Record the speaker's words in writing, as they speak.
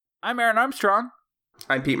I'm Aaron Armstrong.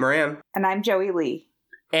 I'm Pete Moran. And I'm Joey Lee.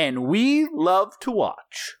 And we love to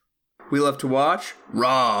watch. We love to watch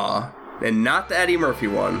Raw, and not the Eddie Murphy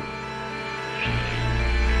one.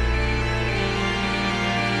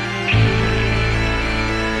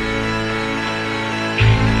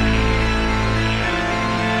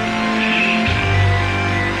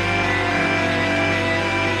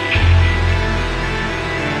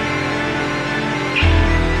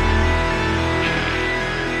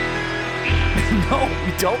 No,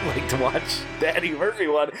 we don't like to watch the Eddie Murphy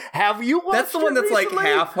one. Have you watched That's the one that's recently? like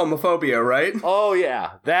half homophobia, right? Oh,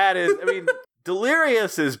 yeah. That is, I mean,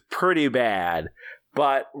 Delirious is pretty bad,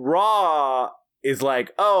 but Raw is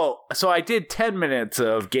like, oh, so I did 10 minutes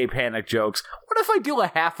of gay panic jokes. What if I do a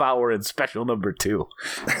half hour in special number 2?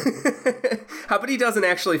 How about he does an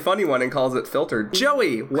actually funny one and calls it filtered?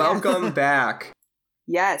 Joey, welcome back.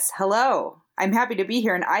 Yes, hello. I'm happy to be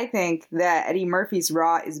here, and I think that Eddie Murphy's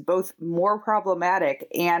Raw is both more problematic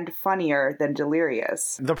and funnier than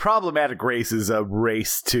Delirious. The problematic race is a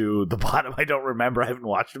race to the bottom. I don't remember. I haven't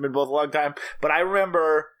watched them in both a long time, but I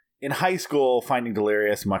remember in high school finding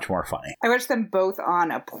Delirious much more funny. I watched them both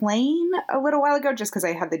on a plane a little while ago just because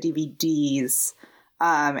I had the DVDs.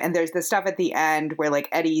 And there's the stuff at the end where, like,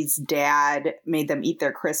 Eddie's dad made them eat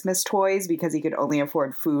their Christmas toys because he could only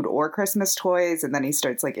afford food or Christmas toys. And then he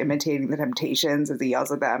starts, like, imitating the Temptations as he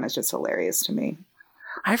yells at them. It's just hilarious to me.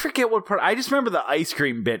 I forget what part. I just remember the ice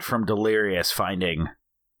cream bit from Delirious finding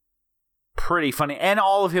pretty funny. And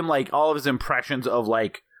all of him, like, all of his impressions of,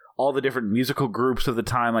 like, all the different musical groups of the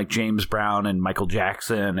time, like James Brown and Michael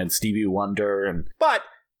Jackson and Stevie Wonder. But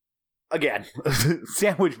again,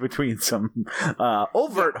 sandwiched between some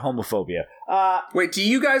overt homophobia. Wait, do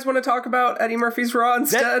you guys want to talk about Eddie Murphy's Raw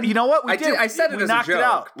instead? You know what? I said it as a joke. It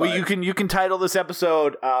out. But... Well, you can title this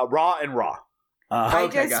episode Raw and Raw. I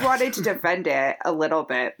just wanted to defend it a little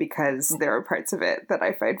bit because there are parts of it that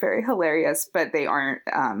I find very hilarious, but they aren't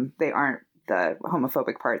the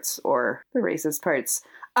homophobic parts or the racist parts.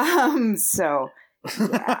 So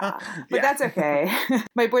yeah, but that's okay.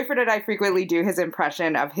 My boyfriend and I frequently do his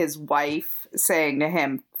impression of his wife saying to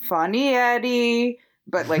him, "Funny, Eddie,"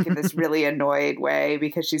 but like in this really annoyed way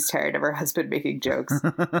because she's tired of her husband making jokes.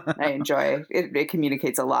 I enjoy it. It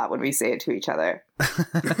communicates a lot when we say it to each other.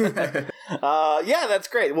 Yeah, that's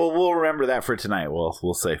great. Well, we'll remember that for tonight.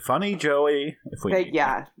 We'll say "Funny, Joey" if we.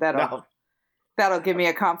 That'll give me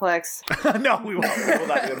a complex. No, we won't. We will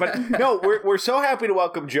not do it. But no, we're so happy to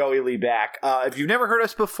welcome Joey Lee back. If you've never heard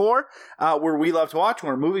us before, we're We Love to Watch.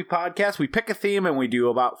 We're a movie podcast. We pick a theme and we do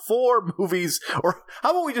about 4 movies, or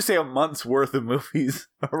how about we just say a month's worth of movies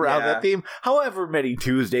around that theme, however many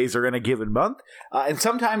Tuesdays are in a given month. And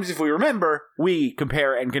sometimes, if we remember, we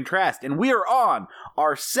compare and contrast. And we are on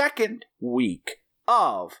our second week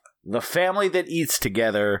of The Family That Eats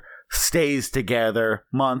Together Stays Together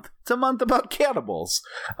month. It's a month about cannibals.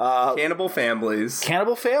 Cannibal families.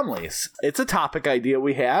 Cannibal families. It's a topic idea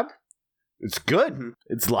we had. It's good. Mm-hmm.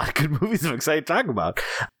 It's a lot of good movies I'm excited to talk about.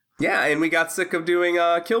 Yeah, and we got sick of doing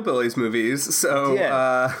Kill Billy's movies, so...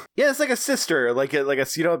 Yeah, it's like a sister, like a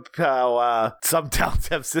you know how some towns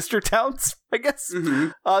have sister towns, I guess?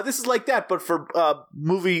 Mm-hmm. This is like that, but for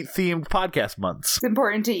movie-themed podcast months. It's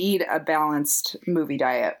important to eat a balanced movie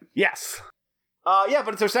diet. Yes.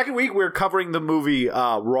 But it's our second week. We're covering the movie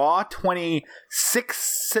Raw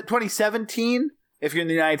 2017. If you're in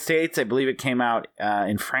the United States, I believe it came out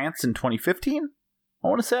in France in 2015, I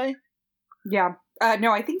want to say. Yeah.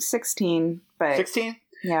 No, I think 16. But 16?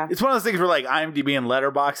 Yeah. It's one of those things where like IMDb and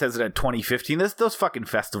Letterboxd has it at 2015. Those fucking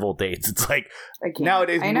festival dates. It's like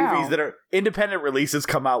nowadays movies that are independent releases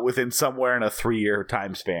come out within somewhere in a 3-year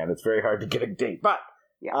time span. It's very hard to get a date. But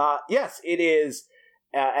yes, it is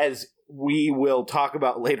as we will talk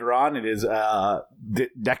about later on. It is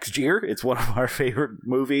next year. It's one of our favorite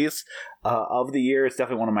movies of the year. It's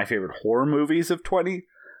definitely one of my favorite horror movies of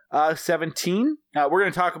 2017. We're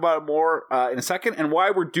going to talk about it more in a second and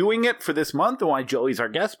why we're doing it for this month and why Joey's our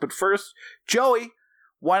guest. But first, Joey,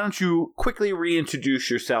 why don't you quickly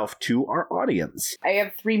reintroduce yourself to our audience? I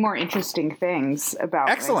have 3 more interesting things about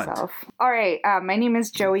myself. All right. My name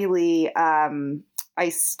is Joey Lee. I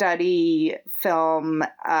study film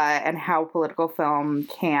and how political film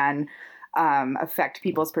can affect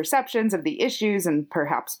people's perceptions of the issues and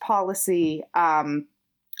perhaps policy.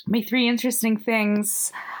 My 3 interesting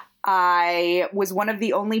things. I was one of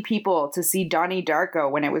the only people to see Donnie Darko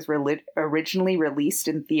when it was originally released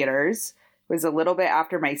in theaters. It was a little bit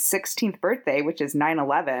after my 16th birthday, which is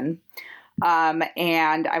 9/11.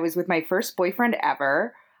 And I was with my first boyfriend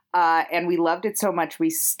ever. And we loved it so much we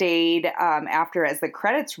stayed after as the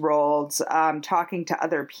credits rolled talking to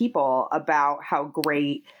other people about how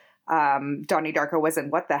great Donnie Darko was in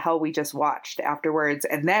what the hell we just watched afterwards.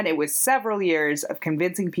 And then it was several years of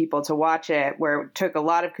convincing people to watch it, where it took a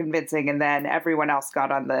lot of convincing, and then everyone else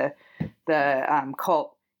got on the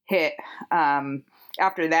cult hit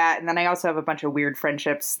after that. And then I also have a bunch of weird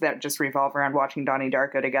friendships that just revolve around watching Donnie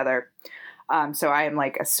Darko together. So I am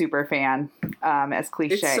like a super fan, as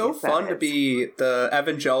cliche. It's so fun to be the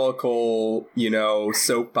evangelical,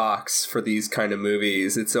 soapbox for these kind of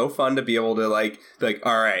movies. It's so fun to be able to like,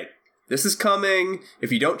 all right, this is coming.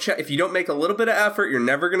 If you don't make a little bit of effort, you're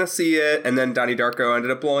never going to see it. And then Donnie Darko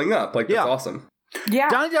ended up blowing up. Like, that's awesome. Yeah.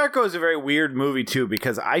 Donnie Darko is a very weird movie, too,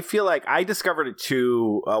 because I feel like I discovered it,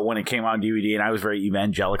 too, when it came out on DVD, and I was very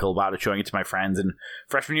evangelical about it, showing it to my friends. And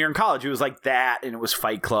freshman year in college, it was like that, and it was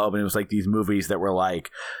Fight Club, and it was like these movies that were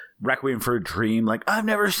like Requiem for a Dream. Like, I've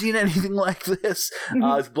never seen anything like this.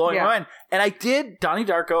 It's blowing my mind. And I did Donnie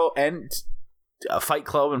Darko and Fight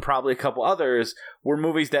Club and probably a couple others were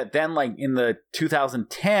movies that then, like, in the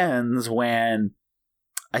 2010s, when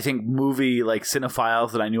I think movie like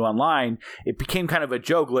cinephiles that I knew online, it became kind of a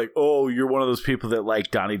joke, like, oh, you're one of those people that like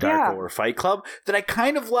Donnie Darko or Fight Club, that I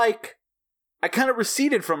kind of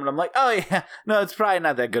receded from it. I'm like, oh yeah, no, it's probably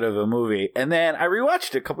not that good of a movie. And then I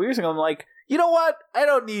rewatched it a couple years ago. I'm like, you know what? I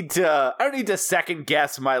don't need to second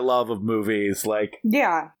guess my love of movies. Like,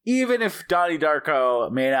 even if Donnie Darko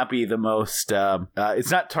may not be the most,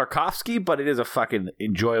 it's not Tarkovsky, but it is a fucking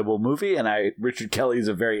enjoyable movie. And Richard Kelly is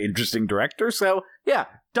a very interesting director. So yeah,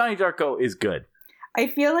 Donnie Darko is good. I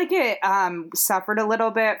feel like it suffered a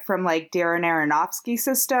little bit from like Darren Aronofsky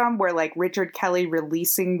system, where like Richard Kelly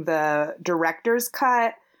releasing the director's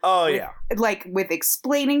cut. Oh, with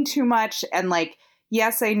explaining too much, and like,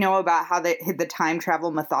 yes, I know about how the time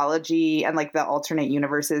travel mythology and like the alternate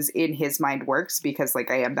universes in his mind works, because like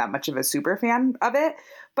I am that much of a super fan of it.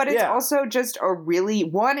 But it's also just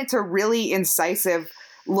it's a really incisive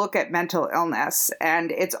look at mental illness,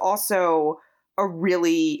 and it's also a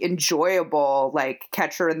really enjoyable, like,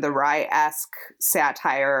 Catcher in the Rye-esque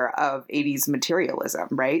satire of 80s materialism,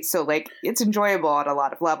 right? So, like, it's enjoyable on a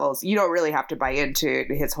lot of levels. You don't really have to buy into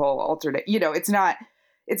his whole alternate, it's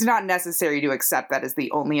not necessary to accept that as the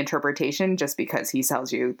only interpretation just because he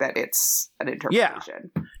tells you that it's an interpretation.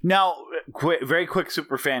 Yeah. Now, very quick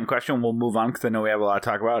super fan question. We'll move on because I know we have a lot to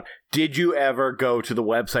talk about. Did you ever go to the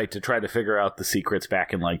website to try to figure out the secrets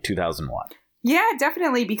back in, like, 2001? Yeah,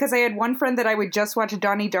 definitely, because I had one friend that I would just watch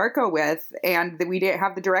Donnie Darko with, and we didn't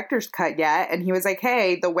have the director's cut yet, and he was like,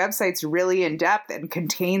 hey, the website's really in-depth and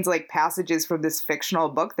contains, like, passages from this fictional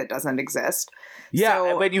book that doesn't exist.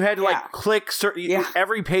 Yeah, but you had to, like, click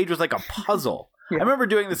every page was like a puzzle. I remember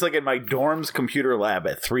doing this, like, in my dorm's computer lab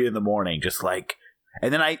at 3 a.m, just, like,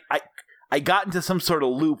 and then I got into some sort of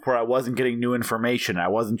loop where I wasn't getting new information. I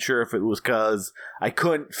wasn't sure if it was because I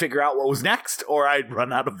couldn't figure out what was next or I'd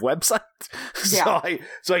run out of websites. So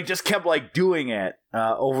I just kept like doing it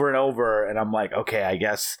over and over. And I'm like, okay, I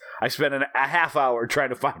guess I spent a half hour trying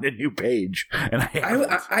to find a new page. And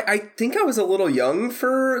I think I was a little young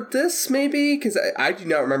for this, maybe, because I do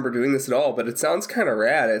not remember doing this at all. But it sounds kind of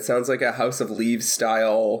rad. It sounds like a House of Leaves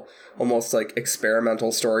style, almost like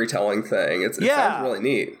experimental storytelling thing. It sounds really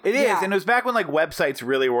neat. It is. And it was back when like websites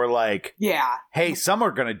really were like, hey, some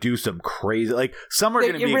are going to do some crazy, like some are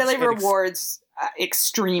going to be. It really rewards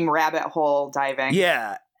extreme rabbit hole diving.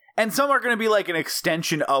 Yeah. And some are going to be like an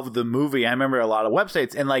extension of the movie. I remember a lot of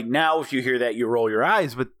websites. And like now if you hear that, you roll your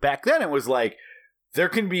eyes. But back then it was like, there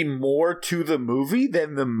can be more to the movie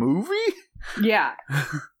than the movie? Yeah.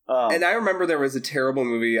 And I remember there was a terrible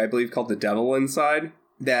movie, I believe, called The Devil Inside,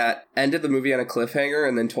 that ended the movie on a cliffhanger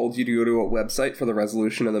and then told you to go to a website for the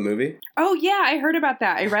resolution of the movie. Oh, yeah, I heard about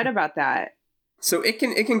that. I read about that. So it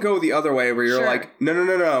can go the other way where you're like,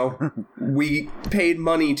 no. We paid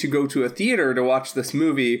money to go to a theater to watch this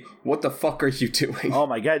movie. What the fuck are you doing? Oh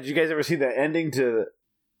my God. Did you guys ever see the ending to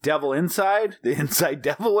Devil Inside? The Inside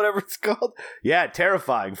Devil, whatever it's called? Yeah,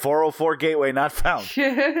 terrifying. 404 gateway not found.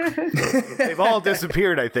 They've all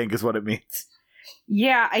disappeared, I think, is what it means.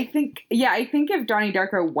 Yeah, I think if Donnie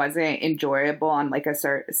Darko wasn't enjoyable on like a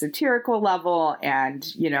satirical level and,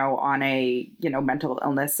 on a, mental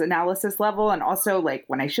illness analysis level, and also like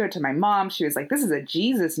when I showed it to my mom, she was like, this is a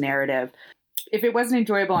Jesus narrative. If it wasn't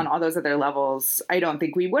enjoyable on all those other levels, I don't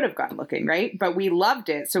think we would have gone looking, right? But we loved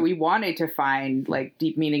it, so we wanted to find like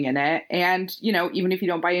deep meaning in it. And, even if you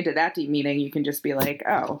don't buy into that deep meaning, you can just be like,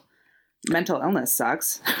 oh, mental illness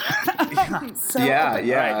sucks.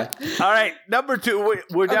 Yeah. All right, number 2.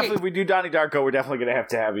 We're definitely, if we do Donnie Darko, we're definitely going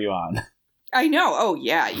to have you on. I know. Oh,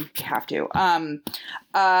 yeah, you have to.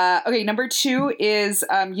 Okay, number 2 is,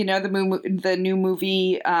 the new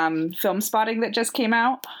movie Film Spotting that just came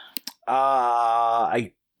out.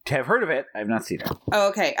 I have heard of it. I've not seen it. Oh,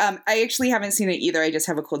 okay. I actually haven't seen it either. I just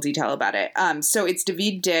have a cool detail about it. So it's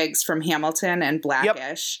Daveed Diggs from Hamilton and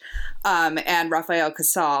Blackish, and Rafael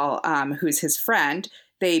Casal, who's his friend.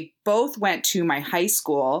 They both went to my high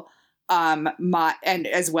school, and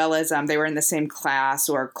as well as they were in the same class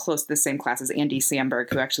or close to the same class as Andy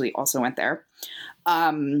Samberg, who actually also went there,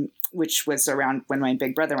 which was around when my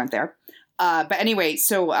big brother went there. But anyway,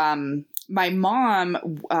 so my mom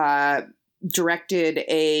directed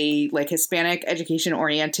a Hispanic education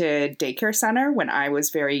oriented daycare center when I was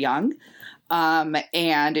very young.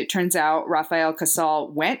 And it turns out Rafael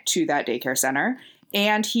Casal went to that daycare center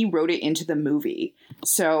and he wrote it into the movie.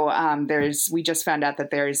 So we just found out that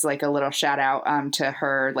there's like a little shout out to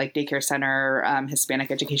her daycare center Hispanic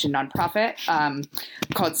education nonprofit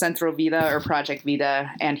called Centro Vida or Project Vida,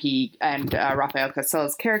 and Rafael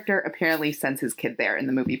Casal's character apparently sends his kid there in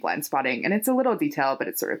the movie Blindspotting, and it's a little detail, but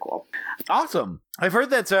it's sort of cool. Awesome. I've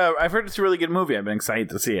heard it's a really good movie. I've been excited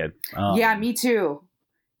to see it. Yeah, me too.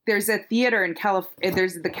 There's a theater in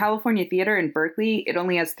There's the California Theater in Berkeley. It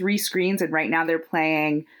only has 3 screens, and right now they're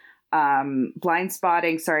playing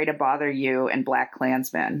Blindspotting, Sorry to Bother You, and Black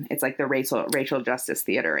Klansman. It's like the racial justice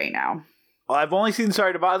theater right now. Well, I've only seen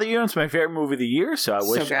Sorry to Bother You, and it's my favorite movie of the year, so I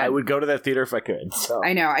wish I would go to that theater if I could. So.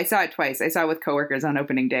 I know. I saw it twice. I saw it with coworkers on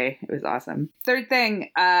opening day. It was awesome. Third thing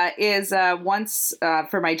is once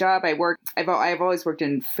for my job, I've always worked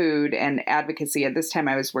in food and advocacy. At this time,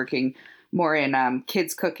 I was working more in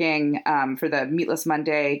kids cooking for the Meatless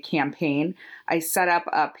Monday campaign. I set up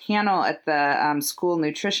a panel at the School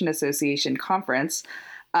Nutrition Association conference,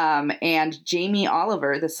 and Jamie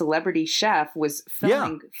Oliver, the celebrity chef, was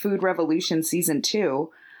filming Food Revolution Season 2.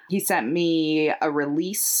 He sent me a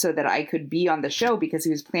release so that I could be on the show because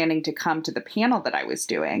he was planning to come to the panel that I was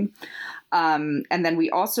doing. And then we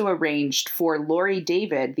also arranged for Lori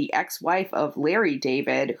David, the ex-wife of Larry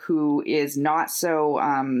David, who is not so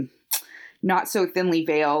thinly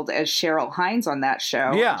veiled as Cheryl Hines on that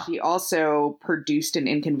show. Yeah. She also produced An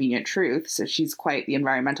Inconvenient Truth, so she's quite the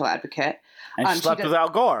environmental advocate. And she slept with Al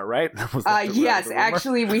Gore, right? Yes,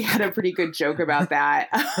 actually, we had a pretty good joke about that.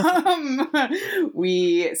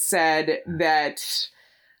 We said that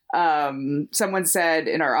someone said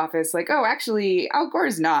in our office, like, oh, actually, Al Gore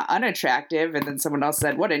is not unattractive. And then someone else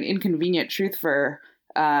said, what an inconvenient truth for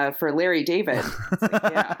Larry David.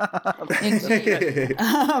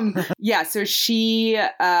 So she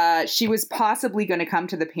was possibly going to come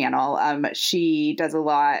to the panel. She does a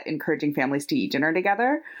lot encouraging families to eat dinner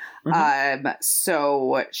together. Mm-hmm.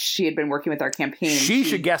 So she had been working with our campaign. She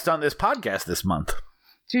should guest on this podcast this month.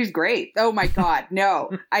 She's great. Oh my God.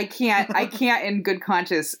 No, I can't in good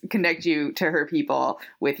conscience connect you to her people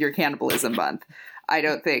with your cannibalism month. I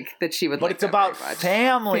don't think that she would. But like it's about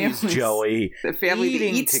families, Joey. The family that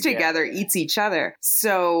eats together eats each other.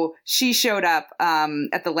 So she showed up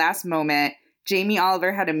at the last moment. Jamie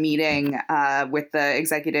Oliver had a meeting with the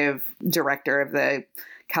executive director of the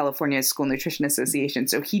California School Nutrition Association.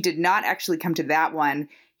 So he did not actually come to that one.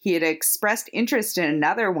 He had expressed interest in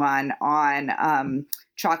another one on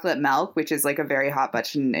chocolate milk, which is like a very hot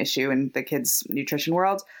button issue in the kids' nutrition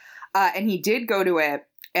world. And he did go to it.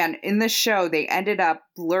 And in the show, they ended up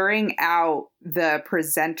blurring out the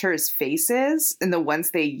presenters' faces and the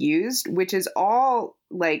ones they used, which is all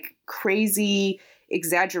like crazy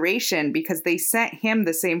exaggeration because they sent him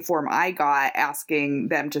the same form I got asking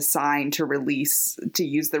them to sign to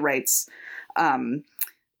use the rights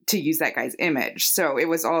to use that guy's image. So it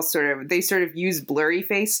was all they used blurry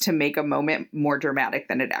face to make a moment more dramatic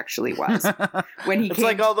than it actually was. When he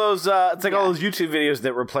all those YouTube videos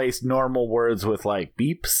that replace normal words with like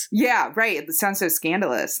beeps. Yeah, right. It sounds so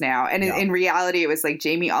scandalous now. And in reality, it was like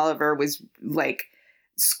Jamie Oliver was like,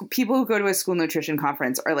 people who go to a school nutrition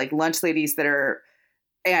conference are like lunch ladies that are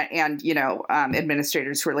and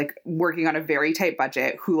administrators who are like working on a very tight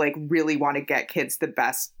budget who like really want to get kids the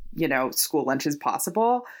best school lunches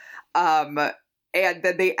possible. And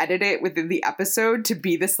then they edit it within the episode to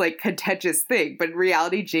be this like contentious thing. But in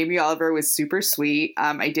reality, Jamie Oliver was super sweet.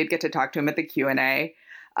 I did get to talk to him at the Q&A.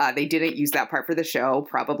 They didn't use that part for the show,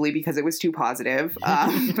 probably because it was too positive.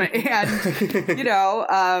 It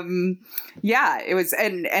was.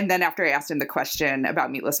 And then after I asked him the question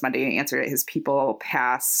about Meatless Monday and answered it, his people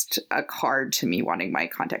passed a card to me wanting my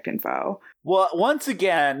contact info. Well, once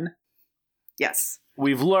again. Yes.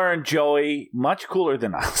 We've learned Joey much cooler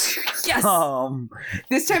than us. Yes.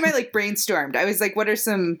 This time I like brainstormed. I was like, what are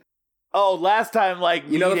some... Oh, last time, like,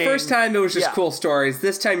 the first time it was just cool stories.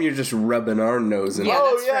 This time you're just rubbing our nose in it.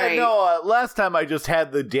 Right. No, last time I just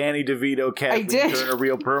had the Danny DeVito, Kathleen Turner,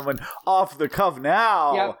 Real Perlman off the cuff.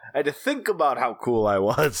 Now I had to think about how cool I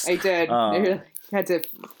was. I did. had to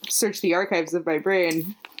search the archives of my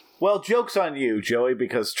brain. Well, joke's on you, Joey,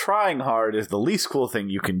 because trying hard is the least cool thing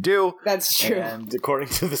you can do. That's true. And according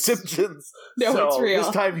to The Simpsons, it's real.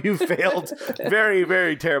 This time you failed very,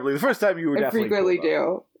 very terribly. The first time you were definitely frequently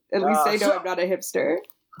do. At least I know I'm not a hipster.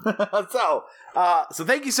 So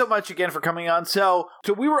thank you so much again for coming on. So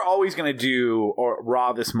we were always going to do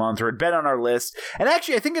Raw this month, or it had been on our list. And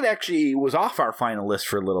actually, I think it actually was off our final list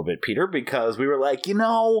for a little bit, Peter, because we were like,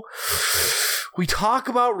 we talk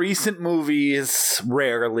about recent movies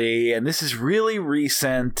rarely, and this is really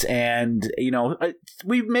recent, and,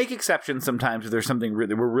 we make exceptions sometimes if there's something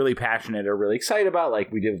that we're really passionate or really excited about, like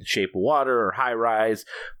we did with The Shape of Water or High Rise.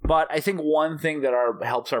 But I think one thing that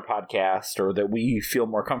helps our podcast, or that we feel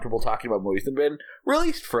more comfortable talking about movies that have been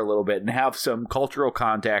released for a little bit and have some cultural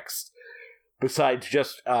context besides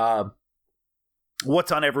just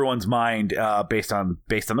what's on everyone's mind based on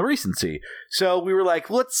the recency. So we were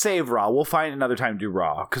like, let's save Raw. We'll find another time to do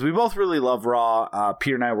Raw, because we both really love Raw.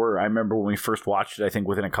 Peter and I remember when we first watched it, I think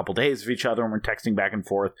within a couple days of each other, and we're texting back and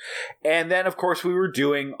forth. And then, of course, we were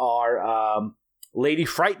doing our Lady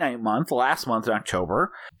Fright Night month last month in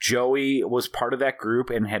October. Joey was part of that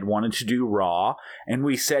group and had wanted to do Raw. And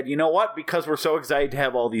we said, you know what? Because we're so excited to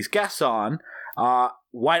have all these guests on,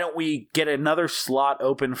 why don't we get another slot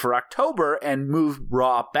open for October and move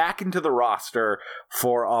Raw back into the roster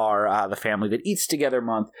for our The Family That Eats Together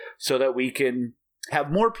month, so that we can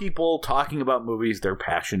have more people talking about movies they're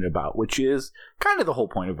passionate about, which is kind of the whole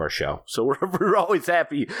point of our show. So we're always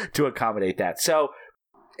happy to accommodate that.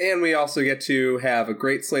 And we also get to have a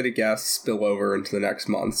great slate of guests spill over into the next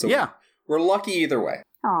month. So yeah, we're lucky either way.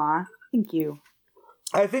 Aw, thank you.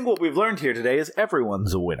 I think what we've learned here today is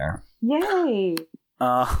everyone's a winner. Yay!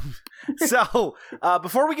 So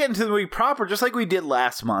before we get into the movie proper, just like we did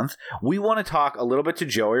last month, we want to talk a little bit to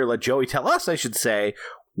Joey, or let Joey tell us, I should say,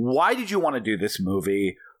 why did you want to do this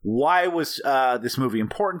movie? Why was this movie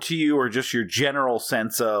important to you, or just your general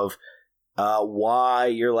sense of why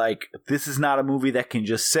you're like, this is not a movie that can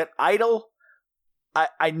just sit idle?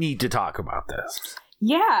 I need to talk about this.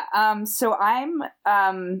 Yeah, so I'm,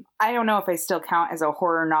 I don't know if I still count as a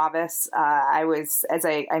horror novice. I was, as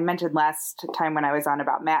I mentioned last time when I was on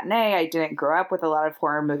about Matinee, I didn't grow up with a lot of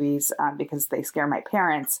horror movies because they scare my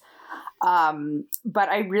parents. But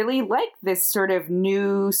I really like this sort of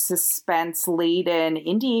new suspense-laden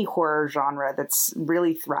indie horror genre that's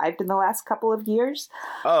really thrived in the last couple of years.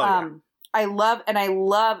 Oh, yeah. I love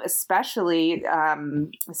especially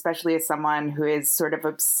as someone who is sort of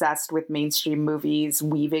obsessed with mainstream movies,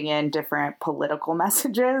 weaving in different political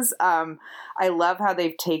messages. I love how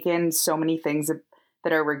they've taken so many things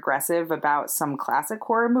that are regressive about some classic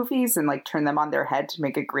horror movies and like turn them on their head to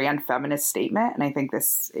make a grand feminist statement. And I think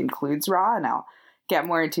this includes Raw, and I'll get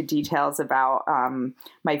more into details about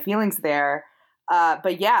my feelings there.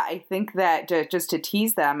 But yeah, I think that just to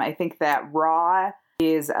tease them, I think that Raw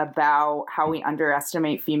is about how we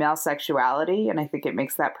underestimate female sexuality, and I think it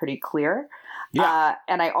makes that pretty clear. Yeah.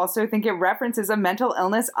 And I also think it references a mental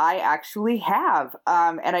illness I actually have,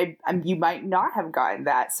 and you might not have gotten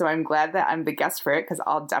that, so I'm glad that I'm the guest for it, because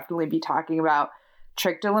I'll definitely be talking about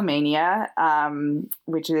trichotillomania,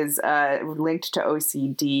 which is linked to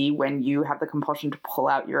OCD, when you have the compulsion to pull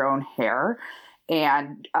out your own hair.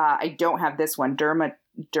 And I don't have this one,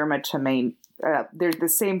 dermatomania. They're the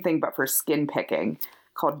same thing, but for skin picking,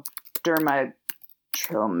 called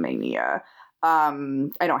dermatillomania.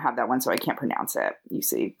 I don't have that one, so I can't pronounce it, you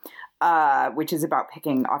see, which is about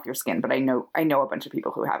picking off your skin. But I know a bunch of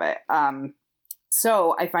people who have it.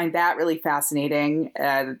 So I find that really fascinating,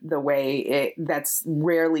 the way that's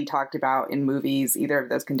rarely talked about in movies, either of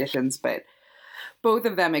those conditions, but both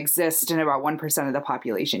of them exist in about 1% of the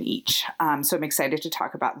population each. So I'm excited to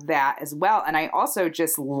talk about that as well. And I also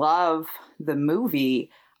just love the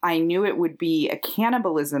movie. I knew it would be a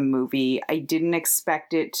cannibalism movie. I didn't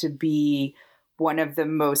expect it to be one of the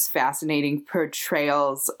most fascinating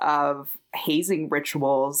portrayals of hazing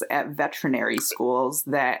rituals at veterinary schools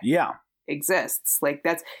that exists. Like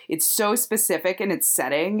it's so specific in its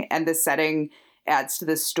setting, and the setting adds to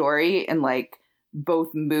the story in like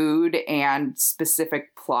both mood and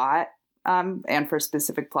specific plot, and for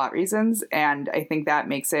specific plot reasons. And I think that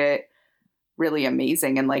makes it really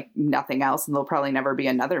amazing, and like nothing else. And there'll probably never be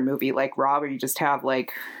another movie like Raw where you just have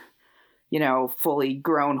like, fully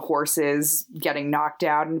grown horses getting knocked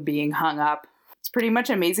out and being hung up. It's pretty much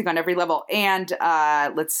amazing on every level. And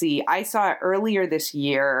let's see, I saw it earlier this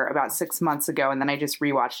year, about 6 months ago, and then I just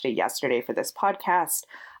rewatched it yesterday for this podcast.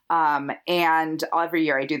 And every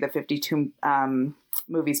year I do the 52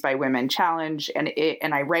 movies by women challenge,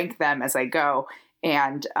 and I rank them as I go.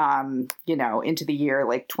 And, into the year,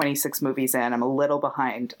 like 26 movies in, I'm a little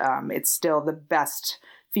behind. It's still the best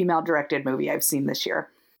female-directed movie I've seen this year.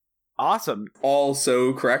 Awesome. All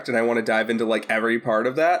so correct, and I want to dive into like every part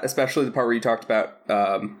of that, especially the part where you talked about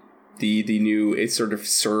the new sort of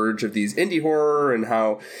surge of these indie horror and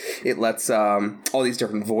how it lets all these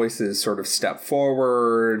different voices sort of step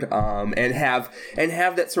forward and have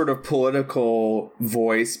that sort of political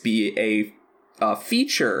voice be a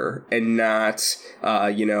feature and not,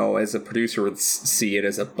 as a producer would see it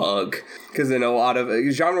as a bug. Because in a lot of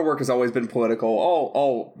genre work has always been political.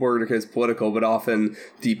 All work is political, but often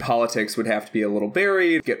the politics would have to be a little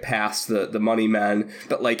buried, get past the money men.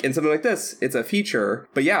 But like in something like this, it's a feature.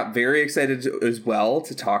 But yeah, very excited as well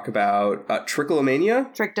to talk about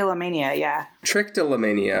Trichotillomania. Trichotillomania, yeah.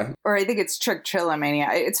 Trichotillomania. Or I think it's Trichotillomania.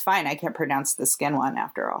 It's fine. I can't pronounce the skin one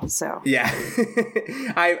after all. So yeah,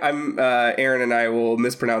 I'm Aaron and I will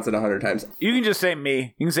mispronounce it 100 times. You can just say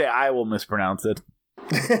me. You can say I will mispronounce it.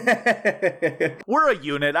 We're a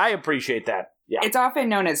unit. I appreciate that. Yeah. It's often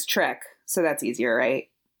known as trick, so that's easier, right?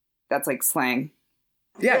 That's like slang.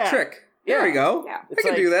 Yeah. Trick. There we go. Yeah. I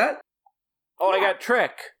can do that. Oh, yeah. I got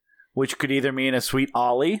trick, which could either mean a sweet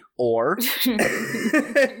Ollie or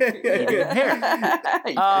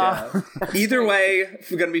either way, it's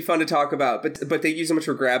going to be fun to talk about. But thank you so much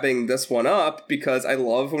for grabbing this one up, because I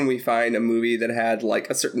love when we find a movie that had like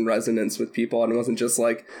a certain resonance with people and it wasn't just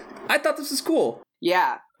like, I thought this was cool.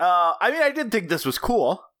 Yeah. I did think this was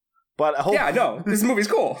cool, but this movie's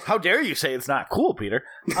cool. How dare you say it's not cool, Peter?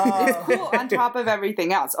 It's cool on top of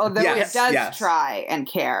everything else. Although it does try and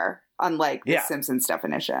care, unlike the Simpsons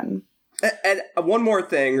definition. And one more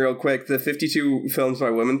thing real quick, the 52 films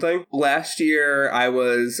by women thing. Last year I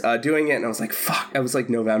was doing it and I was like, fuck, I was like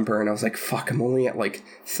November and I was like, fuck, I'm only at like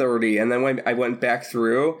 30. And then when I went back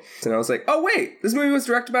through and I was like, oh wait, this movie was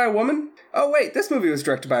directed by a woman? Oh wait, this movie was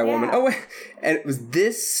directed by a woman. Oh wait. And it was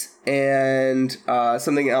this and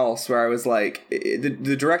something else where I was like,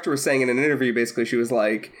 the director was saying in an interview, basically she was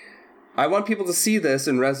like, I want people to see this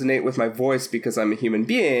and resonate with my voice because I'm a human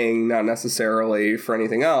being, not necessarily for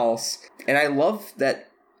anything else. And I love that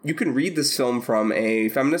you can read this film from a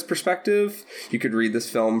feminist perspective. You could read this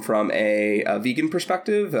film from a vegan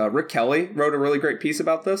perspective. Rick Kelly wrote a really great piece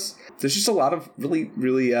about this. There's just a lot of really,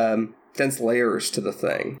 really dense layers to the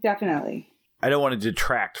thing. Definitely. I don't want to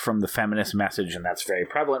detract from the feminist message, and that's very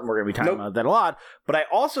prevalent. We're going to be talking about that a lot. But I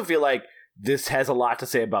also feel like this has a lot to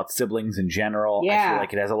say about siblings in general. Yeah. I feel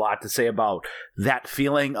like it has a lot to say about that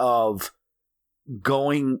feeling of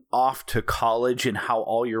going off to college and how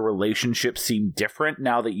all your relationships seem different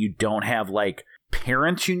now that you don't have like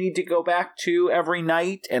parents you need to go back to every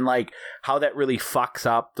night, and like how that really fucks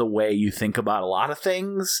up the way you think about a lot of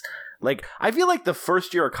things. Like, I feel like the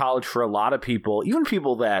first year of college for a lot of people, even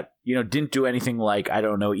people that, didn't do anything like, I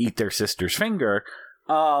don't know, eat their sister's finger,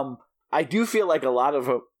 I do feel like a lot of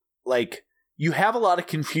you have a lot of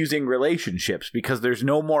confusing relationships because there's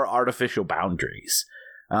no more artificial boundaries.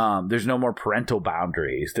 There's no more parental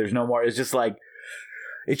boundaries. There's no more, it's just like,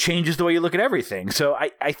 it changes the way you look at everything. So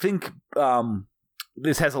I think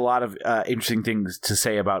this has a lot of interesting things to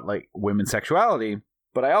say about like women's sexuality,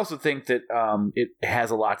 but I also think that it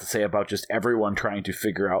has a lot to say about just everyone trying to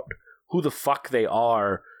figure out who the fuck they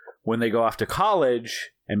are when they go off to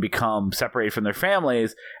college and become separated from their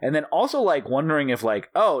families. And then also like wondering if like,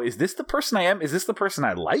 oh, is this the person I am? Is this the person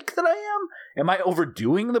I like that I am? Am I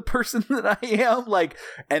overdoing the person that I am? Like,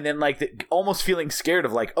 and then like almost feeling scared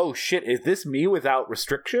of like, oh shit, is this me without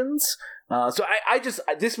restrictions? So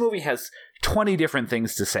this movie has 20 different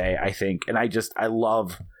things to say, I think. And I'm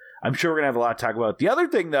sure we're going to have a lot to talk about. The other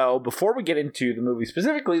thing though, before we get into the movie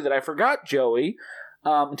specifically that I forgot, Joey,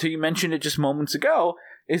 until you mentioned it just moments ago,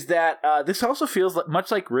 is that this also feels like,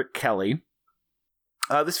 much like Rick Kelly,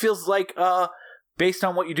 this feels like, based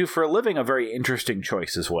on what you do for a living, a very interesting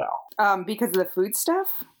choice as well. Because of the food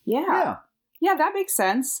stuff? Yeah. Yeah, that makes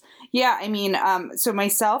sense. Yeah, I mean, so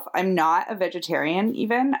myself, I'm not a vegetarian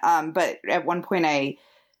even, but at one point I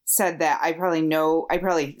said that I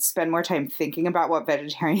probably spend more time thinking about what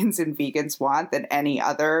vegetarians and vegans want than any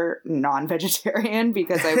other non-vegetarian,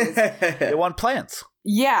 because I was... They want plants.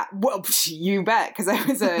 Yeah, well, you bet, because I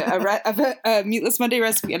was a Meatless Monday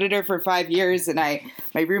recipe editor for 5 years, and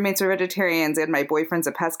my roommates are vegetarians, and my boyfriend's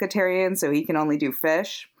a pescatarian, so he can only do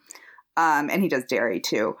fish, and he does dairy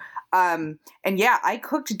too. And yeah, I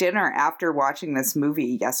cooked dinner after watching this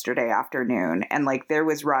movie yesterday afternoon, and like there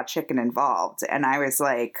was raw chicken involved, and I was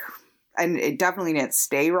like, and it definitely didn't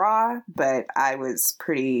stay raw, but it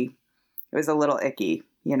was a little icky.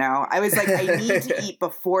 You know, I was like, I need to eat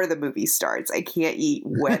before the movie starts. I can't eat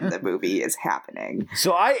when the movie is happening.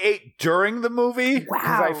 So I ate during the movie because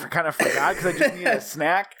I kind of forgot because I just needed a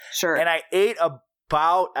snack. Sure. And I ate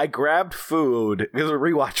I grabbed food. It was a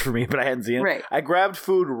rewatch for me, but I hadn't seen it. Right. I grabbed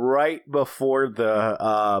food right before the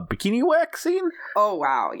bikini wax scene. Oh,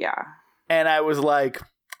 wow. Yeah. And I was like,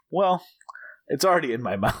 well, it's already in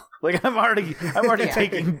my mouth. Like I'm already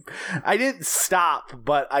taking. I didn't stop,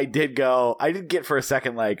 but I did get for a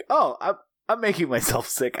second like, oh, I'm making myself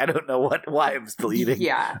sick. I don't know why I'm still eating.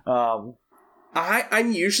 Yeah.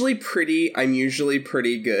 I'm usually pretty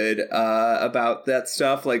good about that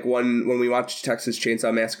stuff. Like when we watched Texas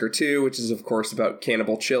Chainsaw Massacre 2, which is of course about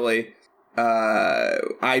cannibal chili.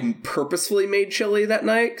 I purposefully made chili that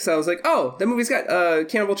night because I was like, oh, that movie's got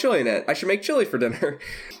cannibal chili in it. I should make chili for dinner.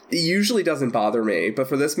 It usually doesn't bother me, but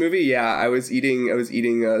for this movie, yeah, I was eating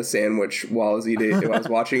a sandwich while I was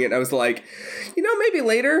watching it. And I was like,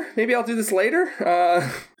 maybe I'll do this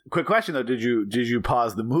later. Quick question though, did you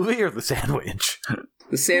pause the movie or the sandwich?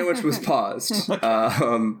 The sandwich was paused.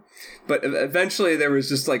 But eventually there was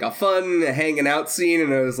just like a fun hanging out scene,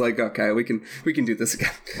 and I was like, okay, we can do this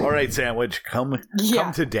again. All right, sandwich, come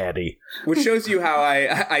to daddy. Which shows you how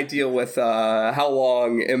I deal with how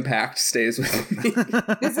long impact stays with me.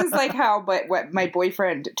 This is like how what my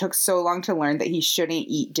boyfriend took so long to learn that he shouldn't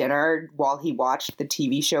eat dinner while he watched the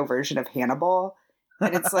TV show version of Hannibal.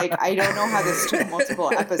 And it's like, I don't know how this took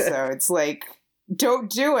multiple episodes. Like, don't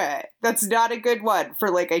do it. That's not a good one for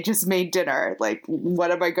like, I just made dinner. Like, what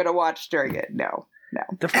am I going to watch during it? No.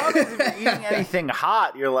 The problem is if you're eating anything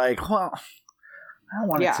hot, you're like, well, I don't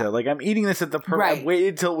want it to. Like, I'm eating this at the I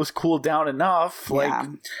waited till it was cooled down enough. Like,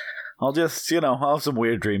 I'll just, I'll have some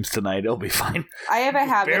weird dreams tonight. It'll be fine. I have a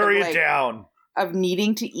habit bury it down. Of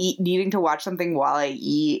needing to watch something while I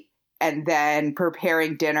eat and then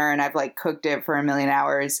preparing dinner, and I've like cooked it for a million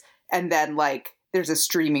hours, and then like there's a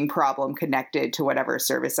streaming problem connected to whatever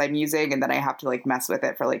service I'm using, and then I have to like mess with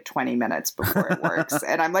it for like 20 minutes before it works.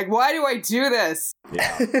 And I'm like, why do I do this?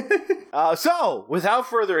 Yeah. So, without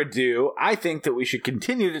further ado, I think that we should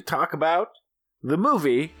continue to talk about the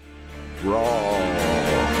movie Raw.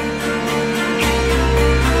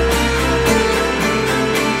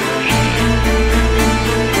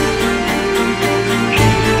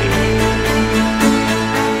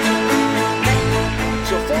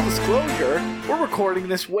 We're recording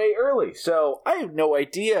this way early, so I have no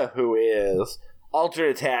idea who is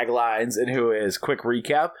alternate taglines and who is quick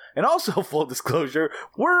recap. And also, full disclosure,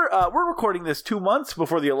 we're recording this 2 months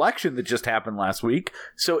before the election that just happened last week.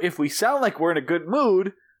 So if we sound like we're in a good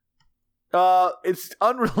mood, it's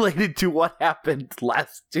unrelated to what happened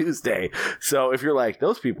last Tuesday. So if you're like,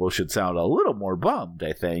 those people should sound a little more bummed,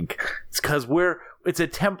 I think it's because it's a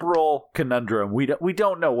temporal conundrum. We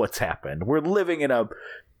don't know what's happened. We're living in a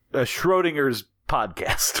Schrodinger's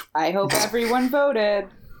podcast. I hope everyone voted.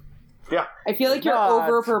 Yeah. I feel like you're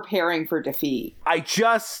over preparing for defeat.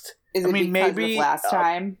 Is it maybe of last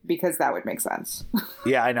time? Because that would make sense.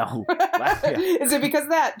 Yeah, I know. Is it because of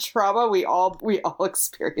that trauma we all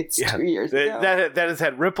experienced 2 years ago? That has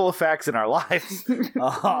had ripple effects in our lives.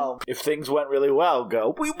 If things went really well,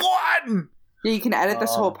 we won! Yeah, you can edit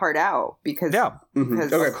this whole part out because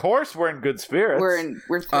okay. Of course we're in good spirits.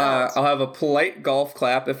 We're thrilled. I'll have a polite golf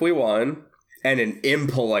clap if we won, and an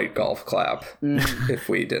impolite golf clap if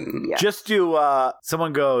we didn't. Yeah. Just do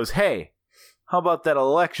someone goes, hey, how about that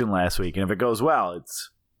election last week? And if it goes well,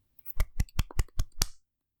 it's,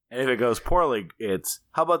 and if it goes poorly, it's,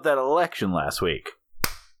 how about that election last week?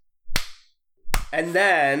 And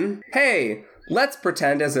then, hey, let's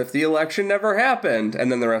pretend as if the election never happened,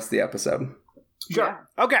 and then the rest of the episode. Sure.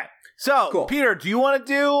 Yeah. Okay. So, cool. Peter, what do you want to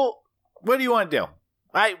do?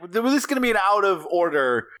 This is going to be an out of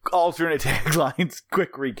order alternate taglines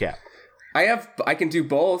quick recap. I can do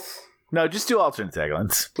both. No, just do alternate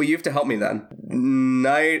taglines. Well, you have to help me then.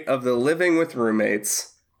 Night of the Living with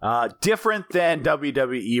Roommates. Different than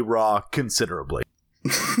WWE Raw considerably.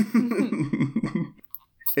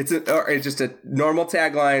 It's just a normal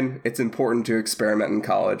tagline. It's important to experiment in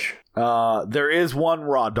college. There is one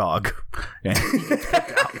raw dog.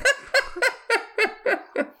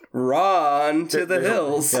 Raw on to the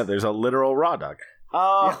hills. There's a literal raw dog.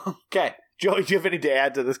 Okay. Joey, do you have anything to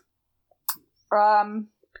add to this?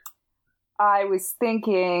 I was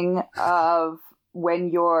thinking of when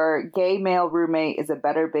your gay male roommate is a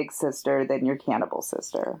better big sister than your cannibal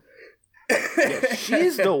sister. Yeah,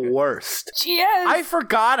 she's the worst. She is. I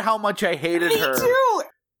forgot how much I hated her. Me too.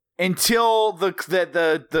 Until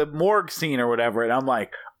the morgue scene or whatever, and I'm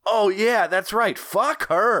like, Oh, yeah, that's right. Fuck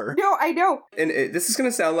her. No, I know. And this is going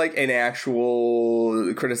to sound like an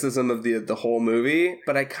actual criticism of the whole movie,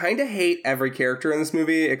 but I kind of hate every character in this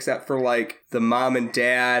movie except for, like, the mom and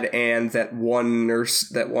dad and that one nurse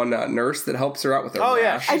that helps her out with her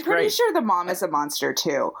rash. Yeah, I'm pretty sure the mom is a monster,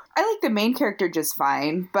 too. I like the main character just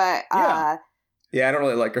fine, but... Yeah, I don't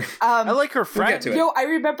really like her. I like her friend. No, I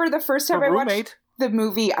remember the first time I watched the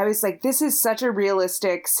movie, I was like, this is such a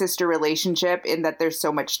realistic sister relationship in that there's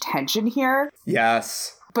so much tension here.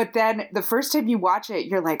 Yes. But then the first time you watch it,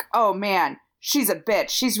 you're like, oh man, she's a bitch.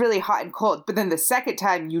 She's really hot and cold. But then the second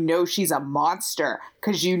time, you know she's a monster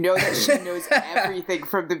because you know that she knows everything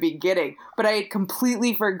from the beginning. But I had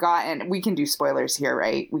completely forgotten. We can do spoilers here,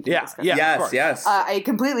 right? We can yes. I had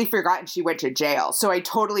completely forgotten she went to jail. So I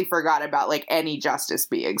totally forgot about like any justice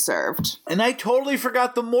being served. And I totally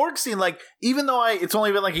forgot the morgue scene. Like, even though it's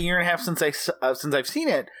only been like a year and a half since I've seen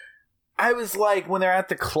it, I was like, when they're at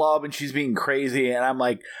the club and she's being crazy, and I'm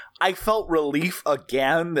like, I felt relief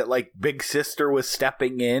again that, like, Big Sister was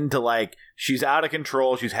stepping in to, like, she's out of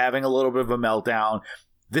control, she's having a little bit of a meltdown.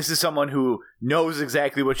 This is someone who knows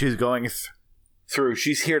exactly what she's going through.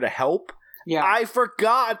 She's here to help. Yeah. I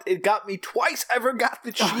forgot. It got me twice. I forgot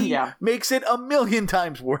that she makes it a million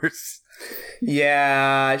times worse.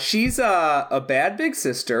 Yeah, she's a bad big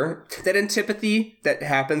sister. That antipathy that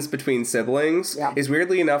happens between siblings is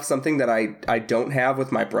weirdly enough something that I don't have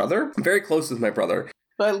with my brother. I'm very close with my brother.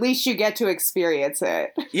 But at least you get to experience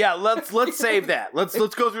it. Yeah, let's save that. Let's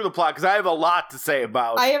go through the plot because I have a lot to say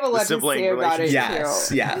about I have a lot to say about it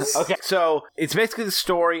too. Yes. Okay, so it's basically the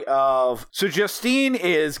story of Justine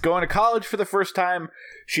is going to college for the first time.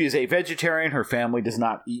 She is a vegetarian. Her family does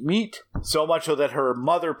not eat meat, so much so that her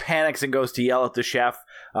mother panics and goes to yell at the chef.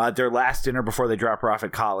 Their last dinner before they drop her off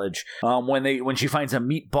at college. When she finds a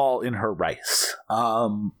meatball in her rice.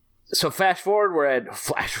 So fast forward, we're at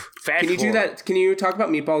flash. Can you do that? Can you talk about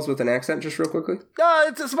meatballs with an accent just real quickly?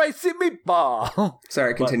 It's a spicy meatball.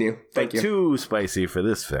 Sorry, continue. Thank you. Too spicy for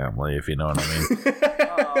this family, if you know what I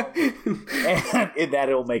mean. And in that,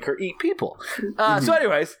 it'll make her eat people. So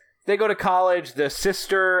anyways, they go to college. The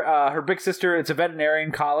sister, her big sister, it's a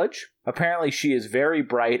veterinarian college. Apparently, she is very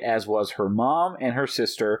bright, as was her mom and her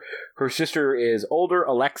sister. Her sister is older,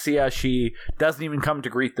 Alexia. She doesn't even come to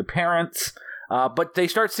greet the parents. But they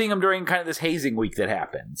start seeing him during kind of this hazing week that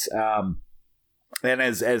happens. And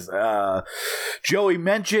as Joey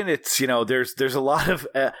mentioned, it's, there's a lot of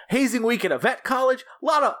hazing week at a vet college, a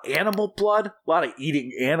lot of animal blood, a lot of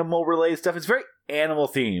eating animal related stuff. It's very animal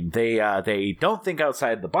themed. They don't think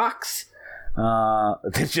outside the box.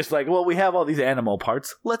 It's just like, well, we have all these animal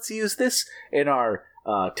parts. Let's use this in our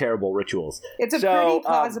terrible rituals. It's a pretty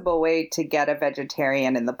plausible way to get a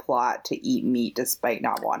vegetarian in the plot to eat meat despite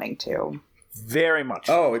not wanting to. Very much.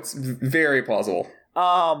 Oh, it's very plausible.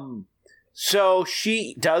 So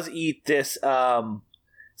she does eat this, some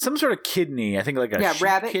sort of kidney. I think like a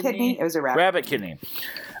rabbit kidney. It was a rabbit kidney.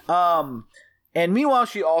 And meanwhile,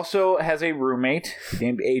 she also has a roommate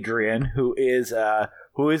named Adrian who is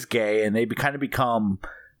gay, and they kind of become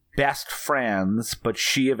best friends. But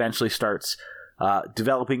she eventually starts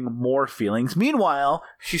developing more feelings. Meanwhile,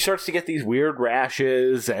 she starts to get these weird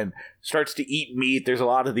rashes and starts to eat meat. There's a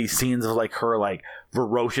lot of these scenes of like her like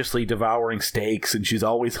ferociously devouring steaks, and she's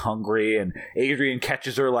always hungry. And Adrian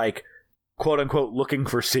catches her like quote unquote looking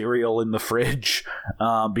for cereal in the fridge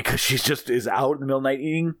because she's just is out in the middle of the night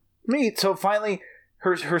eating meat. So finally,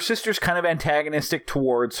 her sister's kind of antagonistic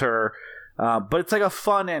towards her. But it's like a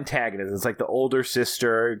fun antagonist. It's like the older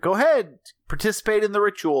sister. Go ahead, participate in the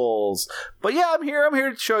rituals. But yeah, I'm here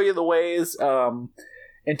to show you the ways.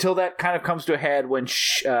 Until that kind of comes to a head when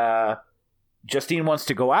Justine wants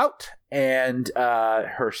to go out, and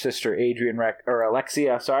her sister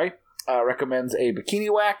Alexia, recommends a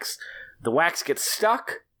bikini wax. The wax gets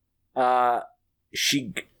stuck.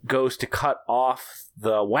 She goes to cut off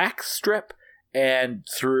the wax strip, and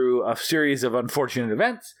through a series of unfortunate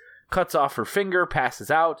events, cuts off her finger,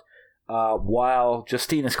 passes out. While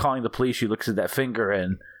Justine is calling the police, she looks at that finger,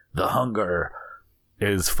 and the hunger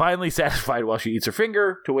is finally satisfied while she eats her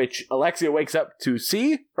finger, to which Alexia wakes up to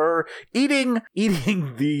see her eating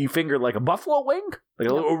the finger like a buffalo wing, like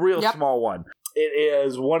a real small one. It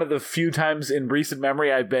is one of the few times in recent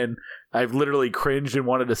memory I've literally cringed and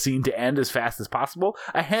wanted a scene to end as fast as possible.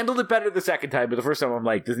 I handled it better the second time, but the first time I'm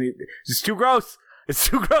like, this is too gross. It's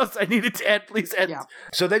too gross. I need it to end. Please end. Yeah.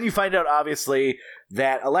 So then you find out, obviously,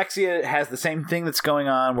 that Alexia has the same thing that's going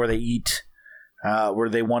on where they eat, where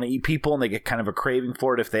they want to eat people and they get kind of a craving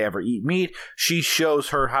for it if they ever eat meat. She shows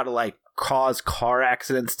her how to, like, cause car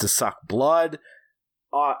accidents to suck blood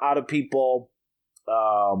out of people.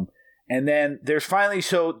 And then there's finally,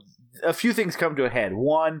 so a few things come to a head.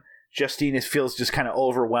 One, Justine feels just kind of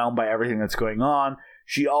overwhelmed by everything that's going on.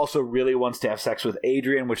 She also really wants to have sex with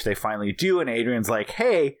Adrian, which they finally do. And Adrian's like,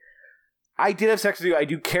 hey, I did have sex with you. I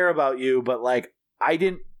do care about you, but like, I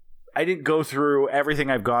didn't go through everything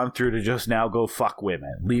I've gone through to just now go fuck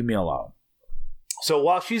women. Leave me alone. So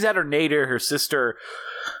while she's at her nadir, her sister,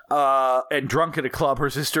 and drunk at a club,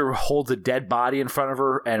 her sister holds a dead body in front of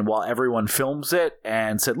her, and while everyone films it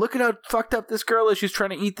and said, look at how fucked up this girl is, she's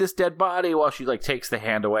trying to eat this dead body, while she like takes the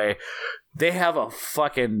hand away. They have a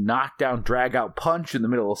fucking knockdown, drag out punch in the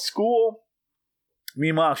middle of school.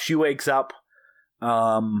 Meanwhile, she wakes up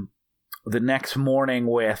the next morning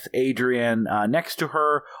with Adrian next to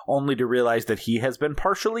her, only to realize that he has been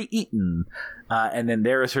partially eaten. And then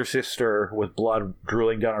there is her sister with blood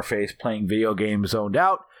drooling down her face, playing video games, zoned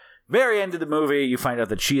out. Very end of the movie, you find out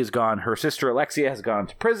that she is gone. Her sister Alexia has gone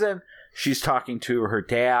to prison. She's talking to her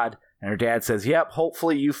dad, and her dad says, yep,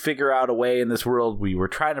 hopefully you figure out a way in this world. We were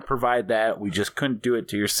trying to provide that. We just couldn't do it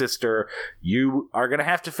to your sister. You are going to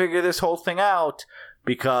have to figure this whole thing out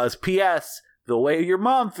because, P.S., the way your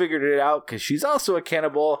mom figured it out, because she's also a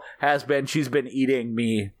cannibal, she's been eating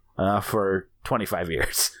me for 25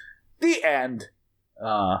 years. The end.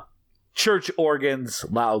 Church organs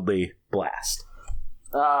loudly blast.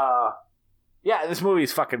 Yeah, this movie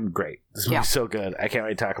is fucking great. This movie's so good. I can't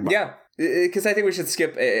wait to talk about it. Yeah, because I think we should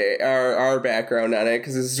skip our background on it,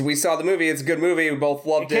 because we saw the movie. It's a good movie. We both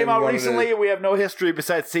loved it. It came out recently, and we have no history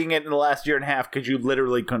besides seeing it in the last year and a half, because you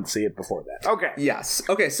literally couldn't see it before that. Okay. Yes.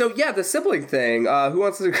 Okay, so yeah, the sibling thing. Who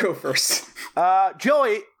wants to go first?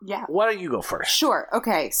 Joey, why don't you go first? Sure.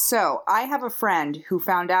 Okay, so I have a friend who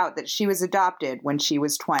found out that she was adopted when she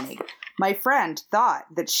was 20. My friend thought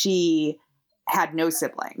that she had no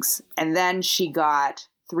siblings, and then she got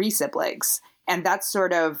 3 siblings. And that's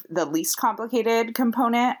sort of the least complicated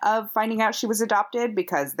component of finding out she was adopted,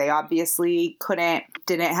 because they obviously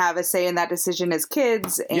didn't have a say in that decision as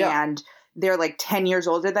kids. And they're like 10 years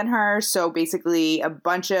older than her. So basically a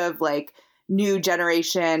bunch of like new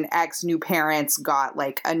generation new parents got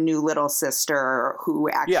like a new little sister who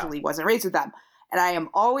actually wasn't raised with them. And I am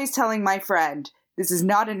always telling my friend, this is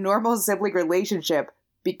not a normal sibling relationship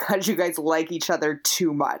because you guys like each other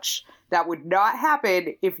too much. That would not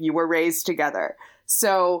happen if you were raised together.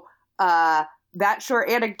 So that short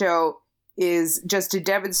anecdote is just to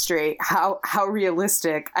demonstrate how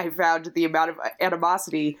realistic I found the amount of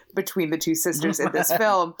animosity between the two sisters in this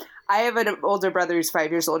film. I have an older brother who's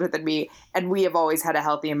 5 years older than me, and we have always had a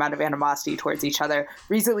healthy amount of animosity towards each other.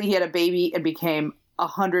 Recently, he had a baby and became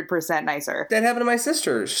 100% nicer. That happened to my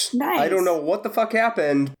sisters. Nice. I don't know what the fuck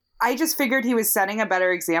happened. I just figured he was setting a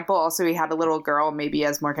better example. Also, he had a little girl, maybe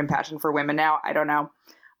has more compassion for women now. I don't know.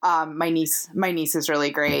 My niece is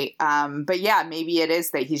really great. But yeah, maybe it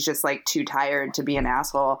is that he's just like too tired to be an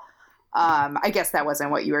asshole. I guess that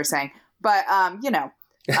wasn't what you were saying, but yeah.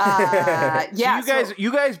 So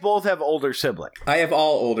you guys both have older siblings. I have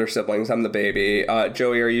all older siblings. I'm the baby.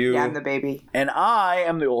 Joey, are you? Yeah, I'm the baby. And I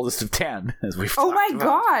am the oldest of 10, as we've talked about. Oh my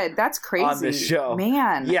God, that's crazy. On this show.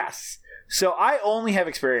 Man. Yes. So I only have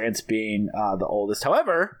experience being the oldest.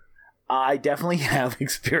 However, I definitely have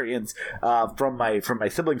experience from my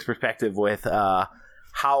siblings' perspective with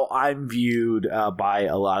how I'm viewed by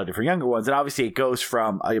a lot of different younger ones. And obviously it goes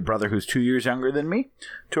from a brother who's 2 years younger than me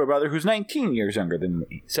to a brother who's 19 years younger than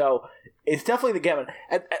me. So it's definitely the gamut.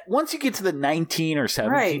 Once you get to the 19 or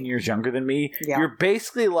 17 years younger than me, you're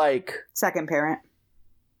basically like... second parent.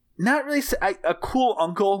 Not really a cool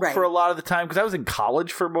uncle for a lot of the time, because I was in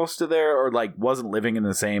college for most of or like wasn't living in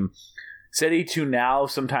the same city, to now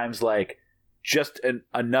sometimes like just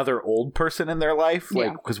another old person in their life,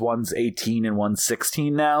 like because one's 18 and one's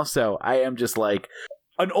 16 now. So I am just like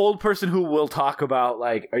an old person who will talk about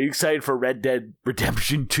like, are you excited for Red Dead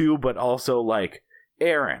Redemption 2? But also like,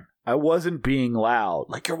 Aaron, I wasn't being loud.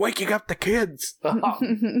 Like, you're waking up the kids.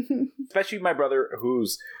 Especially my brother,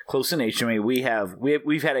 who's close in age to me. We've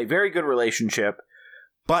had a very good relationship,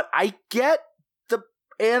 but I get the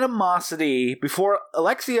animosity. Before,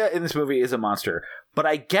 Alexia in this movie is a monster, but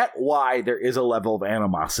I get why there is a level of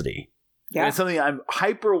animosity. Yeah. And it's something I'm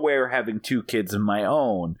hyper aware, having 2 kids of my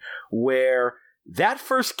own, where that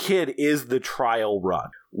first kid is the trial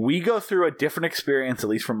run. We go through a different experience, at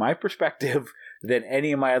least from my perspective, than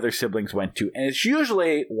any of my other siblings went to. And it's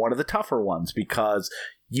usually one of the tougher ones, because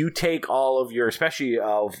you take all of your, especially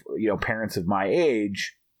of, parents of my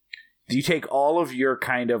age, you take all of your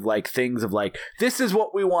kind of like things of like, this is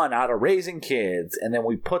what we want out of raising kids. And then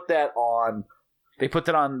we put that on they put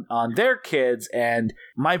that on their kids, and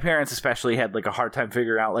my parents especially had like a hard time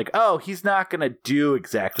figuring out like, oh, he's not going to do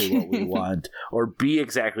exactly what we want or be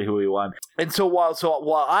exactly who we want. And so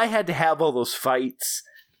while I had to have all those fights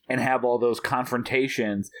and have all those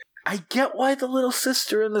confrontations, I get why the little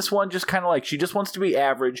sister in this one just kind of like, she just wants to be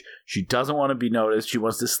average. She doesn't want to be noticed. She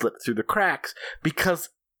wants to slip through the cracks, because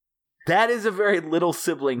that is a very little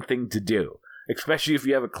sibling thing to do, especially if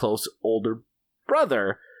you have a close older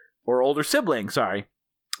brother or older sibling,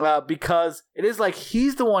 because it is like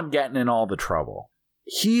he's the one getting in all the trouble.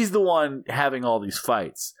 He's the one having all these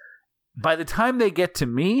fights. By the time they get to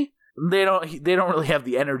me, they don't really have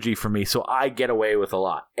the energy for me, so I get away with a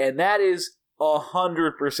lot. And that is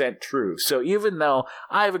 100% true. So even though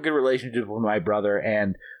I have a good relationship with my brother,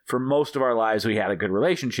 and for most of our lives we had a good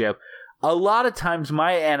relationship, a lot of times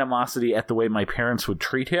my animosity at the way my parents would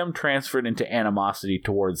treat him transferred into animosity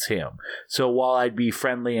towards him. So while I'd be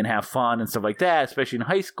friendly and have fun and stuff like that, especially in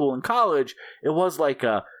high school and college, it was like,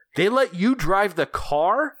 they let you drive the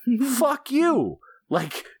car? Fuck you.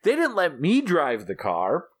 Like, they didn't let me drive the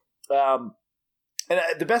car. And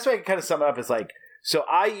the best way I can kind of sum it up is like, so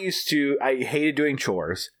I hated doing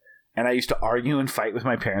chores, and I used to argue and fight with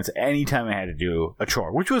my parents anytime I had to do a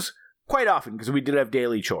chore, which was quite often because we did have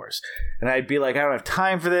daily chores. And I'd be like, I don't have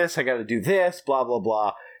time for this. I got to do this, blah, blah,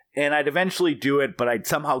 blah. And I'd eventually do it, but I'd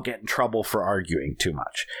somehow get in trouble for arguing too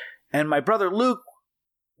much. And my brother Luke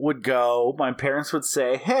would go, my parents would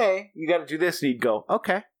say, hey, you got to do this. And he'd go,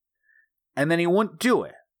 okay. And then he wouldn't do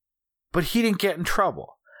it, but he didn't get in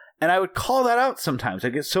trouble. And I would call that out sometimes.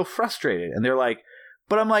 I'd get so frustrated. And they're like,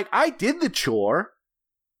 but I'm like, I did the chore.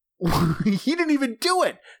 He didn't even do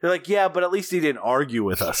it. They're like, yeah, but at least he didn't argue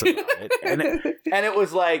with us about it. And it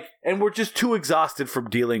was like, and we're just too exhausted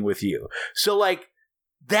from dealing with you. So like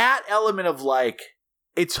that element of like,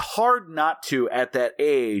 it's hard not to at that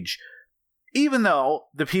age, even though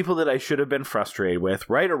the people that I should have been frustrated with,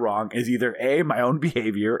 right or wrong, is either A, my own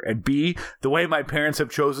behavior, and B, the way my parents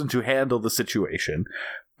have chosen to handle the situation.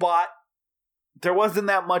 But there wasn't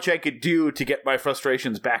that much I could do to get my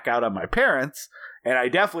frustrations back out on my parents. And I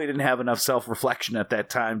definitely didn't have enough self-reflection at that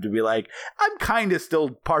time to be like, I'm kind of still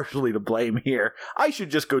partially to blame here. I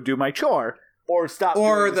should just go do my chore or stop.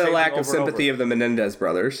 Or the lack of sympathy of the Menendez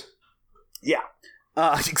brothers. Yeah,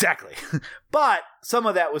 exactly. But some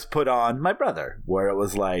of that was put on my brother, where it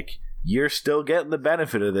was like, you're still getting the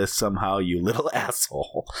benefit of this somehow, you little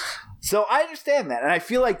asshole. So I understand that. And I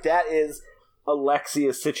feel like that is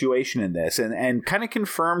Alexia's situation in this, and kind of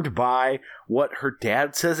confirmed by what her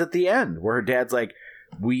dad says at the end, where her dad's like,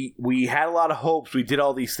 we had a lot of hopes, we did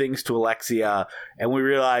all these things to Alexia, and we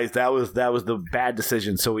realized that was the bad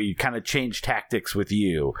decision, so we kind of changed tactics with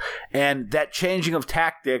you. And that changing of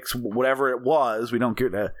tactics, whatever it was, we don't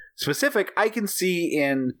get a specific, I can see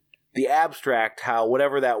in the abstract how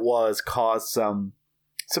whatever that was caused some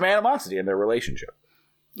animosity in their relationship.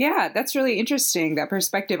 Yeah, that's really interesting, that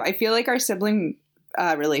perspective. I feel like our sibling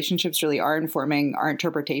relationships really are informing our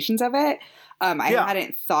interpretations of it. I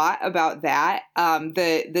hadn't thought about that.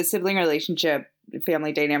 The sibling relationship,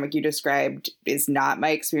 family dynamic you described is not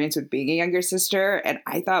my experience with being a younger sister. And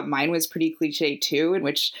I thought mine was pretty cliche too, in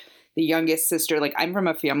which the youngest sister, like I'm from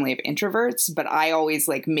a family of introverts, but I always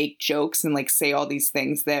like make jokes and like say all these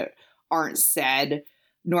things that aren't said.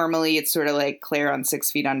 Normally it's sort of like Claire on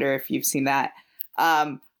 6 Feet Under, if you've seen that.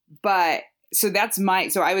 But so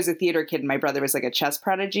so I was a theater kid and my brother was like a chess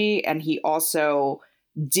prodigy, and he also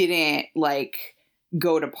didn't like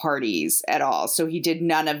go to parties at all. So he did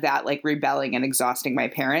none of that like rebelling and exhausting my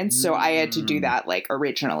parents. So I had to do that like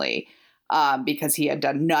originally. Because he had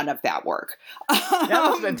done none of that work. That must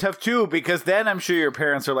have been tough too, because then I'm sure your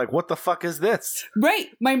parents are like, what the fuck is this? Right.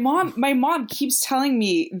 My mom keeps telling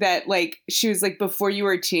me that, like, she was like, before you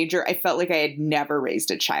were a teenager, I felt like I had never raised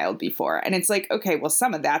a child before. And it's like, okay, well,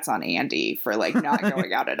 some of that's on Andy for like not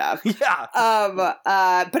going out enough. Yeah. But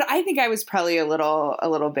I think I was probably a little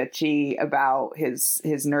bitchy about his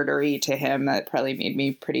nerdery to him. That probably made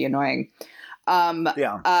me pretty annoying.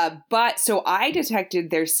 But so I detected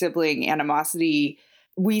their sibling animosity.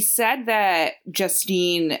 We said that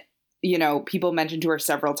Justine, you know, people mentioned to her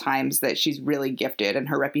several times that she's really gifted and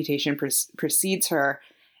her reputation precedes her.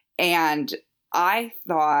 And I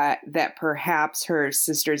thought that perhaps her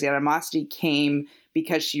sister's animosity came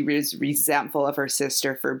because she was resentful of her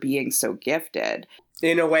sister for being so gifted.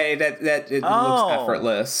 In a way that it looks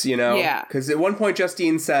effortless, you know? Yeah. Because at one point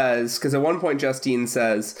Justine says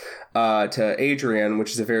to Adrian,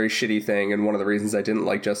 which is a very shitty thing, and one of the reasons I didn't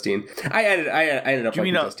like Justine. I ended up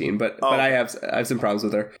liking Justine, but I have some problems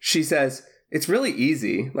with her. She says, it's really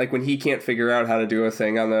easy, like when he can't figure out how to do a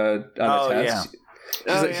thing on the test.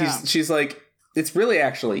 Yeah. She's like, it's really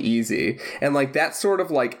actually easy. And like that sort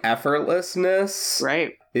of like effortlessness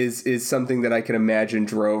right is something that I can imagine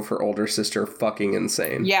drove her older sister fucking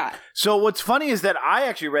insane. Yeah. So what's funny is that I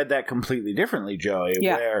actually read that completely differently, Joey,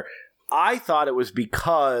 where I thought it was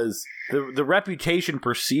because the reputation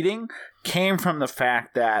proceeding came from the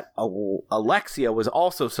fact that Alexia was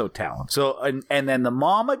also so talented. So and then the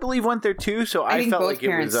mom, I believe, went there too. So I felt both like it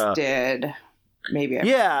parents was did. Maybe.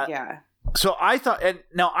 Yeah. So I thought, and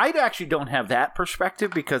now I actually don't have that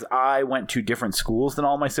perspective because I went to different schools than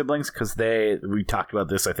all my siblings because we talked about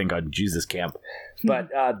this, I think, on Jesus Camp. But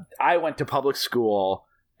I went to public school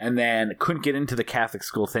and then couldn't get into the Catholic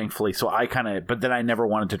school, thankfully. So but then I never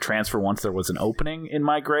wanted to transfer once there was an opening in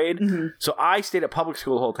my grade. Mm-hmm. So I stayed at public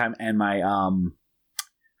school the whole time, and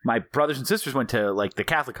my brothers and sisters went to like the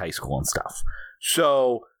Catholic high school and stuff.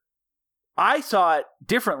 So I saw it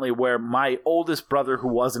differently, where my oldest brother, who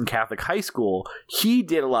was in Catholic high school, he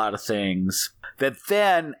did a lot of things that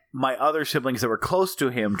then my other siblings that were close to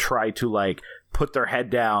him tried to like put their head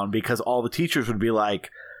down, because all the teachers would be like,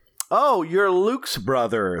 "Oh, you're Luke's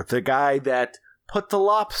brother, the guy that put the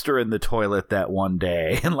lobster in the toilet that one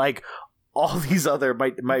day," and like all these other,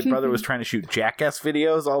 my brother was trying to shoot Jackass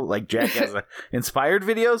videos, all like Jackass inspired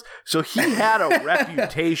videos. So he had a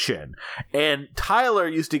reputation, and Tyler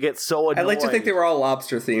used to get so annoyed. I'd like to think they were all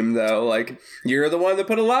lobster themed though. Like, you're the one that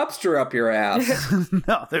put a lobster up your ass.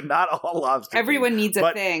 No, they're not all lobster. Everyone needs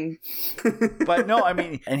a thing. But no, I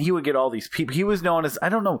mean, and he would get all these people. He was known as, I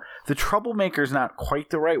don't know, the troublemaker is not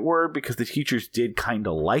quite the right word, because the teachers did kind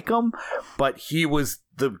of like him, but he was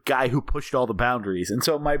the guy who pushed all the boundaries. And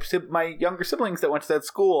so my younger siblings that went to that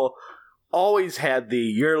school always had the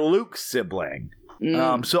 "you're Luke's sibling."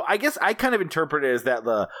 So I guess I kind of interpret it as that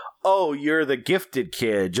you're the gifted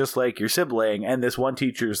kid just like your sibling, and this one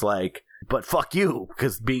teacher's like, "But fuck you,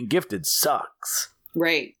 because being gifted sucks."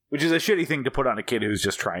 Right. Which is a shitty thing to put on a kid who's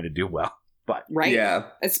just trying to do well. But right. Yeah.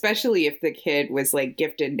 Especially if the kid was like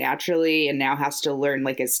gifted naturally and now has to learn,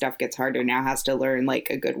 like, as stuff gets harder, now has to learn like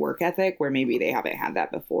a good work ethic where maybe they haven't had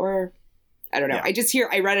that before. I don't know. Yeah.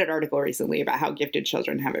 I read an article recently about how gifted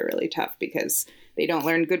children have it really tough because they don't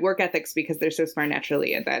learn good work ethics because they're so smart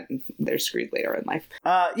naturally, and that they're screwed later in life.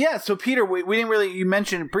 So Peter, we didn't really, you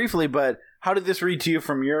mentioned it briefly, but how did this read to you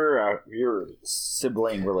from your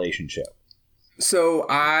sibling relationship? So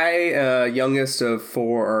I, youngest of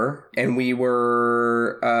 4, and we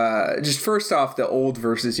were, just first off, the old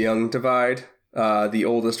versus young divide, the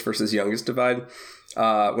oldest versus youngest divide.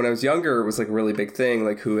 When I was younger, it was like a really big thing,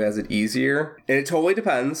 like who has it easier. And it totally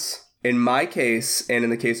depends. In my case, and in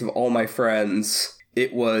the case of all my friends,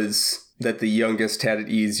 it was that the youngest had it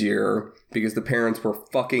easier because the parents were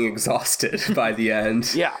fucking exhausted by the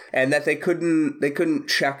end. Yeah. And that they couldn't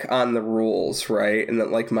check on the rules, right? And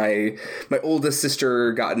that like my oldest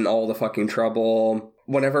sister got in all the fucking trouble.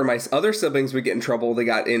 Whenever my other siblings would get in trouble, they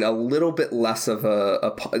got in a little bit less of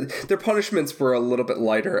their punishments were a little bit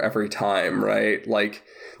lighter every time, right? Like,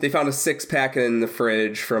 they found a 6-pack in the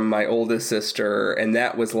fridge from my oldest sister, and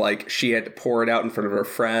that was like, she had to pour it out in front of her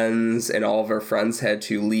friends, and all of her friends had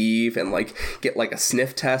to leave and like get like a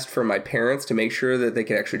sniff test from my parents to make sure that they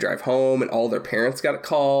could actually drive home, and all their parents got a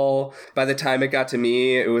call. By the time it got to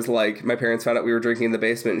me, it was like, my parents found out we were drinking in the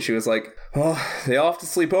basement, and she was like, "Oh, they all have to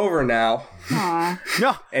sleep over now." Aww.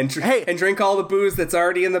 No. And drink all the booze that's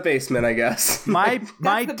already in the basement, I guess. My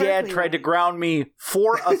dad tried to ground me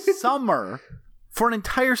for a summer, for an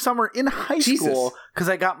entire summer in high school, because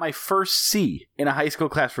I got my first C in a high school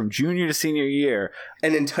class from junior to senior year.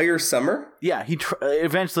 An entire summer? Yeah, he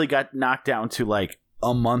eventually got knocked down to like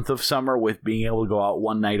a month of summer with being able to go out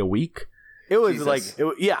one night a week. It was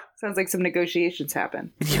Sounds like some negotiations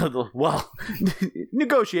happen. Well,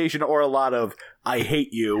 negotiation or a lot of "I hate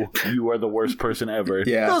you. You are the worst person ever."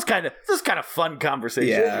 Yeah, those kind of fun conversations.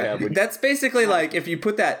 Yeah, that's basically like if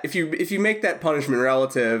you make that punishment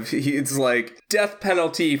relative, it's like death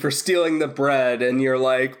penalty for stealing the bread, and you're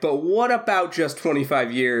like, "But what about just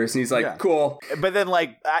 25 years?" And he's like, "Cool." But then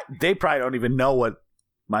they probably don't even know what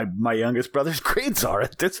my youngest brother's grades are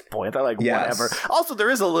at this point. They're like, whatever. Also, there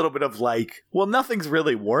is a little bit of like, well, nothing's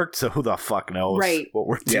really worked, so who the fuck knows what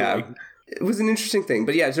we're doing? Yeah. It was an interesting thing.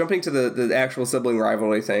 But yeah, jumping to the actual sibling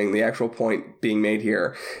rivalry thing, the actual point being made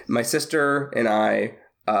here, my sister and I,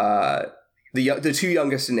 the two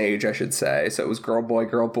youngest in age, I should say, so it was girl,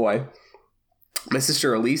 boy. My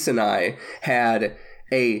sister Elise and I had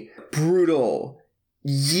a brutal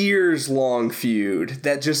years-long feud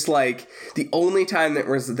that just like the only time that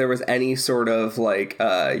there was any sort of like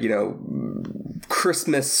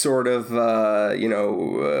Christmas sort of,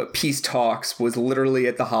 peace talks was literally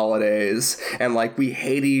at the holidays. And, like, we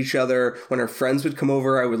hated each other. When her friends would come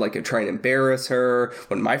over, I would, like, try and embarrass her.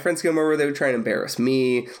 When my friends come over, they would try and embarrass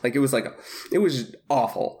me. Like, it was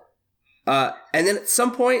awful. And then at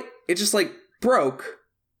some point, it just, like, broke.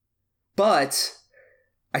 But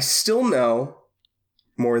I still know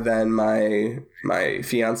more than my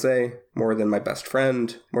fiance, more than my best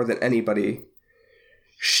friend, more than anybody.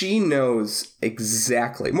 She knows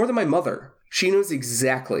exactly, more than my mother, she knows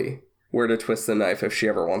exactly where to twist the knife if she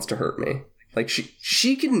ever wants to hurt me. Like,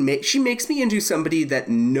 she makes me into somebody that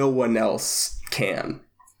no one else can.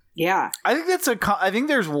 Yeah. I think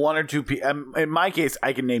there's one or two people, in my case,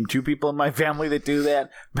 I can name 2 people in my family that do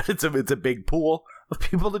that, but it's a big pool of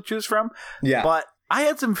people to choose from. Yeah. But I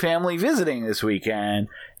had some family visiting this weekend,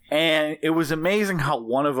 and it was amazing how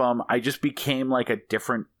one of them, I just became like a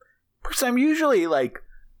different person. I'm usually like,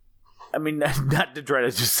 I mean, not to try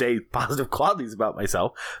to just say positive qualities about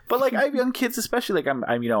myself, but like I have young kids, especially, like I'm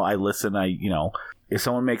I listen, if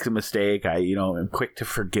someone makes a mistake, I'm quick to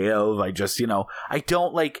forgive. I just, I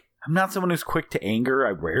don't like, I'm not someone who's quick to anger. I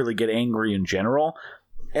rarely get angry in general.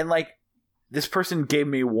 And like this person gave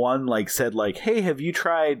me one, like said like, hey, have you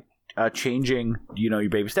tried changing, your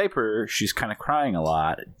baby's diaper? She's kind of crying a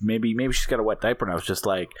lot. Maybe she's got a wet diaper. And I was just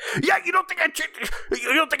like, yeah, you don't think I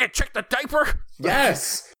checked the diaper?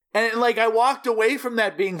 Yes. And like I walked away from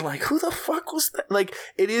that being like, who the fuck was that? Like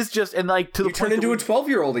it is just, and like to the point into a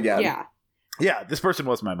 12-year-old again. Yeah. Yeah, this person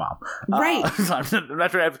was my mom. Right. So I'm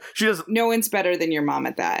not trying to have, she doesn't. No one's better than your mom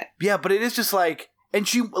at that. Yeah, but it is just like, and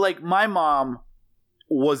she, like, my mom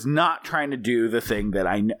was not trying to do the thing that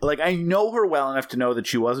I know her well enough to know that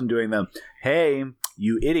she wasn't doing the, hey,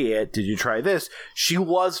 you idiot, did you try this? She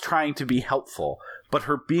was trying to be helpful, but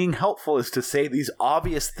her being helpful is to say these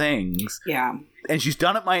obvious things. Yeah. And she's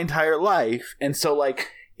done it my entire life. And so,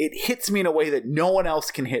 like, it hits me in a way that no one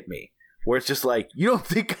else can hit me. Where it's just like, you don't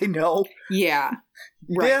think I know? Yeah.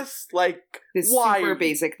 Right. This why? Super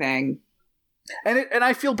basic thing. And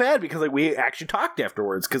I feel bad because, like, we actually talked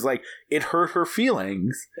afterwards because, like, it hurt her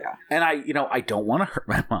feelings. Yeah. And I don't want to hurt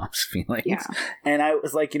my mom's feelings. Yeah. And I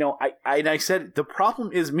was like, I said, the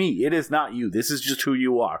problem is me. It is not you. This is just who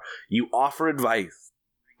you are. You offer advice.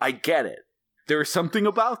 I get it. There's something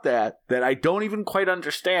about that I don't even quite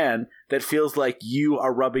understand that feels like you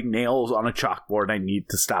are rubbing nails on a chalkboard and I need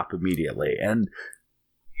to stop immediately. And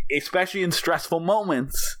especially in stressful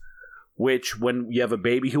moments, which when you have a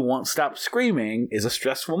baby who won't stop screaming is a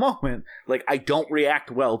stressful moment, like I don't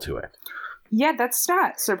react well to it. Yeah, that's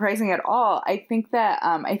not surprising at all. I think that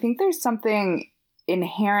I think there's something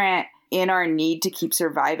inherent in our need to keep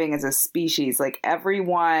surviving as a species. Like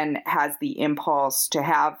everyone has the impulse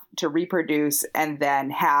to reproduce and then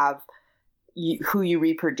have who you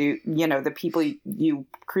reproduce, the people you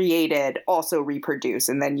created also reproduce.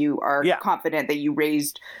 And then you are confident that you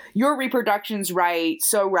raised your reproductions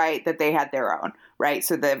so right that they had their own, right?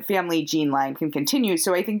 So the family gene line can continue.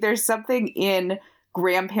 So I think there's something in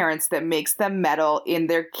grandparents that makes them meddle in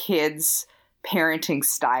their kids' parenting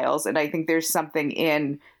styles. And I think there's something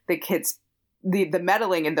in the kids, the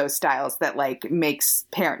meddling in those styles that like makes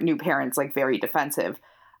new parents like very defensive.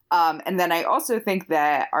 And then I also think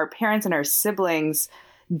that our parents and our siblings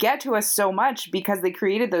get to us so much because they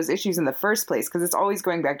created those issues in the first place, because it's always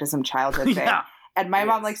going back to some childhood thing. Yeah. And my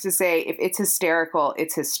mom likes to say, if it's hysterical,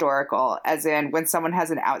 it's historical. As in, when someone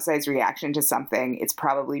has an outsized reaction to something, it's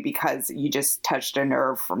probably because you just touched a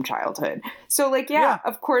nerve from childhood. So, like, yeah,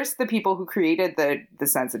 of course, the people who created the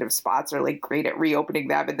sensitive spots are, like, great at reopening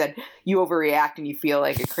them. And then you overreact and you feel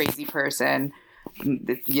like a crazy person.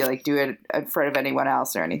 You, like, do it in front of anyone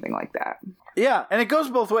else or anything like that. Yeah, and it goes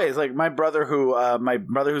both ways. Like my brother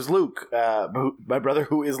who's Luke, my brother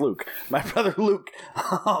who is Luke,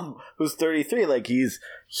 who's 33. Like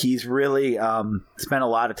he's really spent a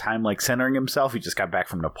lot of time like centering himself. He just got back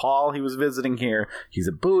from Nepal. He was visiting here. He's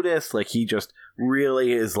a Buddhist. Like he just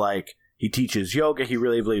really is like. He teaches yoga. He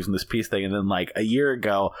really believes in this peace thing. And then, like, a year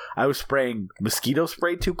ago, I was spraying mosquito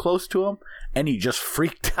spray too close to him, and he just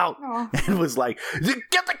freaked out and was like,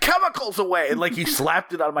 get the chemicals away! And, like, he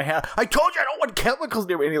slapped it out of my hand. I told you I don't want chemicals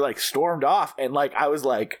near me! And he, like, stormed off. And, like, I was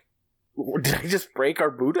like, did I just break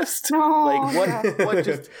our Buddhist? What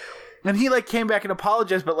just... And he, like, came back and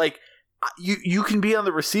apologized. But, like, you can be on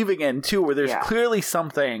the receiving end, too, where there's clearly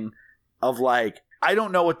something of, like, I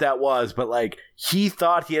don't know what that was, but, like, he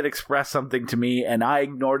thought he had expressed something to me, and I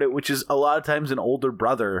ignored it, which is a lot of times an older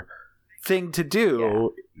brother thing to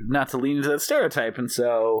do, not to lean into that stereotype. And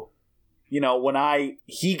so, when I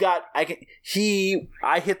hit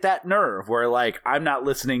that nerve where like I'm not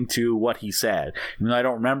listening to what he said. Even though I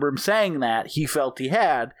don't remember him saying that, he felt he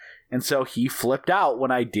had, and so he flipped out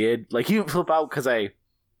when I did. Like he didn't flip out because I,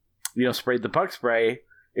 sprayed the bug spray.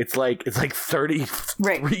 It's like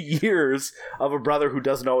 33 years of a brother who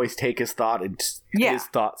doesn't always take his thoughts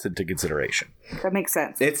into consideration. That makes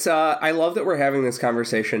sense. It's I love that we're having this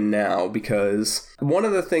conversation now, because one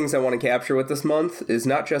of the things I want to capture with this month is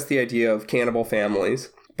not just the idea of cannibal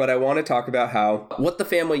families, but I want to talk about what the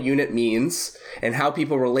family unit means and how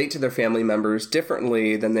people relate to their family members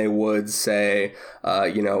differently than they would, say,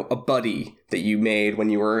 a buddy that you made when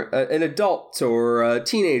you were an adult or a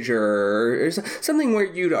teenager, or something where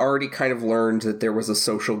you'd already kind of learned that there was a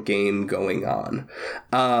social game going on.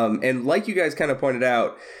 And like you guys kind of pointed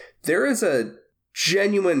out, there is a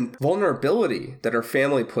genuine vulnerability that our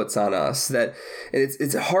family puts on us, that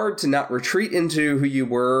it's hard to not retreat into who you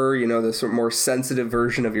were, the sort of more sensitive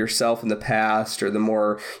version of yourself in the past, or the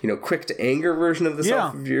more, quick to anger version of the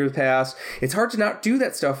self of your past. It's hard to not do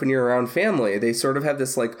that stuff when you're around family. They sort of have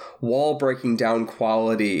this like wall breaking down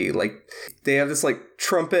quality. Like they have this like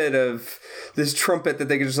trumpet that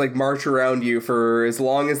they can just like march around you for as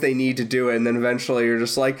long as they need to do it, and then eventually you're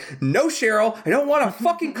just like, no, Cheryl, I don't want a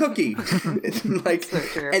fucking cookie. Like, so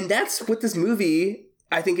and that's what this movie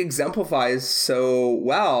I think exemplifies so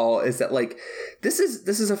well, is that like this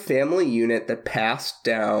is a family unit that passed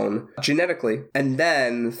down genetically, and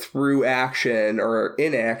then through action or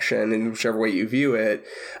inaction, in whichever way you view it,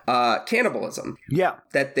 cannibalism. Yeah,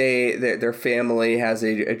 that their family has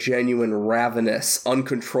a genuine ravenous,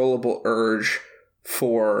 uncontrollable urge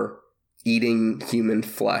for eating human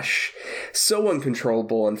flesh. So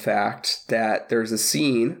uncontrollable, in fact, that there's a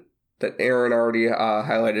scene that Aaron already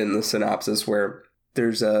highlighted in the synopsis where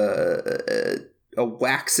there's a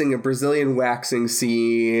Brazilian waxing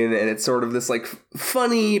scene, and it's sort of this like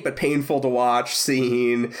funny but painful to watch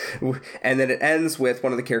scene, and then it ends with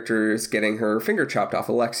one of the characters getting her finger chopped off,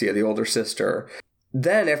 Alexia, the older sister.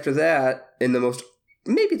 Then after that, in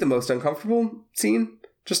maybe the most uncomfortable scene,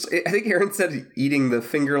 I think Aaron said eating the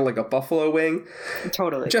finger like a buffalo wing.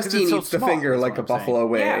 Totally. Justine eats the finger like a buffalo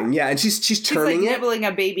wing. Yeah, and she's turning like nibbling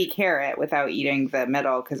a baby carrot without eating the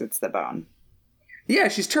middle because it's the bone. Yeah,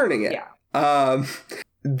 she's turning it. Yeah.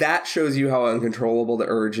 That shows you how uncontrollable the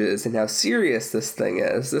urge is and how serious this thing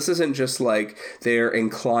is. This isn't just like they're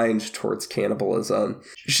inclined towards cannibalism.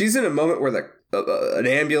 She's in a moment where an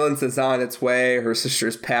ambulance is on its way. Her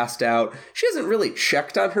sister's passed out. She hasn't really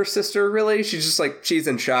checked on her sister, really. She's just like, she's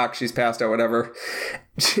in shock. She's passed out, whatever.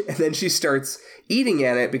 And then she starts eating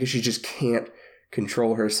at it because she just can't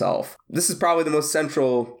control herself. This is probably the most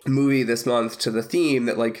central movie this month to the theme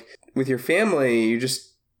that, like, with your family,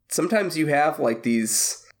 sometimes you have like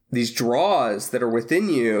these draws that are within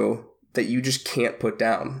you that you just can't put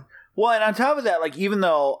down. Well, and on top of that, like, even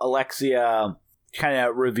though Alexia kind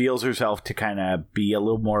of reveals herself to kind of be a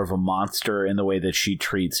little more of a monster in the way that she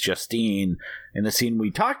treats Justine in the scene we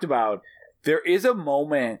talked about, there is a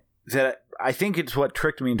moment that I think it's what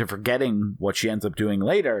tricked me into forgetting what she ends up doing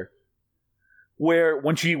later, where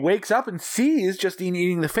when she wakes up and sees Justine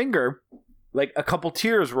eating the finger, like a couple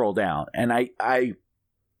tears roll down, and I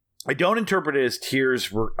don't interpret it as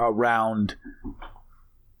tears around,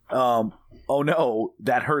 oh no,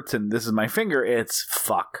 that hurts and this is my finger. It's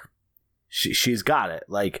fuck. She's got it.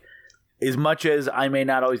 Like, as much as I may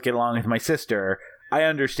not always get along with my sister, I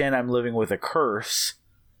understand I'm living with a curse,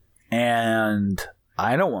 and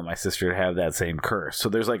I don't want my sister to have that same curse. So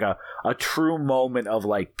there's like a true moment of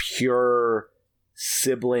like pure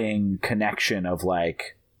sibling connection of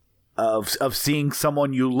like, of seeing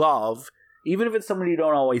someone you love, even if it's someone you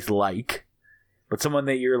don't always like, but someone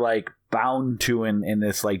that you're like bound to in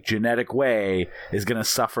this like genetic way is going to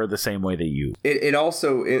suffer the same way that you. It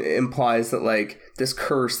also implies that like this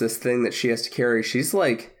curse, this thing that she has to carry, she's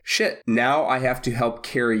like, shit, now I have to help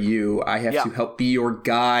carry you. I have to help be your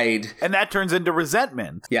guide. And that turns into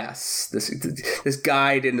resentment. Yes, this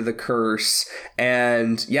guide into the curse.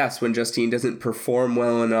 And yes, when Justine doesn't perform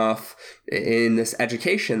well enough in this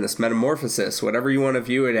education, this metamorphosis, whatever you want to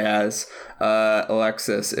view it as,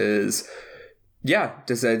 Alexis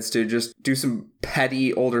decides to just do some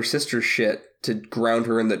petty older sister shit to ground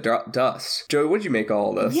her in the dust. Joey, what'd you make of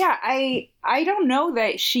all this? Yeah, I don't know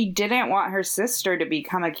that she didn't want her sister to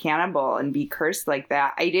become a cannibal and be cursed like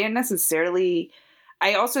that. I didn't necessarily.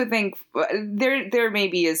 I also think there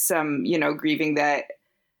maybe is some, grieving that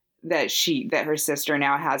her sister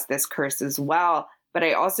now has this curse as well. But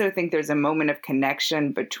I also think there's a moment of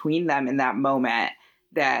connection between them in that moment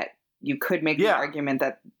that you could make the argument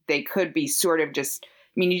that they could be sort of just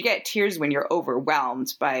mean, you get tears when you're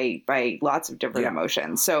overwhelmed by lots of different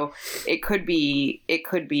emotions. So it could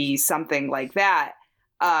be something like that.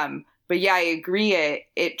 But yeah, I agree.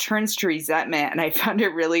 It turns to resentment, and I found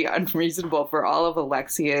it really unreasonable for all of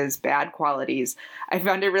Alexia's bad qualities. I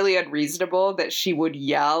found it really unreasonable that she would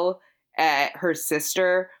yell at her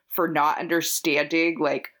sister for not understanding,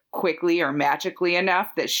 like, quickly or magically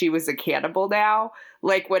enough that she was a cannibal now.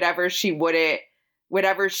 Like, whenever she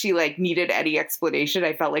like needed any explanation,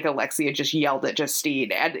 I felt like Alexia just yelled at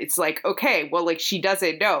Justine. And it's like, okay, well, like, she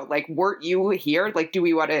doesn't know. Like, weren't you here? Like, do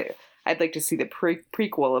we want to... I'd like to see the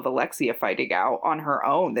prequel of Alexia finding out on her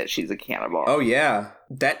own that she's a cannibal. Oh, yeah.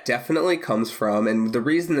 That definitely comes from, and the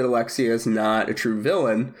reason that Alexia is not a true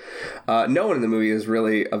villain, no one in the movie is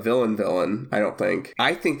really a villain, I don't think.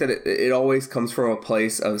 I think that it always comes from a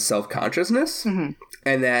place of self-consciousness,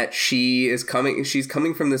 and that she's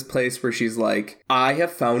coming from this place where she's like, I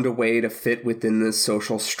have found a way to fit within this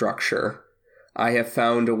social structure. I have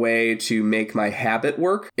found a way to make my habit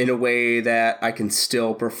work in a way that I can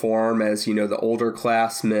still perform as, you know, the older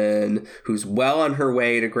classman who's well on her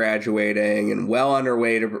way to graduating and well on her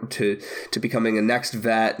way to becoming a next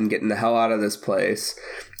vet and getting the hell out of this place.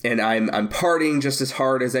 And I'm partying just as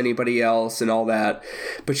hard as anybody else and all that.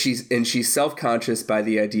 But she's self-conscious by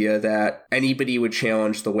the idea that anybody would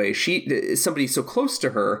challenge the way somebody so close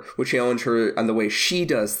to her would challenge her on the way she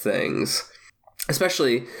does things.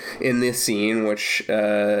 Especially in this scene, which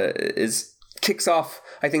kicks off,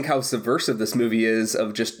 I think, how subversive this movie is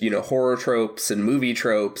of just, you know, horror tropes and movie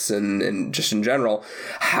tropes and just in general,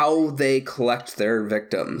 how they collect their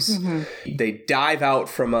victims. They dive out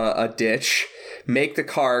from a ditch, make the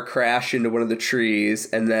car crash into one of the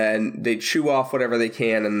trees, and then they chew off whatever they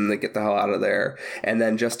can and then they get the hell out of there. And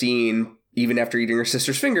then Justine, even after eating her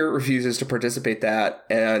sister's finger, refuses to participate that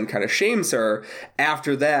and kind of shames her.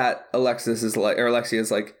 After that, Alexia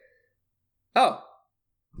is like, oh,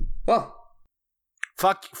 well,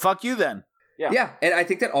 fuck you then. Yeah. And I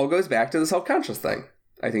think that all goes back to the self-conscious thing.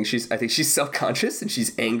 I think she's self-conscious and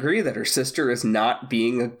she's angry that her sister is not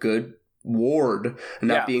being a good ward,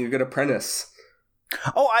 not being a good apprentice.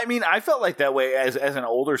 Oh, I mean, I felt like that way as an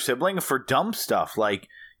older sibling for dumb stuff, like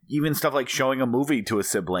even stuff like showing a movie to a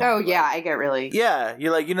sibling. Oh, yeah, I get really... Yeah,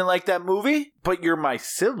 you're like, you didn't like that movie? But you're my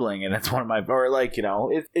sibling, and it's one of my... Or, like, you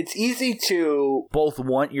know, it's easy to both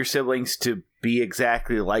want your siblings to be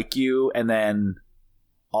exactly like you, and then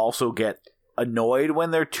also get annoyed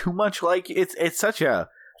when they're too much like you. It's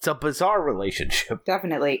a bizarre relationship.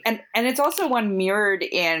 Definitely. And it's also one mirrored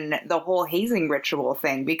in the whole hazing ritual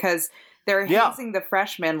thing, because... They're hazing the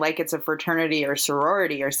freshmen like it's a fraternity or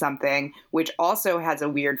sorority or something, which also has a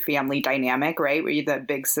weird family dynamic, right? Where you're the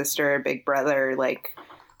big sister, big brother, like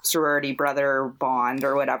sorority brother bond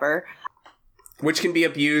or whatever. Which can be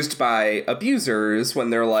abused by abusers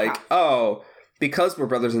when they're like, oh, because we're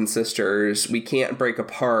brothers and sisters, we can't break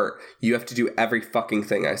apart. You have to do every fucking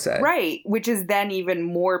thing I say. Right. Which is then even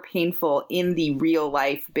more painful in the real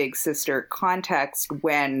life big sister context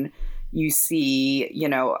when... You see, you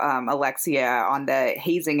know, Alexia on the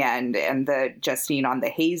hazing end and the Justine on the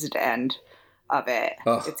hazed end of it.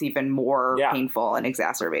 Ugh. It's even more painful and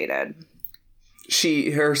exacerbated.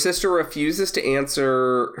 Her sister refuses to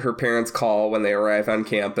answer her parents' call when they arrive on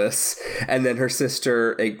campus, and then her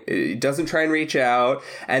sister doesn't try and reach out,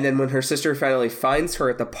 and then when her sister finally finds her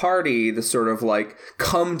at the party, the sort of like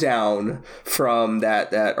come down from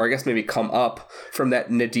that or I guess maybe come up from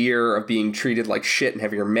that nadir of being treated like shit and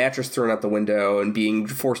having her mattress thrown out the window and being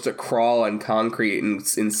forced to crawl on concrete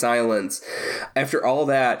in silence. After all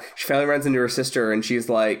that, she finally runs into her sister and she's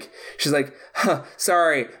like, huh,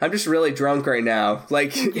 sorry, I'm just really drunk right now.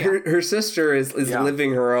 Like her sister is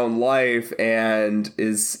living her own life, and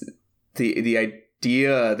is the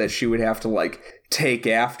idea that she would have to like take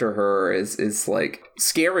after her is like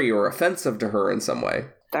scary or offensive to her in some way.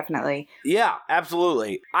 Definitely. Yeah,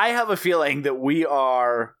 absolutely. I have a feeling that we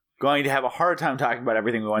are going to have a hard time talking about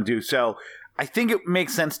everything we want to do. So I think it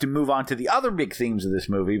makes sense to move on to the other big themes of this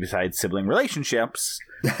movie besides sibling relationships,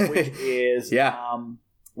 which is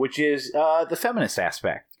the feminist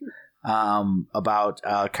aspect. About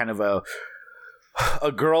kind of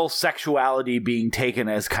a girl's sexuality being taken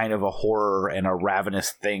as kind of a horror and a ravenous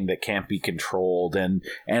thing that can't be controlled, and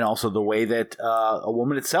also the way that a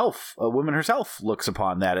woman herself looks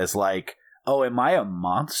upon that as like, oh, am I a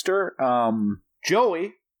monster?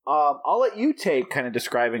 Joey, I'll let you take kind of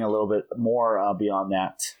describing a little bit more beyond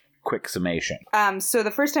that quick summation. So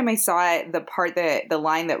the first time I saw it, the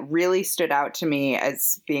line that really stood out to me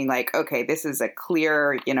as being like, okay, this is a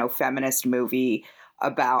clear, you know, feminist movie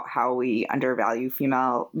about how we undervalue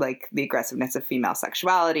female, like the aggressiveness of female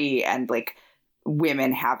sexuality and like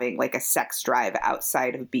women having like a sex drive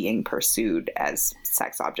outside of being pursued as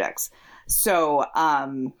sex objects. So,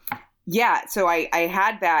 so I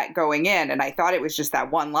had that going in, and I thought it was just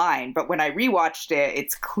that one line. But when I rewatched it,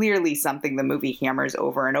 it's clearly something the movie hammers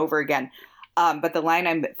over and over again. But the line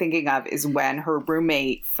I'm thinking of is when her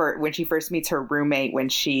roommate, when she first meets her roommate, when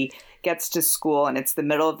she gets to school and it's the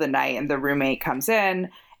middle of the night and the roommate comes in,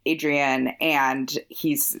 Adrian, and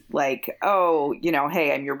he's like, oh,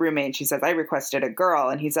 hey, I'm your roommate. And she says, I requested a girl.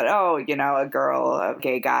 And he said, oh, a girl, a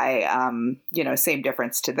gay guy, same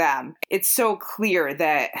difference to them. It's so clear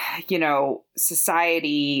that,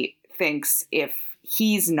 society thinks if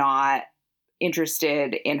he's not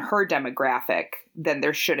interested in her demographic, then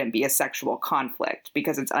there shouldn't be a sexual conflict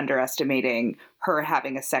because it's underestimating her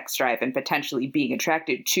having a sex drive and potentially being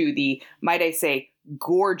attracted to the, might I say,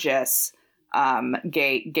 gorgeous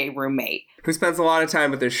gay roommate who spends a lot of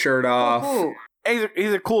time with his shirt off. Oh.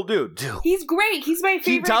 He's a cool dude too. He's great. He's my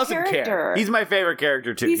favorite character. Care. He's my favorite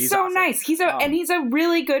character too. He's so awesome. Nice. And he's a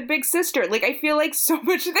really good big sister. Like, I feel like so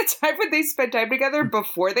much of the time when they spend time together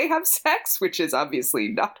before they have sex, which is obviously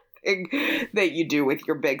not a thing that you do with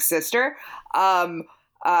your big sister,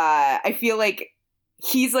 I feel like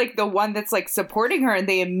he's like the one that's like supporting her, and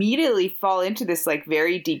they immediately fall into this like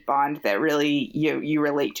very deep bond that really you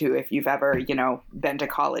relate to if you've ever, been to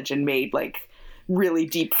college and made like really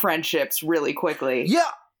deep friendships really quickly. Yeah.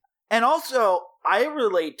 And also I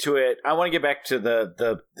relate to it. I want to get back to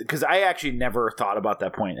the because I actually never thought about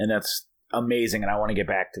that point, and that's amazing, and I want to get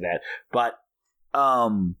back to that. But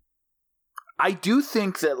I do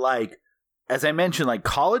think that, like, as I mentioned, like,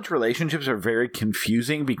 college relationships are very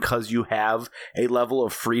confusing because you have a level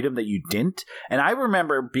of freedom that you didn't. And I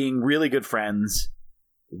remember being really good friends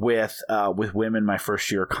with women my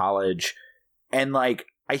first year of college. And, like,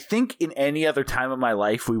 I think in any other time of my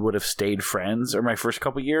life, we would have stayed friends, or my first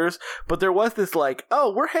couple years. But there was this, like,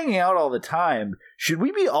 oh, we're hanging out all the time. Should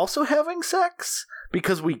we be also having sex?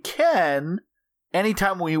 Because we can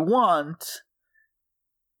anytime we want.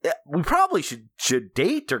 We probably should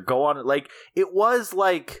date or go on. Like, it was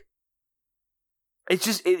like, it's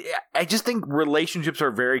just, I just think relationships are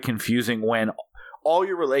very confusing when all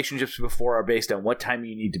your relationships before are based on what time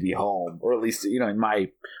you need to be home, or at least,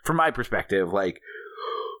 from my perspective, like,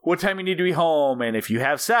 what time you need to be home, and if you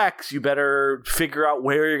have sex, you better figure out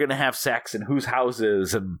where you're going to have sex and whose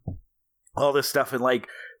houses and all this stuff, and like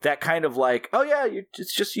that kind of like, oh yeah,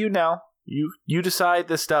 it's just you now. You decide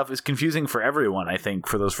this stuff is confusing for everyone, I think,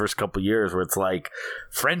 for those first couple years, where it's like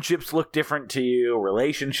friendships look different to you,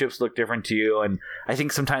 relationships look different to you, and I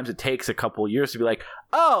think sometimes it takes a couple years to be like,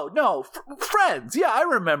 oh, no, friends. Yeah, I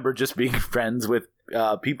remember just being friends with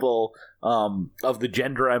people of the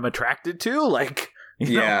gender I'm attracted to, like...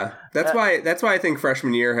 Yeah, that's why I think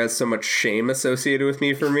freshman year has so much shame associated with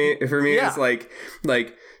me. For me, yeah. It's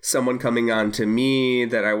like someone coming on to me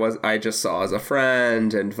that I just saw as a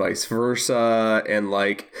friend, and vice versa,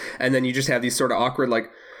 and then you just have these sort of awkward, like,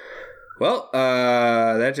 well,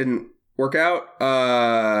 that didn't work out.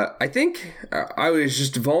 I think I was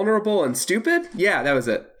just vulnerable and stupid. Yeah, that was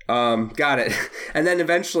it. Got it. And then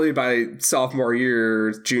eventually by sophomore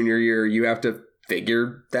year, junior year, you have to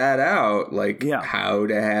figure that out, like how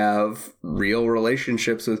to have real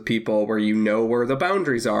relationships with people where you know where the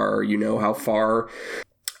boundaries are, you know how far,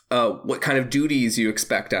 what kind of duties you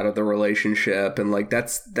expect out of the relationship. And like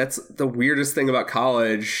that's the weirdest thing about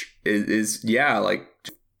college is like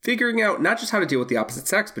figuring out not just how to deal with the opposite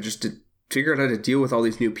sex, but just to figure out how to deal with all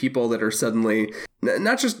these new people that are suddenly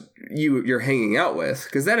not just you're hanging out with,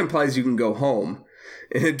 because that implies you can go home.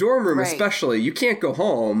 In a dorm room, especially, you can't go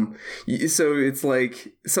home. So it's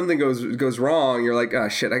like something goes wrong. You're like, oh,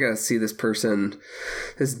 shit, I got to see this person,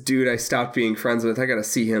 this dude I stopped being friends with. I got to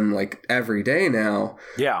see him like every day now.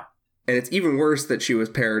 Yeah. And it's even worse that she was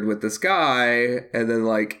paired with this guy. And then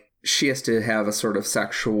like she has to have a sort of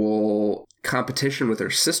sexual competition with her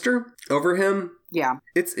sister over him. Yeah.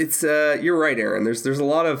 It's you're right, Aaron. There's a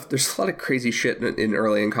lot of crazy shit in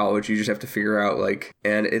early in college you just have to figure out, like,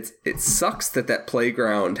 and it sucks that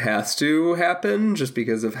playground has to happen just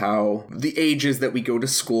because of how the ages that we go to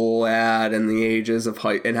school at, and the ages of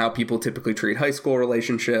and how people typically treat high school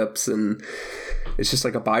relationships, and it's just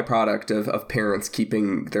like a byproduct of parents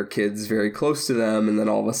keeping their kids very close to them, and then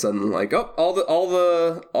all of a sudden, like, oh, all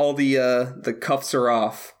the cuffs are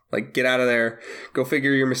off. Like, get out of there. Go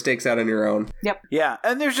figure your mistakes out on your own. Yep. Yeah,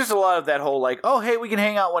 and there's just a lot of that whole, like, oh, hey, we can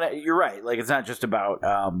hang out when... You're right. Like, it's not just about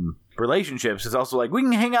relationships. It's also, like, we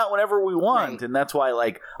can hang out whenever we want. Right. And that's why,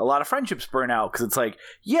 like, a lot of friendships burn out. Because it's like,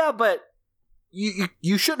 yeah, but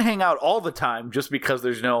you shouldn't hang out all the time just because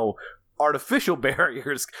there's no artificial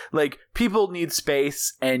barriers. Like, people need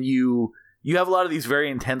space, and you you have a lot of these very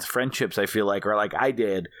intense friendships, I feel like, or like I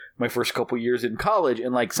did my first couple years in college,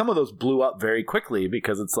 and like some of those blew up very quickly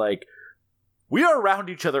because it's like, we are around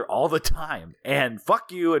each other all the time, and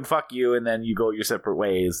fuck you, and then you go your separate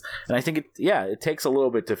ways. And I think it takes a little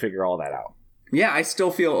bit to figure all that out. Yeah, I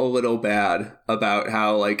still feel a little bad about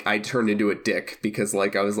how, like, I turned into a dick because,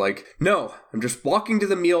 like, I was like, no, I'm just walking to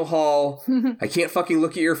the meal hall. I can't fucking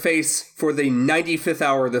look at your face for the 95th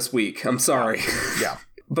hour this week. I'm sorry. Yeah.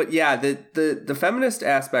 But yeah, the feminist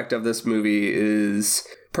aspect of this movie is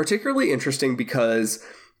particularly interesting because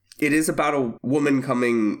it is about a woman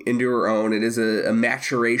coming into her own. It is a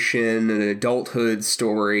maturation, an adulthood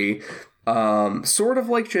story, sort of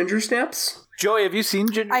like Ginger Snaps. Joey, have you seen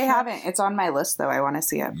Ginger? I haven't. It's on my list, though. I want to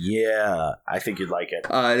see it. Yeah, I think you'd like it.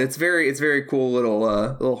 And it's very cool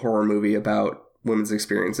little horror movie about women's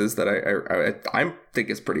experiences that I think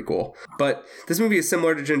is pretty cool. But this movie is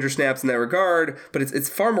similar to Ginger Snaps in that regard, but it's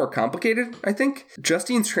far more complicated, I think.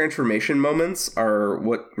 Justine's transformation moments are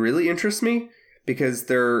what really interests me because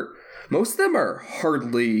most of them are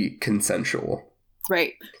hardly consensual.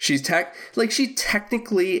 Right. She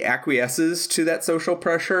technically acquiesces to that social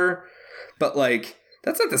pressure, but, like,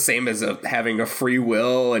 that's not the same as having a free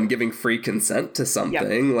will and giving free consent to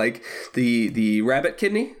something. Yep. Like, the rabbit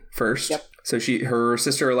kidney first. Yep. So her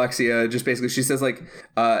sister Alexia just basically, she says like,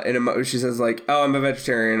 she says like, oh, I'm a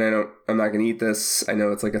vegetarian. I'm not going to eat this. I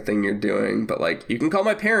know it's like a thing you're doing, but like, you can call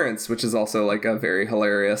my parents, which is also like a very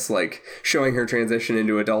hilarious, like showing her transition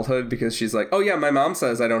into adulthood because she's like, oh yeah, my mom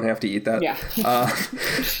says I don't have to eat that. Yeah.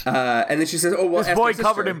 And then she says, oh, well, this boy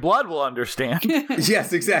covered in blood will understand.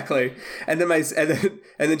 Yes, exactly. And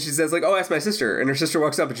then she says like, oh, ask my sister. And her sister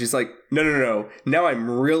walks up and she's like, no. Now I'm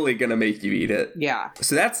really going to make you eat it. Yeah.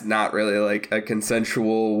 So that's not really like a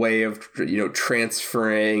consensual way of,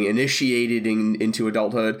 transferring, initiating into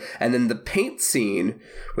adulthood. And then the paint scene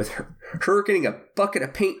with her getting a bucket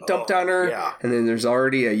of paint dumped on her. Yeah. And then there's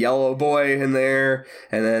already a yellow boy in there.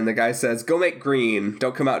 And then the guy says, go make green.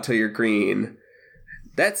 Don't come out till you're green.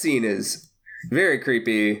 That scene is very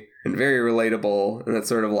creepy and very relatable. And that's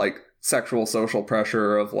sort of like sexual social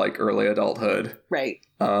pressure of like early adulthood. Right.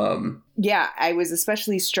 Yeah, I was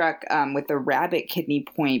especially struck with the rabbit kidney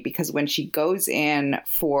point because when she goes in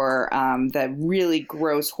for the really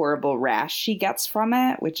gross, horrible rash she gets from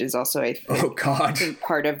it, which is also, I think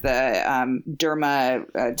part of the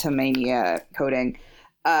dermatomania coding,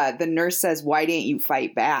 the nurse says, why didn't you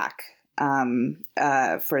fight back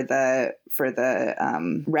for the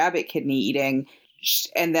rabbit kidney eating?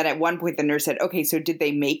 And then at one point the nurse said, okay, so did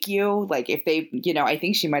they make you? Like if they, I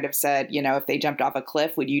think she might have said, if they jumped off a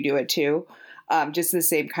cliff, would you do it too? Just the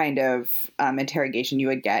same kind of interrogation you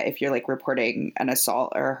would get if you're like reporting an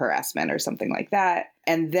assault or harassment or something like that.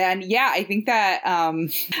 And then, I think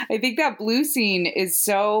that blue scene is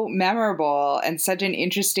so memorable and such an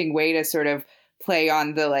interesting way to sort of play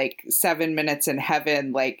on the like 7 minutes in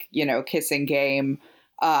heaven, like, kissing game.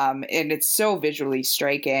 And it's so visually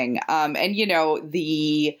striking. And,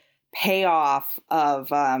 the payoff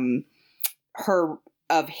of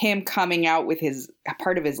him coming out with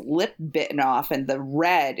part of his lip bitten off and the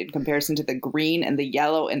red in comparison to the green and the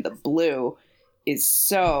yellow and the blue is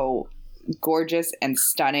so gorgeous and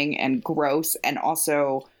stunning and gross and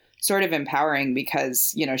also sort of empowering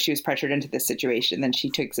because, she was pressured into this situation. Then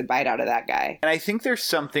she takes a bite out of that guy. And I think there's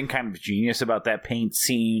something kind of genius about that paint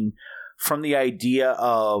scene from the idea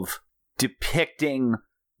of depicting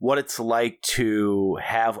what it's like to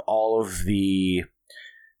have all of the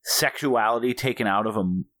sexuality taken out of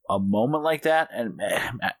a moment like that. And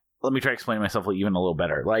let me try explaining myself even a little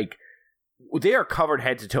better. Like, they are covered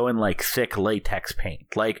head to toe in like thick latex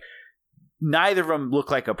paint. Like, neither of them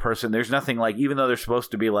look like a person. There's nothing like, even though they're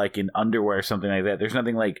supposed to be like in underwear or something like that, there's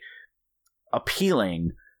nothing like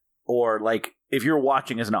appealing or like, if you're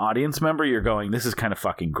watching as an audience member, you're going, this is kind of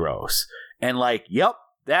fucking gross. And like, yep,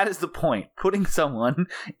 that is the point. Putting someone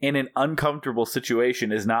in an uncomfortable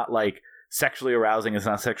situation is not like sexually arousing. It's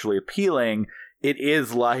not sexually appealing. It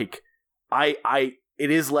is like, it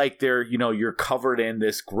is like they're, you're covered in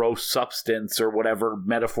this gross substance or whatever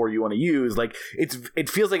metaphor you want to use. Like it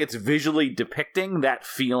feels like it's visually depicting that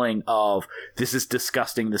feeling of this is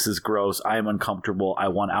disgusting. This is gross. I am uncomfortable. I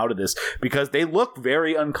want out of this because they look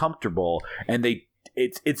very uncomfortable and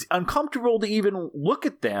it's uncomfortable to even look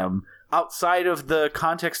at them outside of the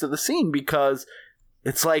context of the scene because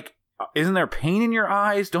it's like, isn't there pain in your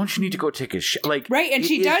eyes? Don't you need to go take a shower? Like, right, and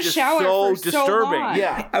she does shower so for disturbing. So long.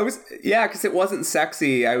 Yeah, because it wasn't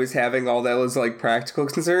sexy. I was having all those like practical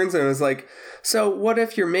concerns, and I was like, so what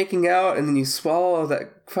if you're making out and then you swallow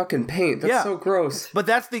that fucking paint? That's so gross. But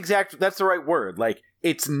that's the right word. Like,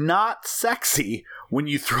 it's not sexy when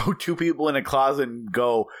you throw two people in a closet and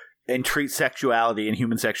go and treat sexuality and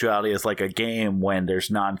human sexuality as like a game when there's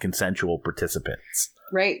non-consensual participants.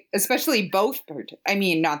 Right. Especially both. I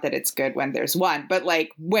mean, not that it's good when there's one, but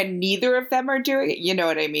like when neither of them are doing it, you know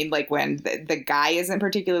what I mean? Like when the guy isn't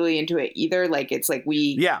particularly into it either. Like it's like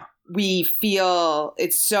we feel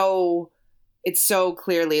it's so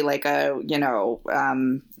clearly like a,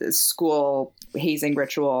 school hazing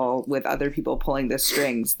ritual with other people pulling the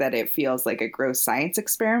strings that it feels like a gross science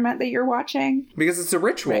experiment that you're watching. Because it's a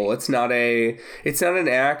ritual. Right. It's not an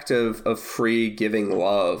act of free giving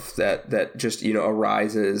love that just,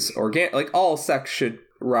 arises like all sex should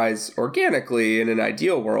rise organically in an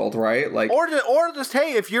ideal world, right? Like or just,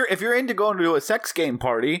 hey, if you're into going to a sex game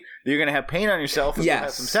party, you're going to have paint on yourself and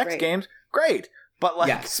have some sex games. Great. But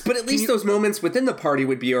but at least those moments within the party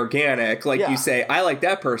would be organic. Like you say, I like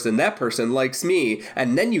that person likes me.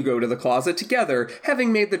 And then you go to the closet together,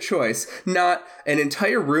 having made the choice. Not an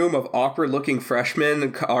entire room of awkward looking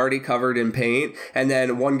freshmen already covered in paint. And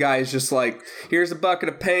then one guy is just like, here's a bucket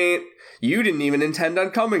of paint. You didn't even intend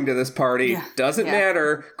on coming to this party. Yeah. Doesn't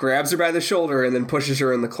matter. Grabs her by the shoulder and then pushes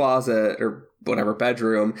her in the closet or whatever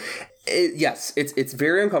bedroom. It's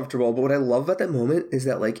very uncomfortable, but what I love about that moment is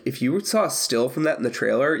that, like, if you saw a still from that in the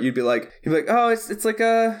trailer, you'd be like, oh, it's like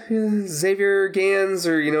a Xavier Gans,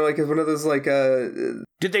 or like one of those like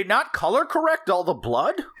Did they not color correct all the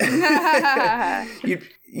blood?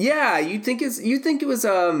 You'd think it was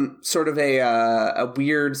sort of a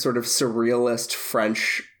weird sort of surrealist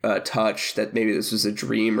French touch that maybe this was a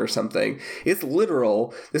dream or something. It's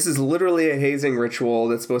literal. This is literally a hazing ritual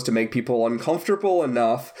that's supposed to make people uncomfortable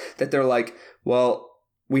enough that they're like, well,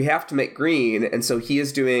 we have to make green, and so he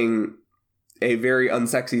is doing a very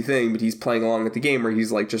unsexy thing, but he's playing along with the game where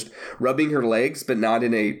he's like just rubbing her legs, but not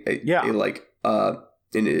in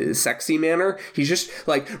in a sexy manner. He's just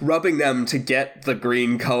like rubbing them to get the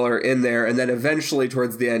green color in there. And then eventually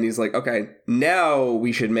towards the end, he's like, okay, now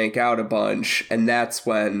we should make out a bunch. And that's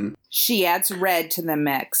when she adds red to the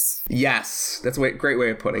mix. Yes, that's a great way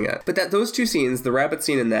of putting it. But those two scenes, the rabbit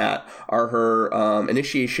scene and that, are her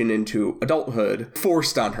initiation into adulthood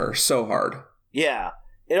forced on her so hard. Yeah.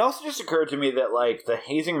 It also just occurred to me that like the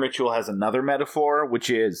hazing ritual has another metaphor, which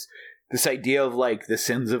is this idea of like the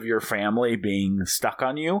sins of your family being stuck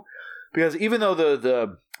on you. Because even though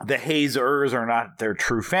the hazers are not their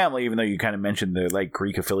true family, even though you kind of mentioned the like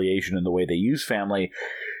Greek affiliation and the way they use family,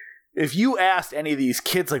 if you asked any of these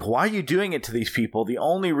kids like, why are you doing it to these people, the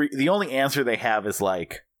only answer they have is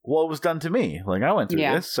like, well, it was done to me. Like, I went through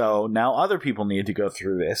this, so now other people need to go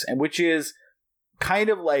through this. And which is kind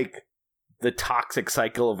of like the toxic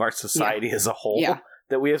cycle of our society as a whole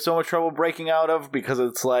that we have so much trouble breaking out of, because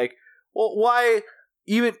it's like, well, why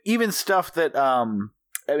even stuff that I mean,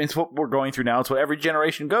 it's what we're going through now. It's what every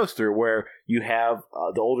generation goes through, where you have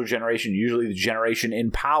the older generation, usually the generation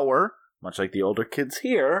in power, much like the older kids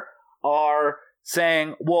here, are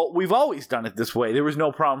saying, well, we've always done it this way. There was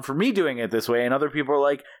no problem for me doing it this way. And other people are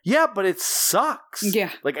like, yeah, but it sucks.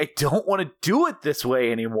 Yeah. Like, I don't want to do it this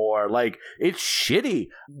way anymore. Like, it's shitty.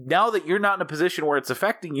 Now that you're not in a position where it's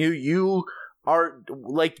affecting you, you are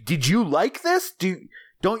like, did you like this?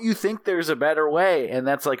 Don't you think there's a better way? And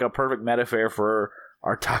that's like a perfect metaphor for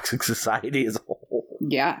our toxic society as a whole.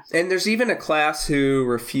 Yeah. And there's even a class who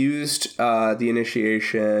refused the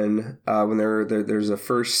initiation when there's a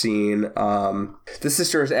first scene. The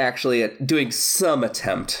sister is actually doing some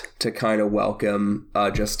attempt to kind of welcome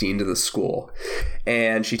Justine to the school.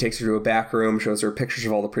 And she takes her to a back room, shows her pictures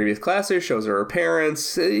of all the previous classes, shows her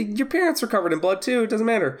parents. Your parents are covered in blood too, it doesn't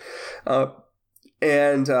matter.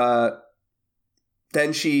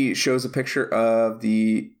 Then she shows a picture of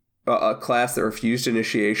a class that refused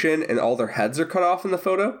initiation, and all their heads are cut off in the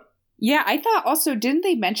photo. Yeah, I thought also, didn't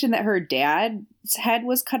they mention that her dad's head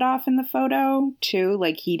was cut off in the photo too?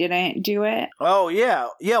 Like, he didn't do it. Oh yeah,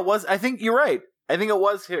 I think you're right. I think it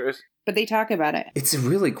was hers. But they talk about it. It's a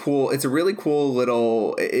really cool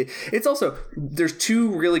little. It's also, there's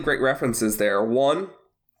two really great references there. One,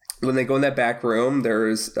 when they go in that back room,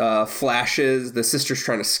 there's flashes. The sister's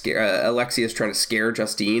trying to scare, Alexia's trying to scare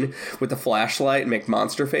Justine with the flashlight and make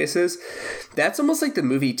monster faces. That's almost like the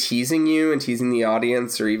movie teasing you and teasing the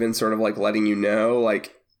audience, or even sort of like letting you know,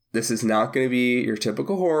 like, this is not going to be your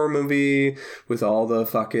typical horror movie with all the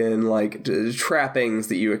fucking like trappings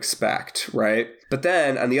that you expect, right? But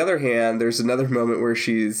then, on the other hand, there's another moment where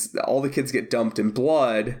all the kids get dumped in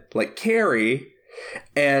blood, like Carrie,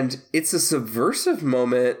 and it's a subversive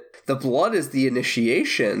moment. the blood is the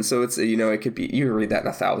initiation. So it's, it could be, you can read that in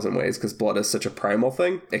 1,000 ways because blood is such a primal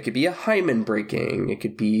thing. It could be a hymen breaking. It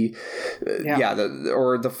could be,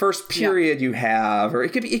 or the first period you have, or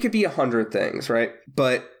it could be 100 things, right?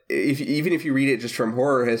 But even if you read it just from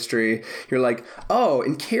horror history, you're like, oh,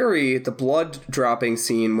 in Carrie, the blood dropping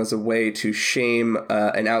scene was a way to shame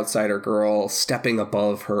an outsider girl stepping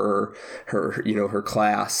above her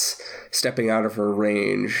class, stepping out of her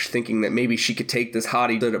range, thinking that maybe she could take this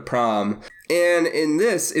hottie to prom. And in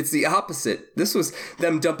this, it's the opposite. This was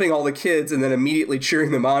them dumping all the kids and then immediately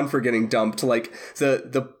cheering them on for getting dumped. Like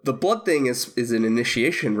the blood thing is an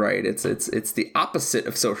initiation rite. It's the opposite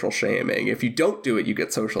of social shaming. If you don't do it, you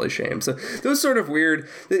get socially shamed. So those sort of weird.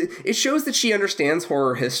 It shows that she understands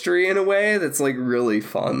horror history in a way that's like really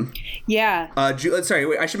fun. Yeah.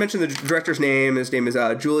 Sorry, I should mention the director's name. His name is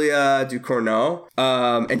Julia Ducournau.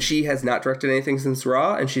 And she has not directed anything since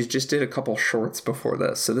Raw, and she's just did a couple shorts before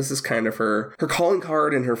this. So this is kind of her calling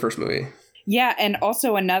card in her first movie. Yeah, and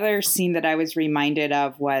also another scene that I was reminded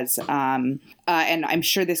of was, and I'm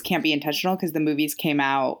sure this can't be intentional because the movies came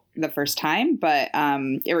out the first time, but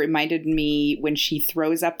it reminded me when she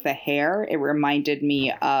throws up the hair, it reminded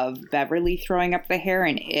me of Beverly throwing up the hair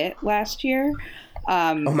in It last year.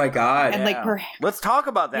 Oh my God. And let's talk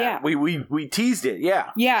about that. Yeah. We teased it.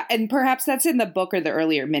 Yeah. Yeah. And perhaps that's in the book or the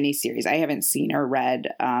earlier miniseries. I haven't seen or read.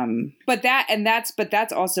 But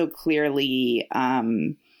that's also clearly,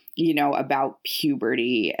 about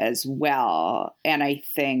puberty as well. And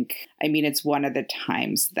it's one of the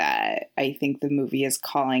times that I think the movie is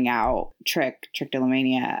calling out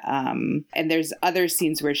trichotillomania. And there's other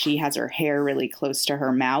scenes where she has her hair really close to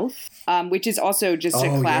her mouth, which is also just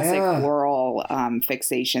a classic oral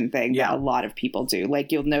fixation thing that a lot of people do.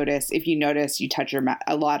 Like you touch your mouth,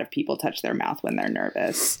 a lot of people touch their mouth when they're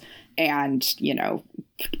nervous. And,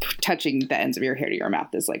 touching the ends of your hair to your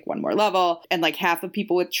mouth is like one more level. And like half of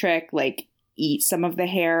people with trich like eat some of the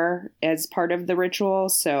hair as part of the ritual.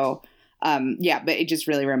 So, but it just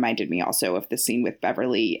really reminded me also of the scene with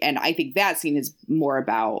Beverly. And I think that scene is more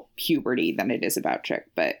about puberty than it is about trich,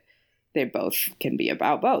 but they both can be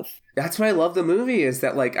about both. That's why I love the movie is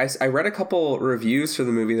that like I read a couple reviews for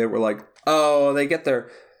the movie that were like, oh, they get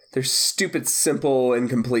their stupid, simple,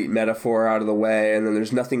 incomplete metaphor out of the way, and then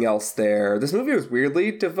there's nothing else there. This movie was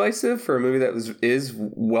weirdly divisive for a movie that is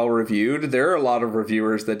well reviewed. There are a lot of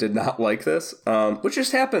reviewers that did not like this, which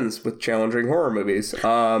just happens with challenging horror movies.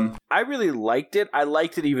 I really liked it. I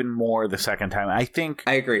liked it even more the second time.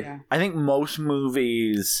 I agree. Yeah. I think most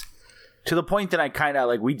movies, to the point that I kind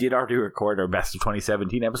of we did already record our best of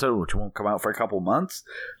 2017 episode, which won't come out for a couple months.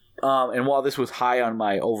 And while this was high on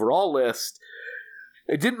my overall list,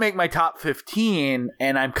 it didn't make my top 15,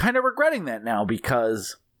 and I'm kind of regretting that now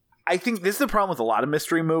because I think this is the problem with a lot of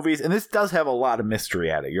mystery movies, and this does have a lot of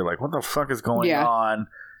mystery at it. You're like, what the fuck is going on?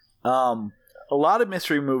 A lot of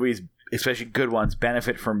mystery movies, especially good ones,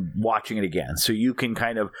 benefit from watching it again. So you can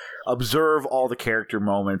kind of observe all the character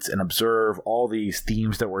moments and observe all these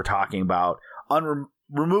themes that we're talking about,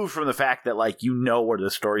 removed from the fact that where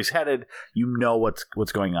the story's headed,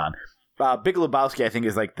 what's going on. Big Lebowski, I think,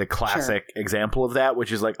 is the classic example of that,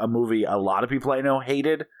 which is a movie a lot of people I know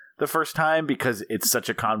hated the first time because it's such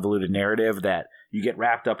a convoluted narrative that you get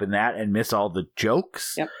wrapped up in that and miss all the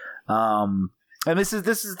jokes. Yep. And this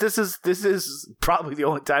is probably the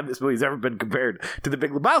only time this movie's ever been compared to The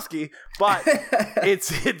Big Lebowski, but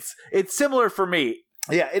it's similar for me.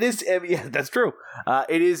 Yeah, it is. Yeah, that's true.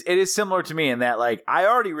 It is similar to me in that I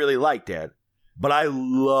already really liked it. But I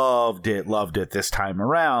loved it this time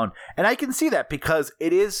around. And I can see that because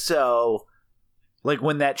it is so...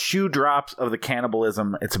 when that shoe drops of the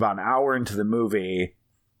cannibalism, it's about an hour into the movie.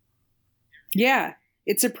 Yeah,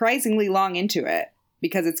 it's surprisingly long into it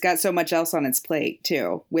because it's got so much else on its plate,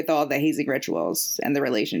 too, with all the hazing rituals and the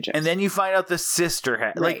relationships. And then you find out the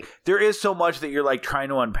sister... Right. There is so much that you're, trying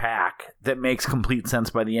to unpack that makes complete sense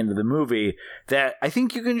by the end of the movie that I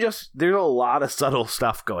think you can just... There's a lot of subtle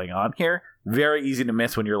stuff going on here. Very easy to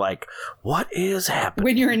miss when you're what is happening?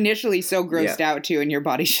 When you're initially so grossed out too and your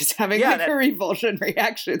body's just having a revulsion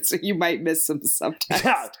reaction, so you might miss some subtext.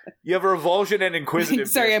 Yeah, you have a revulsion and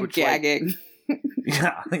inquisitiveness. Sorry, I'm gagging.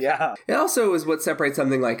 Yeah. It also is what separates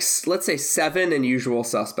something let's say Seven and Usual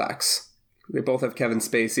Suspects. They both have Kevin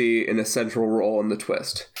Spacey in a central role in the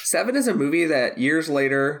twist. Seven is a movie that years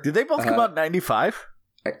later... Did they both come out in 95?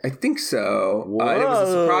 I think so. And it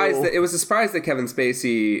was a surprise that Kevin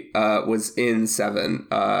Spacey was in Seven.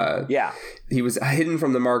 Yeah. He was hidden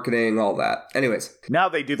from the marketing, all that. Anyways. Now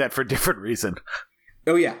they do that for a different reason.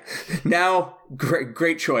 Oh yeah, now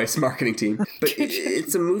great choice, marketing team. But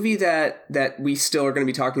it's a movie that we still are going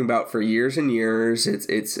to be talking about for years and years. It's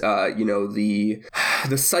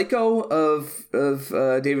the psycho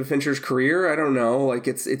of David Fincher's career. I don't know, like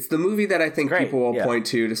it's the movie that I think people will point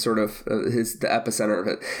to sort of the epicenter of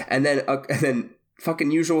it, and then.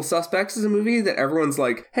 Fucking Usual Suspects is a movie that everyone's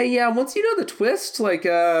like, hey, yeah, once you know the twist, like,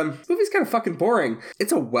 this movie's kind of fucking boring.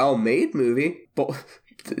 It's a well-made movie, but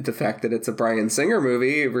the fact that it's a Bryan Singer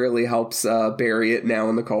movie really helps bury it now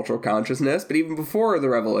in the cultural consciousness. But even before the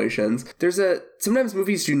revelations, sometimes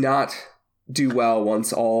movies do not do well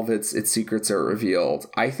once all of its secrets are revealed.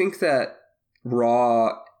 I think that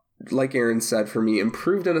Raw, like Aaron said, for me,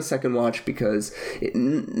 improved on a second watch because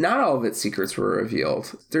not all of its secrets were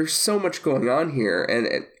revealed. There's so much going on here,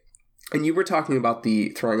 and you were talking about the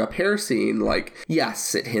throwing up hair scene. Like,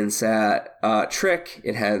 yes, it hints at trick.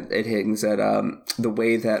 It hints at the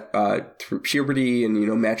way that through puberty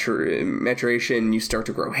and maturation, you start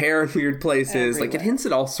to grow hair in weird places. Everywhere. Like, it hints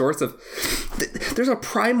at all sorts of. There's a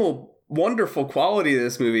primal, wonderful quality to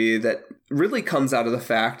this movie that really comes out of the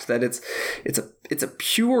fact that it's a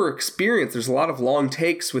pure experience. There's a lot of long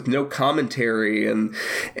takes with no commentary, and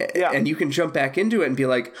you can jump back into it and be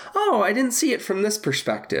like, oh, I didn't see it from this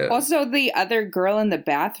perspective. Also, the other girl in the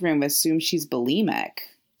bathroom assumes she's bulimic,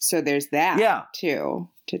 so there's that too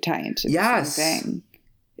to tie into the same thing.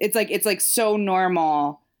 It's like so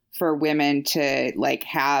normal for women to like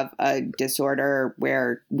have a disorder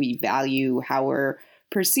where we value how we're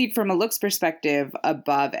perceived from a looks perspective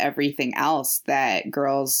above everything else, that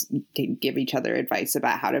girls can give each other advice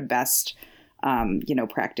about how to best,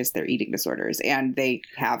 practice their eating disorders. And they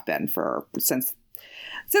have been since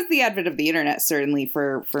the advent of the internet, certainly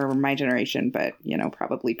for my generation, but,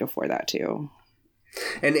 probably before that too.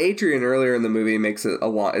 And Adrian earlier in the movie makes it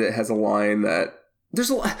it has a line that there's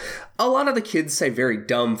a lot of the kids say very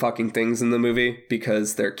dumb fucking things in the movie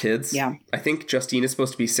because they're kids. Yeah. I think Justine is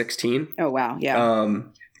supposed to be 16. Oh, wow. Yeah.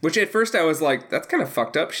 Which at first I was like, that's kind of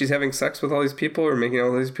fucked up. She's having sex with all these people or making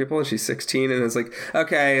all these people and she's 16. And it's like,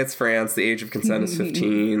 okay, it's France. The age of consent is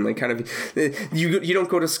 15. Like kind of, you don't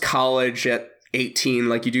go to college at 18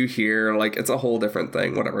 like you do here. Like it's a whole different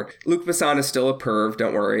thing, whatever. Luc Besson is still a perv,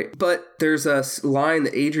 don't worry. But there's a line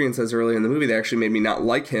that Adrian says early in the movie that actually made me not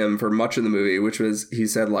like him for much of the movie, which was, he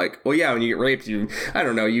said like, well, yeah, when you get raped, you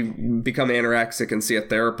become anorexic and see a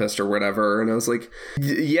therapist or whatever. And I was like,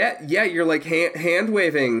 yeah, you're like hand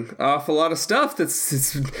waving off a lot of stuff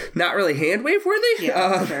it's not really hand wave worthy.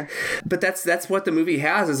 Yeah, sure. But that's what the movie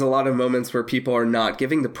has, is a lot of moments where people are not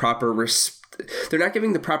giving the proper they're not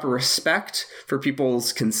giving the proper respect for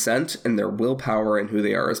people's consent and their willpower and who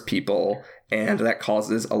they are as people. And that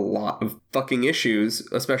causes a lot of fucking issues,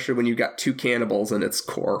 especially when you got two cannibals in its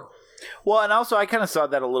core. Well, and also I kind of saw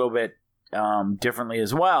that a little bit differently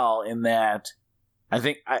as well, in that I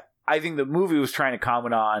think the movie was trying to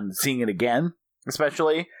comment on seeing it again,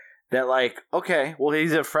 especially that like, okay, well,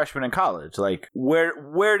 he's a freshman in college. Like,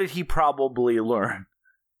 where did he probably learn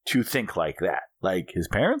to think like that? Like his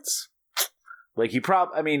parents? Like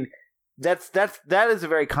that is a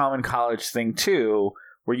very common college thing too,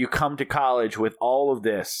 where you come to college with all of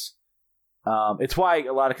this. It's why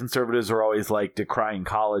a lot of conservatives are always like decrying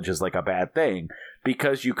college as like a bad thing,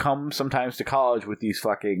 because you come sometimes to college with these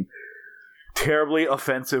fucking terribly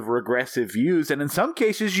offensive, regressive views, and in some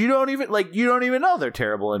cases you don't even know they're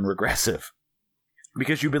terrible and regressive,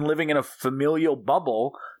 because you've been living in a familial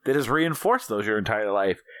bubble that has reinforced those your entire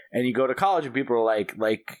life, and you go to college and people are like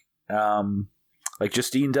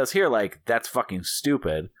Justine does here, like, that's fucking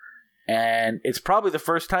stupid. And it's probably the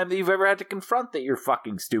first time that you've ever had to confront that your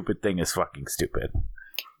fucking stupid thing is fucking stupid.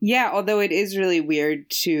 Yeah, although it is really weird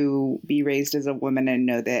to be raised as a woman and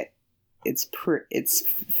know that it's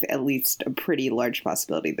at least a pretty large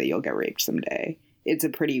possibility that you'll get raped someday. It's a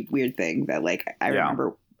pretty weird thing that, like, I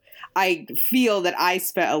remember... I feel that I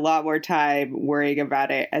spent a lot more time worrying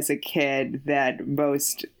about it as a kid than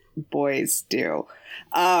most boys do.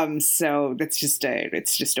 So it's just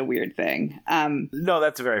a weird thing. No,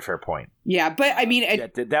 that's a very fair point. Yeah, but I mean,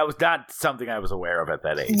 that was not something I was aware of at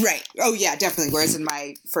that age. Right. Oh yeah, definitely. Whereas in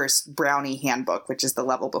my first Brownie handbook, which is the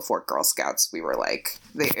level before Girl Scouts, we were like,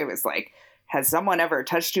 it was like, has someone ever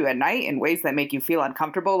touched you at night in ways that make you feel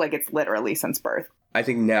uncomfortable? Like, it's literally since birth. I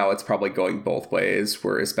think now it's probably going both ways,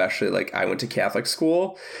 where especially like I went to Catholic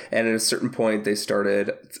school, and at a certain point they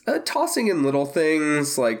started tossing in little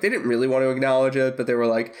things. Like they didn't really want to acknowledge it, but they were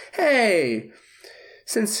like, hey,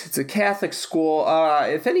 since it's a Catholic school,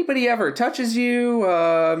 if anybody ever touches you,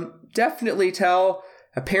 definitely tell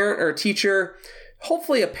a parent or a teacher.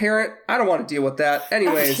 hopefully a parent. I don't want to deal with that.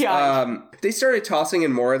 Anyways, they started tossing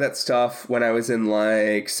in more of that stuff when I was in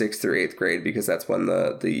like 6th or 8th grade, because that's when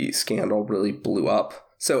the scandal really blew up.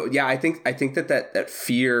 So yeah, I think that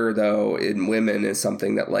fear though in women is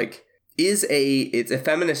something that like it's a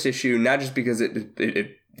feminist issue, not just because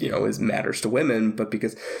it matters to women, but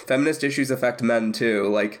because feminist issues affect men too.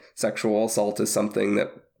 Like sexual assault is something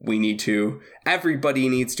that everybody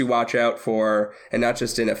needs to watch out for, and not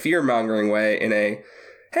just in a fear-mongering way, in a,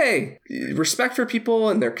 hey, respect for people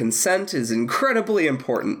and their consent is incredibly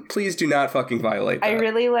important. Please do not fucking violate that. I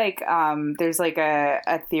really like, there's like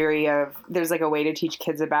a theory of, there's like a way to teach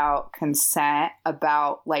kids about consent,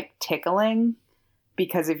 about like tickling.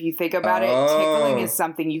 Because if you think about it, tickling is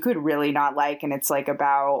something you could really not like, and it's like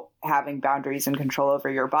about having boundaries and control over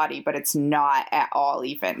your body, but it's not at all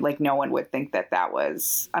even. Like no one would think that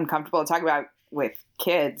was uncomfortable to talk about with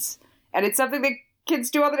kids. And it's something that kids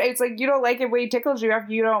do all the time. It's like, you don't like it when he tickles you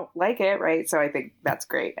after you don't like it, right? So I think that's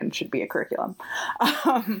great and should be a curriculum.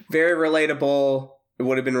 Very relatable. It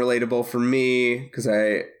would have been relatable for me because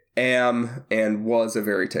I am and was a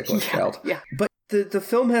very ticklish child. Yeah. But the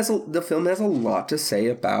film has a lot to say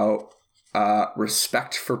about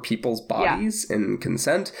respect for people's bodies and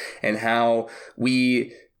consent, and how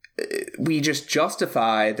we just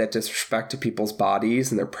justify that disrespect to people's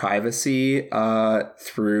bodies and their privacy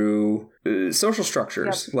through social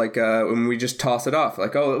structures. Yep. Like when we just toss it off,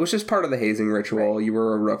 like, oh, it was just part of the hazing ritual. Right. You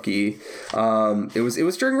were a rookie. It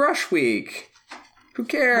was during rush week. Who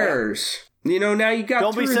cares? Right. You know, now you got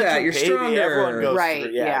Don't through be such that. A You're baby. stronger. Everyone goes right.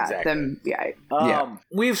 through. Yeah. Exactly.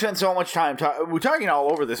 We've spent so much time we're talking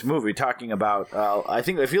all over this movie, talking about. I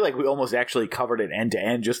feel like we almost actually covered it end to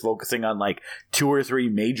end, just focusing on like 2 or 3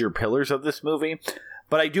 major pillars of this movie.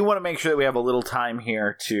 But I do want to make sure that we have a little time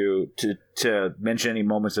here to mention any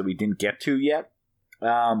moments that we didn't get to yet.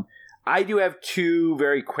 I do have 2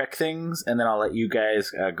 very quick things, and then I'll let you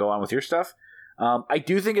guys go on with your stuff. I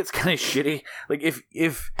do think it's kind of shitty. Like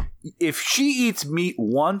if she eats meat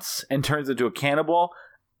once and turns into a cannibal,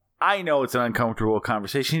 I know it's an uncomfortable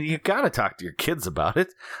conversation. You gotta talk to your kids about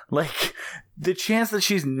it. Like, the chance that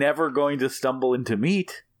she's never going to stumble into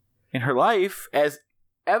meat in her life, as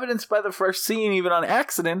evidenced by the first scene, even on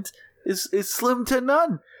accident, is slim to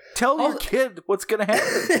none. Tell your kid what's gonna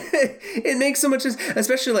happen. It makes so much sense.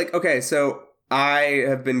 Especially like, okay, so I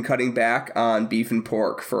have been cutting back on beef and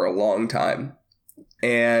pork for a long time.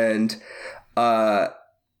 And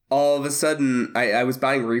all of a sudden, I was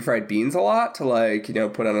buying refried beans a lot to, like, you know,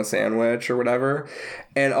 put on a sandwich or whatever.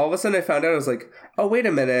 And all of a sudden I found out, I was like, oh, wait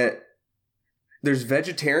a minute. There's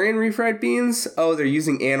vegetarian refried beans? Oh, they're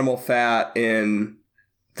using animal fat in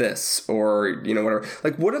this, or, you know, whatever.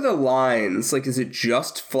 Like, what are the lines? Like, is it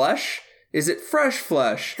just flesh? Is it fresh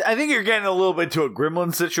flesh? I think you're getting a little bit to a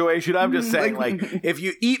Gremlin situation. I'm just saying, like, if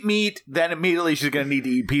you eat meat, then immediately she's going to need to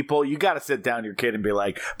eat people. You got to sit down your kid and be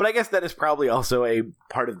like, but I guess that is probably also a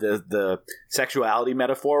part of the sexuality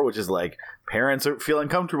metaphor, which is like parents are feeling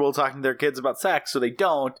comfortable talking to their kids about sex, so they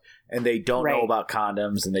don't, and they don't know about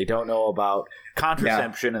condoms, and they don't know about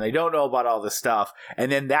contraception, and they don't know about all this stuff,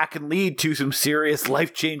 and then that can lead to some serious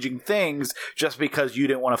life-changing things just because you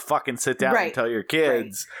didn't want to fucking sit down and tell your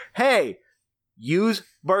kids, hey, use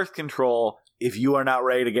birth control if you are not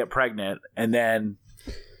ready to get pregnant, and then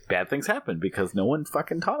bad things happen because no one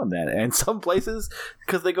fucking taught them that. And some places,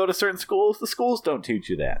 because they go to certain schools, the schools don't teach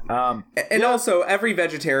you that. And also, every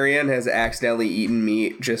vegetarian has accidentally eaten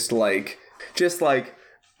meat, just like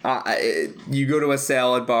you go to a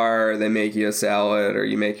salad bar, they make you a salad, or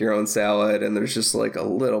you make your own salad, and there's just like a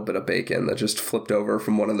little bit of bacon that just flipped over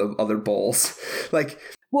from one of the other bowls. Like,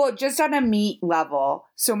 well, just on a meat level.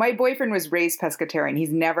 So my boyfriend was raised pescatarian.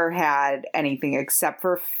 He's never had anything except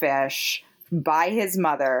for fish by his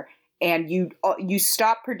mother. And you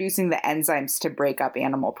stop producing the enzymes to break up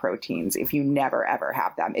animal proteins if you never, ever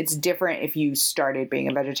have them. It's different if you started being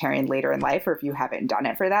a vegetarian later in life or if you haven't done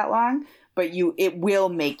it for that long. But it will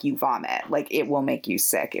make you vomit. Like, it will make you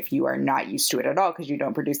sick if you are not used to it at all because you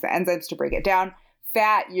don't produce the enzymes to break it down.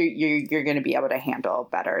 Fat, you're going to be able to handle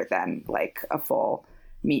better than, like, a full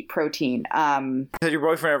meat protein. Has your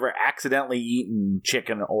boyfriend ever accidentally eaten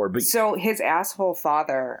chicken or beef? So his asshole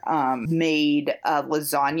father made a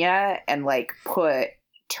lasagna and, like, put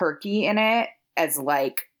turkey in it as,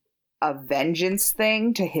 like, a vengeance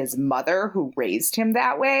thing to his mother who raised him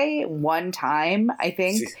that way one time, I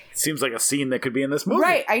think. Seems like a scene that could be in this movie.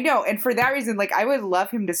 Right, I know. And for that reason, like, I would love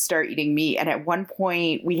him to start eating meat. And at one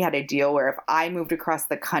point we had a deal where if I moved across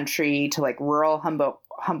the country to, like, rural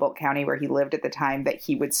Humboldt County where he lived at the time, that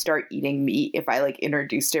he would start eating meat if I like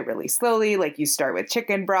introduced it really slowly. Like you start with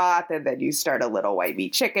chicken broth and then you start a little white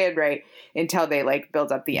meat chicken, right? Until they like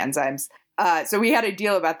build up the enzymes. So we had a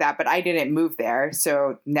deal about that, but I didn't move there.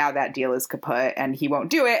 So now that deal is kaput and he won't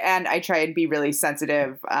do it. And I try and be really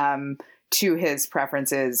sensitive to his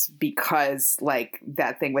preferences because like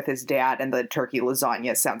that thing with his dad and the turkey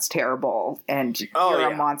lasagna sounds terrible. And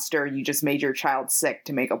you're a monster. You just made your child sick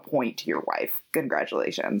to make a point to your wife.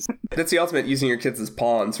 Congratulations. That's the ultimate using your kids as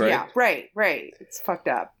pawns, right? Yeah, right. It's fucked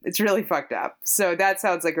up. It's really fucked up. So that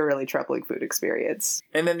sounds like a really troubling food experience.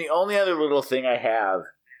 And then the only other little thing I have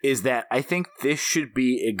is that I think this should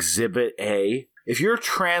be Exhibit A. If you're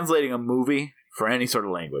translating a movie for any sort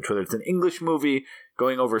of language, whether it's an English movie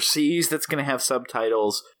going overseas that's going to have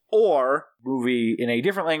subtitles, or movie in a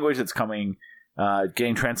different language that's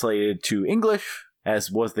getting translated to English, as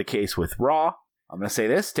was the case with Raw, I'm going to say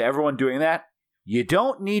this to everyone doing that. You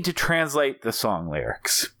don't need to translate the song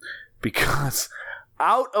lyrics, because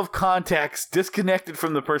out of context, disconnected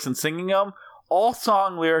from the person singing them, all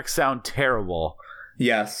song lyrics sound terrible.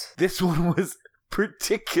 Yes. This one was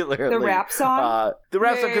particularly the rap song.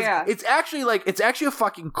 Because it's actually a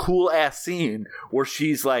fucking cool ass scene where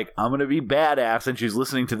she's like, "I'm gonna be badass," and she's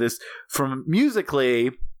listening to this from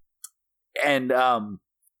Musically, and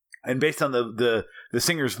based on the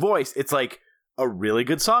singer's voice, it's like a really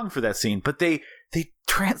good song for that scene. But they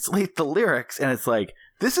translate the lyrics, and it's like,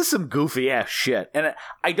 this is some goofy ass shit. And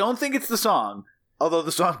I don't think it's the song, although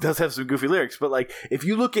the song does have some goofy lyrics. But like, if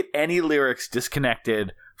you look at any lyrics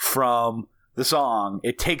disconnected from the song,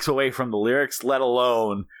 it takes away from the lyrics, let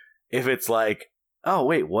alone if it's like, oh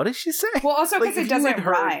wait, what did she say? Well, also because it doesn't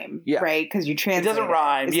rhyme, right? Because you translate it doesn't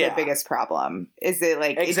rhyme. Is the biggest problem. Is it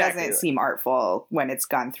like it doesn't seem artful when it's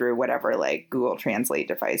gone through whatever like Google Translate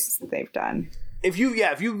device they've done. If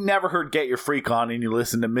you've never heard "Get Your Freak On" and you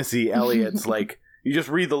listen to Missy Elliott's like, you just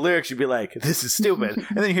read the lyrics, you'd be like, this is stupid,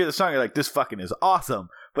 and then you hear the song, you're like, this fucking is awesome.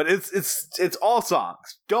 But it's all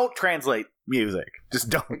songs. Don't translate music. Just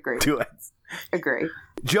don't do it. Agree.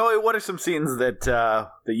 Joey, what are some scenes that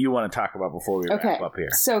you want to talk about before we wrap up here?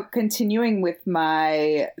 So continuing with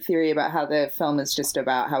my theory about how the film is just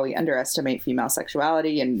about how we underestimate female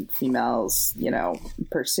sexuality and females,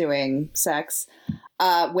 pursuing sex.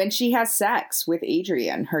 When she has sex with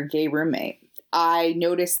Adrian, her gay roommate, I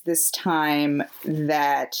noticed this time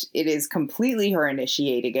that it is completely her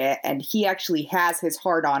initiating it, and he actually has his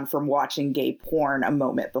hard-on from watching gay porn a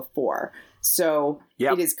moment before. So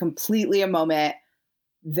It is completely a moment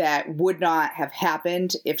that would not have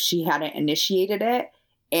happened if she hadn't initiated it,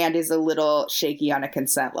 and is a little shaky on a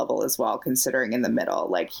consent level as well, considering in the middle,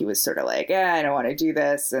 like he was sort of like, I don't want to do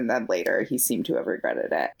this. And then later he seemed to have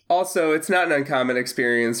regretted it. Also, it's not an uncommon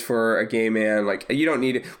experience for a gay man. Like we don't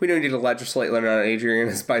need to legislate whether or not Adrian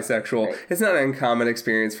is bisexual. Right. It's not an uncommon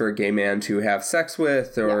experience for a gay man to have sex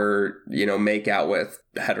with or, make out with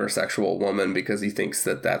a heterosexual woman because he thinks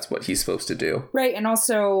that that's what he's supposed to do. Right. And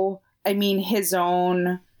also, I mean, his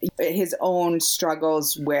own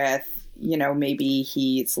struggles with, maybe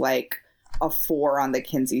he's like a 4 on the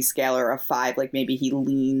Kinsey scale or a 5. Like maybe he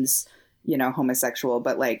leans, homosexual,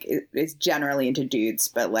 but like it's generally into dudes,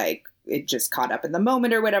 but like it just caught up in the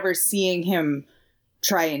moment or whatever. Seeing him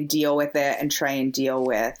try and deal with it and try and deal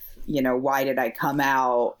with, why did I come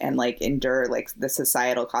out and like endure like the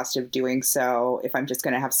societal cost of doing so if I'm just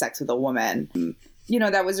going to have sex with a woman.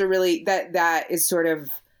 That was that is sort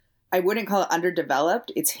of, I wouldn't call it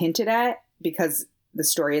underdeveloped. It's hinted at because the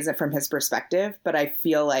story isn't from his perspective, but I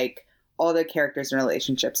feel like all the characters and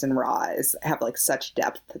relationships in Raw have like such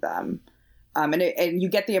depth to them. And you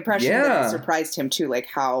get the impression that it surprised him too, like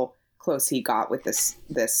how close he got with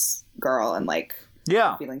this girl and like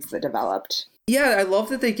feelings that developed. Yeah, I love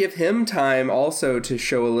that they give him time also to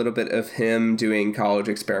show a little bit of him doing college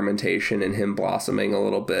experimentation and him blossoming a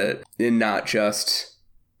little bit, and not just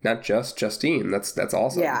Justine. That's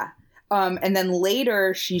awesome. Yeah. And then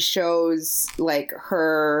later she shows like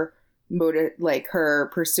her motive, like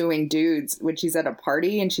her pursuing dudes when she's at a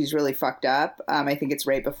party and she's really fucked up. I think it's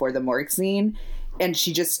right before the morgue scene, and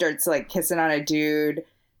she just starts like kissing on a dude.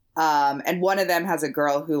 And one of them has a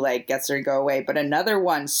girl who like gets her to go away, but another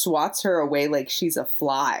one swats her away like she's a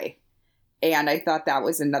fly. And I thought that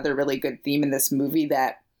was another really good theme in this movie,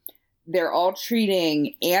 that they're all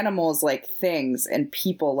treating animals like things and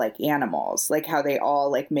people like animals, like how they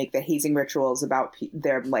all like make the hazing rituals about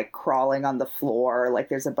they're like crawling on the floor. Like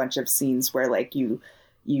there's a bunch of scenes where like you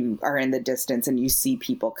are in the distance and you see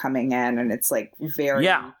people coming in and it's like very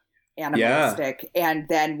animalistic. And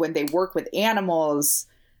then when they work with animals,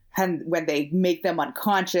 and when they make them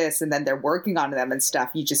unconscious and then they're working on them and stuff,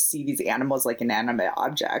 you just see these animals like inanimate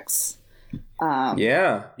objects. That's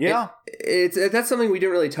something we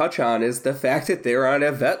didn't really touch on, is the fact that they're on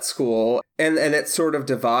a vet school, and that sort of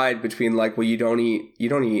divide between like, well, you don't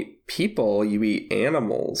eat people, you eat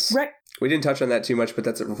animals. Right. We didn't touch on that too much, but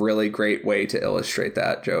that's a really great way to illustrate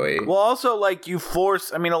that, Joey. Well, also, like, you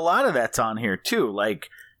force, I mean, a lot of that's on here too. Like,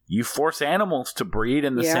 you force animals to breed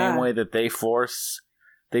in the same way that they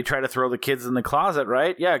try to throw the kids in the closet,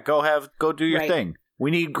 right? Yeah, go do your thing.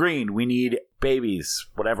 We need green. We need babies,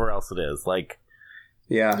 whatever else it is. Like,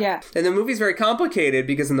 yeah. And the movie's very complicated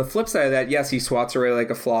because on the flip side of that, yes, he swats her away like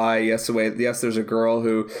a fly. Yes, there's a girl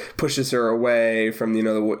who pushes her away from,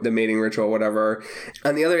 the mating ritual, whatever.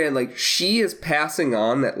 On the other hand, like, she is passing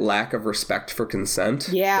on that lack of respect for consent.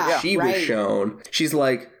 Yeah. She was shown. She's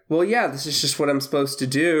like, well, yeah, this is just what I'm supposed to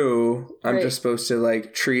do. I'm just supposed to,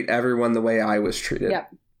 like, treat everyone the way I was treated.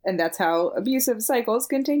 Yep. And that's how abusive cycles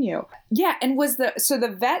continue. Yeah, and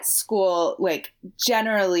the vet school, like,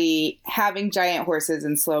 generally having giant horses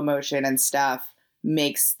in slow motion and stuff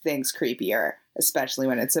makes things creepier, especially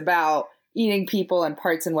when it's about eating people and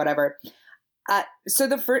parts and whatever.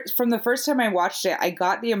 From the first time I watched it, I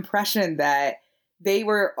got the impression that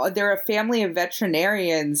they're a family of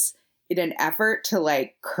veterinarians in an effort to,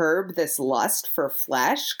 like, curb this lust for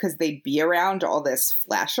flesh, because they'd be around all this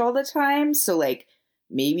flesh all the time. So, like,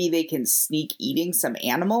 maybe they can sneak eating some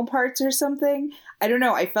animal parts or something. I don't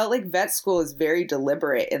know. I felt like vet school is very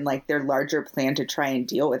deliberate in, like, their larger plan to try and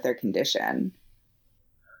deal with their condition.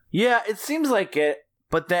 Yeah, it seems like it.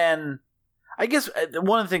 But then, I guess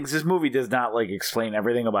one of the things, this movie does not, like, explain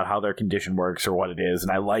everything about how their condition works or what it is.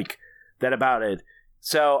 And I like that about it.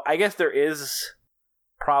 So I guess there is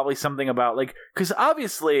probably something about, like, because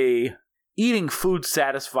obviously eating food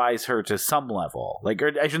satisfies her to some level. Like,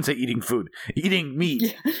 or I shouldn't say eating food. Eating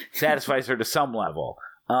meat satisfies her to some level.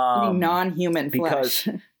 Eating non-human flesh.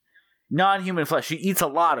 Non-human flesh. She eats a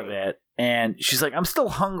lot of it, and she's like, I'm still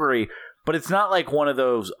hungry, but it's not like one of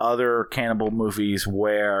those other cannibal movies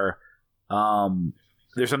where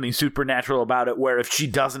there's something supernatural about it, where if she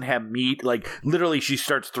doesn't have meat, like, literally she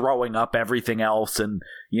starts throwing up everything else. And,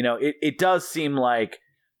 it does seem like,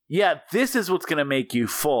 yeah, this is what's going to make you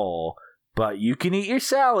full, but you can eat your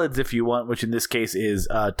salads if you want, which in this case is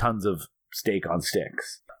tons of steak on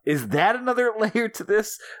sticks. Is that another layer to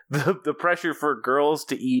this? The pressure for girls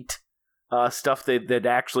to eat stuff that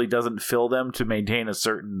actually doesn't fill them to maintain a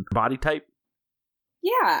certain body type?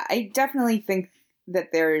 Yeah, I definitely think that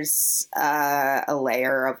there's a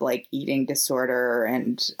layer of, like, eating disorder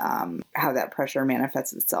and how that pressure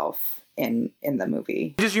manifests itself in the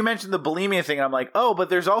movie. Just, you mentioned the bulimia thing, and I'm like, oh, but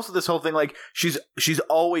there's also this whole thing, like, she's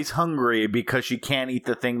always hungry because she can't eat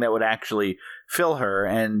the thing that would actually fill her.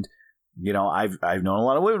 And I've known a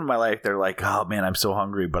lot of women in my life. They're like, oh man, I'm so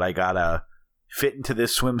hungry, but I gotta fit into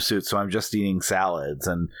this swimsuit, so I'm just eating salads.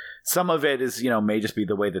 And some of it is, may just be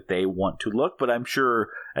the way that they want to look, but I'm sure,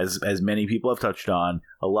 as many people have touched on,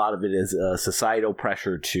 a lot of it is societal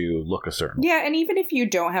pressure to look a certain way. Yeah, and even if you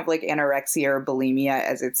don't have, like, anorexia or bulimia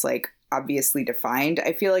as it's, like, obviously defined,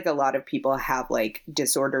 I feel like a lot of people have, like,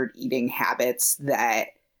 disordered eating habits that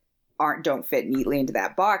don't fit neatly into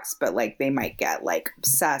that box, but, like, they might get, like,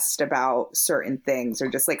 obsessed about certain things or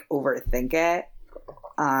just, like, overthink it.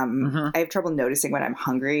 I have trouble noticing when I'm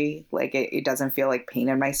hungry. Like, it doesn't feel like pain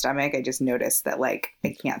in my stomach. I just notice that, like, I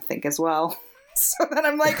can't think as well. So then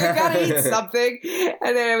I'm like, I gotta eat something.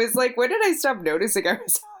 And then I was like, when did I stop noticing I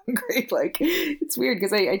was hungry? Like, it's weird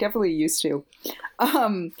because I definitely used to.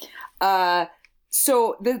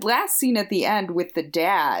 So the last scene at the end with the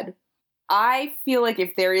dad, I feel like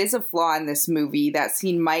if there is a flaw in this movie, that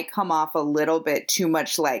scene might come off a little bit too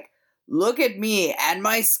much like, look at me and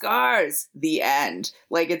my scars, the end.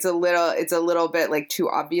 Like, it's a little bit, like, too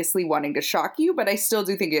obviously wanting to shock you, but I still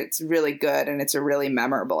do think it's really good and it's a really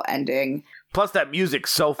memorable ending. Plus that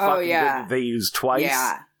music's so fucking good that they use twice.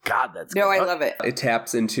 Yeah. God, that's good. No, I love it. It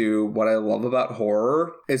taps into what I love about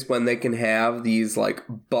horror is when they can have these, like,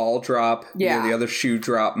 ball drop, the other shoe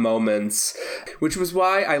drop moments, which was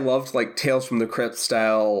why I loved, like, Tales from the Crypt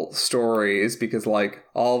style stories, because, like,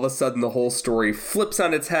 all of a sudden the whole story flips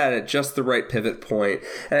on its head at just the right pivot point.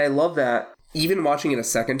 And I love that. Even watching it a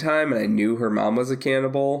second time, and I knew her mom was a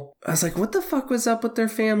cannibal, I was like, what the fuck was up with their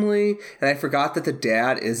family? And I forgot that the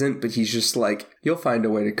dad isn't, but he's just like, you'll find a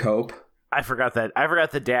way to cope. I forgot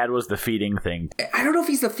the dad was the feeding thing. I don't know if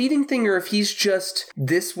he's the feeding thing or if he's just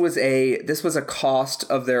this was a cost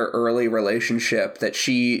of their early relationship that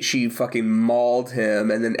she fucking mauled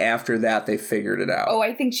him, and then after that they figured it out. Oh,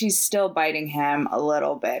 I think she's still biting him a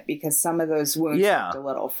little bit because some of those wounds looked a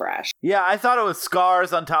little fresh. Yeah, I thought it was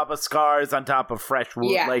scars on top of fresh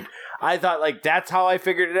wounds. Yeah. Like I thought like that's how I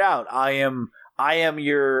figured it out. I am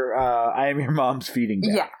your mom's feeding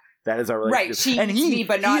dad. Yeah. That is our relationship. Right, she and he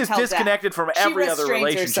is disconnected from every other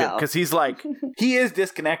relationship because he's like, he is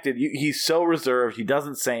disconnected. He's so reserved. He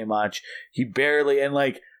doesn't say much. He barely, and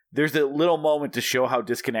like, there's a little moment to show how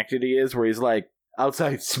disconnected he is where he's like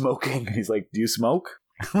outside smoking. He's like, do you smoke?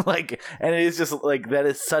 Like, and it is just like, that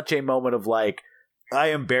is such a moment of like, I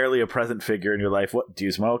am barely a present figure in your life. What, do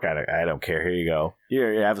you smoke? I don't care. Here you go.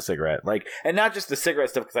 Here, have a cigarette. Like, and not just the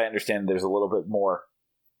cigarette stuff because I understand there's a little bit more,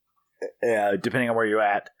 depending on where you're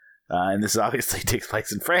at. And this obviously takes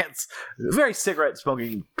place in France. Very cigarette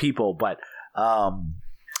smoking people, but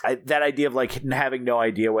that idea of like having no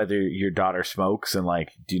idea whether your daughter smokes and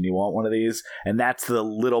like, do you want one of these? And that's the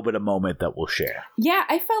little bit of moment that we'll share. Yeah,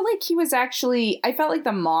 I felt like I felt like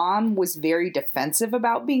the mom was very defensive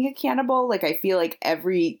about being a cannibal. Like I feel like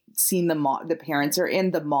every scene the parents are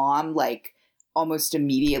in, the mom like almost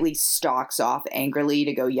immediately stalks off angrily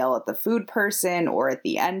to go yell at the food person, or at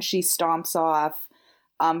the end she stomps off.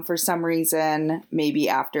 For some reason, maybe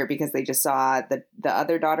after because they just saw the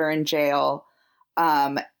other daughter in jail.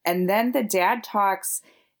 And then the dad talks,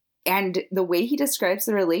 and the way he describes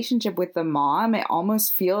the relationship with the mom, it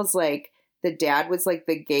almost feels like the dad was like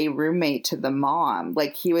the gay roommate to the mom.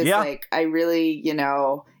 Like he was like, I really,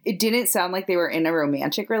 it didn't sound like they were in a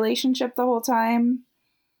romantic relationship the whole time.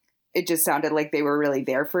 It just sounded like they were really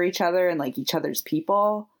there for each other and like each other's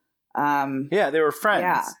people. Yeah, they were friends.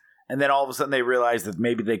 Yeah. And then all of a sudden they realized that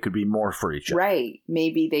maybe they could be more for each other. Right.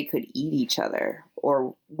 Maybe they could eat each other.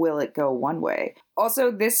 Or will it go one way? Also,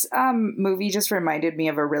 this movie just reminded me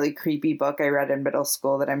of a really creepy book I read in middle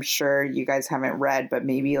school that I'm sure you guys haven't read, but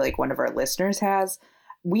maybe like one of our listeners has.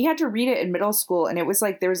 We had to read it in middle school, and it was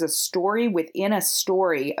like there was a story within a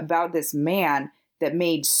story about this man that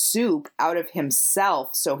made soup out of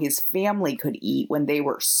himself so his family could eat when they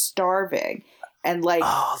were starving. And like,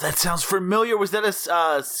 oh, that sounds familiar. Was that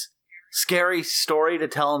a scary story to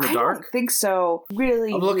tell in the dark? I don't think so.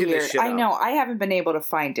 Really, I'm looking weird. This shit I know. I haven't been able to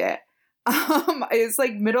find it. It's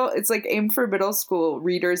like aimed for middle school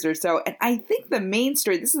readers or so. And I think the main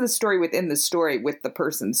story, this is the story within the story with the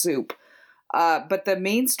person soup. But the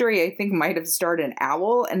main story, I think, might have starred an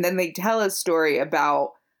owl. And then they tell a story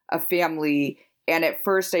about a family. And at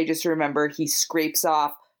first, I just remember he scrapes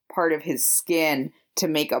off part of his skin to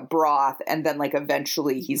make a broth. And then, like,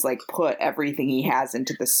 eventually he's, like, put everything he has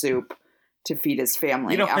into the soup to feed his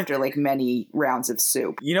family after like many rounds of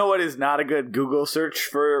soup. You know what is not a good Google search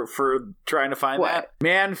for trying to find that?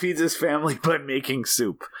 Man feeds his family by making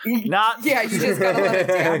soup. Not yeah, you just gotta look at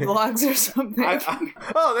dad vlogs or something.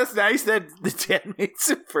 Oh, that's nice that the dad made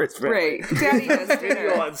soup for his family. Right, Daddy does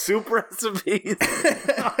video on soup recipes.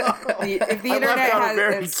 If the internet has a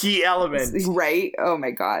very key element, right? Oh my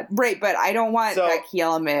god, right? But I don't want that key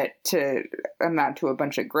element to amount to a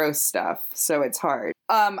bunch of gross stuff, so it's hard.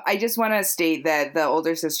 I just want to state that the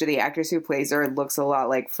older sister, the actress who plays her, looks a lot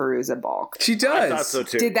like Fairuza Balk. She does. I thought so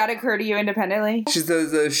too. Did that occur to you independently? She's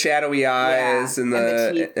the shadowy eyes and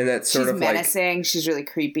that sort of like... She's menacing. She's really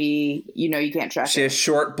creepy. You can't trust her. She has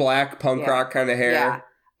short, black, punk rock kind of hair.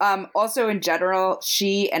 Yeah. Also, in general,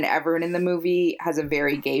 she and everyone in the movie has a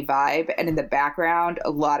very gay vibe. And in the background,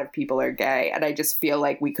 a lot of people are gay. And I just feel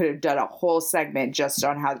like we could have done a whole segment just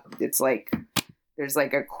on how it's like... There's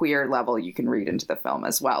like a queer level you can read into the film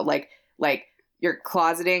as well. Like you're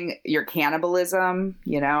closeting your cannibalism,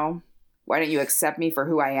 Why don't you accept me for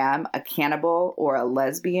who I am, a cannibal or a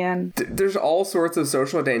lesbian? There's all sorts of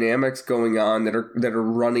social dynamics going on that are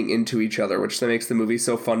running into each other, which makes the movie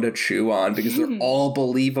so fun to chew on because they're all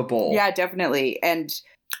believable. Yeah, definitely. And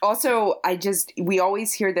also, we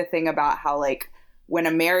always hear the thing about how like, when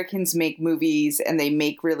Americans make movies and they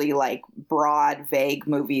make really like broad, vague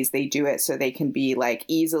movies, they do it so they can be like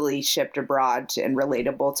easily shipped abroad and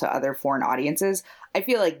relatable to other foreign audiences. I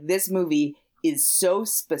feel like this movie is so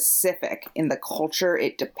specific in the culture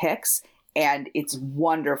it depicts, and it's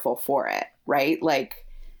wonderful for it, right? Like,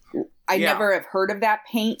 I never have heard of that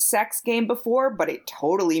paint sex game before, but it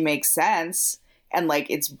totally makes sense. And, like,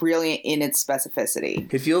 it's brilliant in its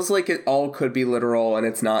specificity. It feels like it all could be literal, and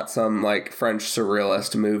it's not some, like, French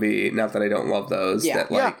surrealist movie. Not that I don't love those.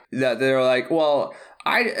 Yeah. That they're like, well,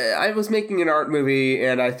 I was making an art movie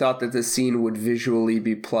and I thought that this scene would visually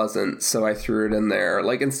be pleasant, so I threw it in there.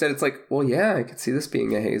 Like, instead it's like, well, yeah, I could see this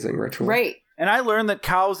being a hazing ritual. Right. And I learned that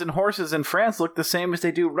cows and horses in France look the same as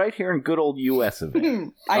they do right here in good old U.S. of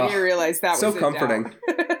A. I didn't realize that so was comforting.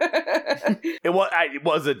 It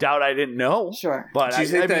was a doubt I didn't know. Sure. But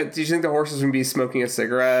did you think the horses would be smoking a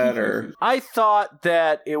cigarette, or? I thought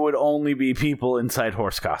that it would only be people inside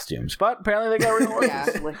horse costumes, but apparently they got real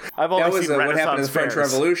horses. Yeah. I've only seen what happened in the French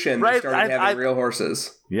Revolution. Right? They started having real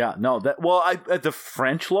horses. Yeah, no, the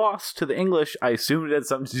French lost to the English. I assumed it had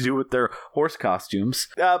something to do with their horse costumes.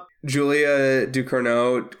 Julia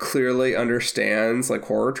Ducournau clearly understands like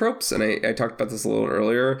horror tropes, and I talked about this a little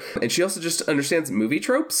earlier. And she also just understands movie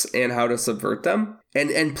tropes and how to subvert them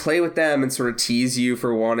and play with them and sort of tease you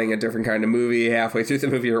for wanting a different kind of movie halfway through the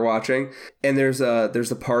movie you're watching. And there's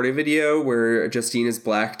a party video where Justine is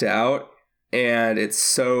blacked out, and it's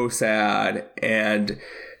so sad, and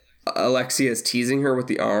Alexia is teasing her with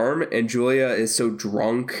the arm, and Julia is so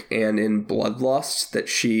drunk and in bloodlust that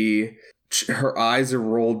her eyes are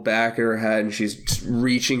rolled back in her head, and she's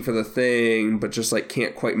reaching for the thing, but just like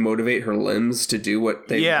can't quite motivate her limbs to do what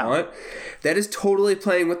they want. That is totally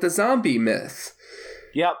playing with the zombie myth.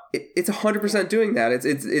 Yep. It's 100% doing that.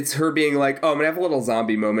 It's her being like, oh, I'm going to have a little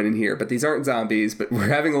zombie moment in here, but these aren't zombies, but we're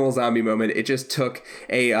having a little zombie moment. It just took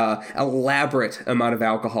a elaborate amount of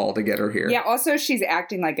alcohol to get her here. Yeah, also she's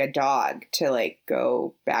acting like a dog, to like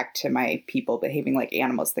go back to my people behaving like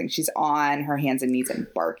animals thing. She's on her hands and knees and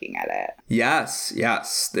barking at it. Yes.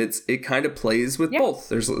 It kind of plays with both.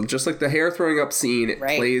 There's just like the hair throwing up scene, it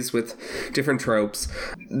plays with different tropes.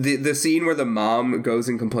 The scene where the mom goes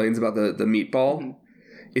and complains about the meatball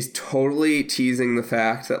is totally teasing the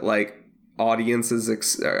fact that like audiences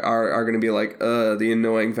are going to be like, the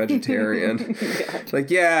annoying vegetarian. Like,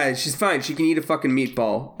 yeah, she's fine. She can eat a fucking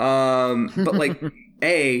meatball. But like,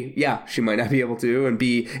 A, yeah, she might not be able to, and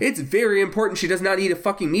B, it's very important she does not eat a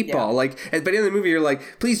fucking meatball. Yeah. Like, by the end of the movie, you're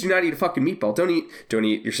like, please do not eat a fucking meatball. Don't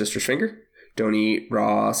eat your sister's finger. Don't eat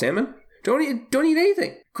raw salmon. Don't eat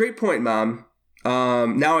anything. Great point, Mom.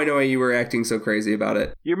 Now I know why you were acting so crazy about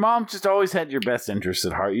it. Your mom just always had your best interest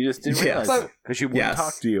at heart. You just didn't realize it because she wouldn't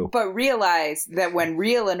talk to you. But realize that when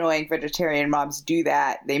real annoying vegetarian moms do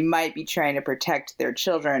that, they might be trying to protect their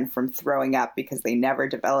children from throwing up because they never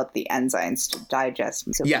developed the enzymes to digest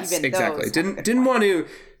them. So yes, exactly. Didn't want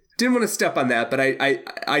to step on that, but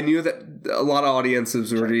I knew that a lot of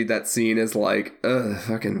audiences would read that scene as like,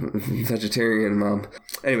 fucking vegetarian mom.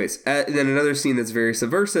 Anyways, then another scene that's very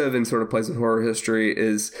subversive and sort of plays with horror history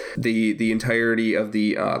is the entirety of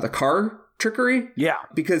the car trickery. Yeah.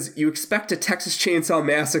 Because you expect a Texas Chainsaw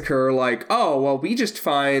Massacre like, oh, well, we just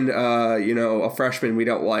find, a freshman we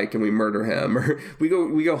don't like and we murder him. Or we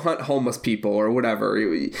go hunt homeless people or whatever.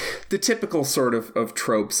 The typical sort of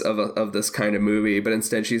tropes of this kind of movie. But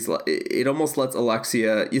instead, it almost lets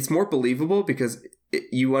Alexia, it's more believable because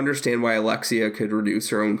you understand why Alexia could reduce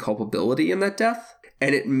her own culpability in that death.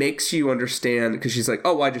 And it makes you understand, because she's like,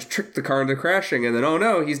 oh, well, I just tricked the car into crashing, and then, oh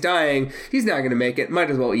no, he's dying, he's not going to make it, might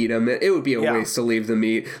as well eat him, it would be a waste to leave the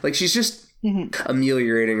meat. Like, she's just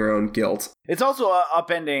ameliorating her own guilt. It's also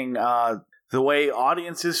upending the way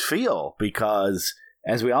audiences feel, because,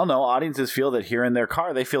 as we all know, audiences feel that here in their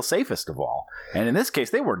car, they feel safest of all. And in this case,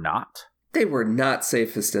 they were not. They were not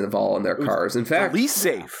safest of all in their cars. In fact, the least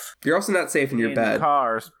safe. You're also not safe in your bed.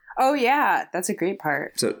 Cars. Oh, yeah. That's a great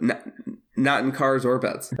part. So, not in cars or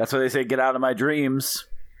beds. That's why they say, get out of my dreams.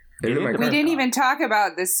 We didn't even talk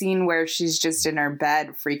about the scene where she's just in her bed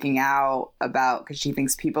freaking out about because she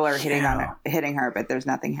thinks people are hitting her, but there's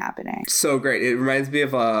nothing happening. So great. It reminds me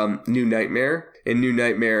of New Nightmare. In New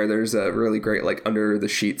Nightmare, there's a really great like under the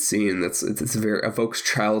sheet scene it's very evokes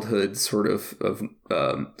childhood sort of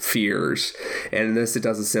fears. And in this, it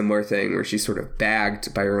does a similar thing where she's sort of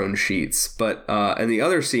bagged by her own sheets. But in the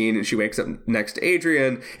other scene, she wakes up next to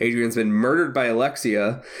Adrian. Adrian's been murdered by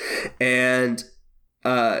Alexia, and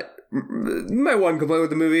my one complaint with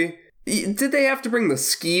the movie, did they have to bring the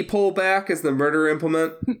ski pole back as the murder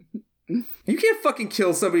implement? You can't fucking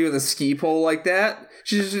kill somebody with a ski pole like that.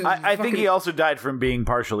 I think he also died from being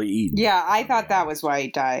partially eaten. Yeah, I thought that was why he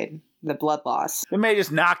died. The blood loss. They may have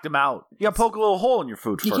just knocked him out. You gotta poke a little hole in your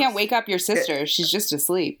food first. You can't wake up your sister. She's just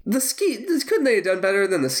asleep. Couldn't they have done better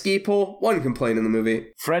than the ski pole? One complaint in the movie.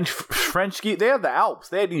 French ski, they have the Alps.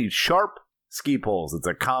 They need sharp ski poles. It's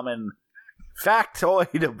a common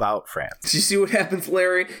factoid about France. You see what happens,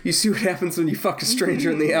 Larry? You see what happens when you fuck a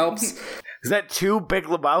stranger in the Alps? Is that two Big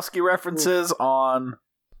Lebowski references on...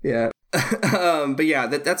 Yeah. But yeah,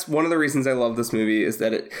 that's one of the reasons I love this movie is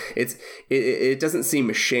that it doesn't seem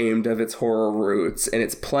ashamed of its horror roots, and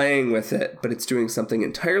it's playing with it, but it's doing something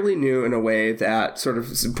entirely new in a way that, sort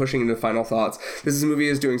of pushing into final thoughts, this movie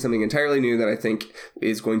is doing something entirely new that I think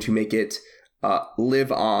is going to make it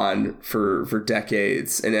live on for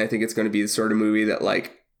decades. And I think it's going to be the sort of movie that,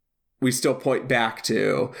 like, we still point back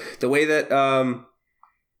to. The way that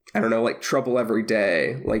I don't know, like Trouble Every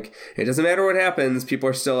Day. Like, it doesn't matter what happens, people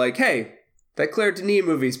are still like, hey, that Claire Denis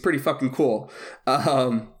movie is pretty fucking cool.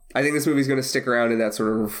 I think this movie's going to stick around in that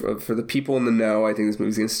sort of, for the people in the know, I think this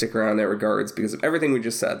movie's going to stick around in that regards because of everything we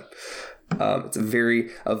just said. It's a very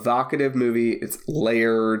evocative movie. It's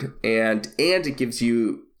layered, and it gives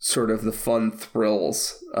you sort of the fun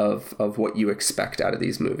thrills of what you expect out of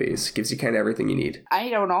these movies. It gives you kind of everything you need. I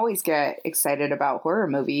don't always get excited about horror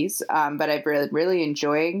movies, but I've really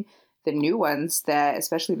enjoying the new ones,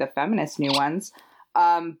 especially the feminist new ones.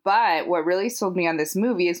 But what really sold me on this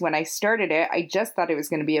movie is when I started it, I just thought it was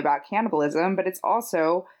going to be about cannibalism, but it's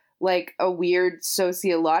also like a weird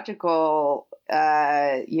sociological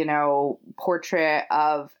portrait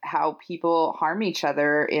of how people harm each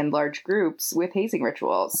other in large groups with hazing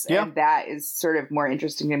rituals. Yeah. And that is sort of more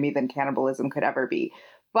interesting to me than cannibalism could ever be.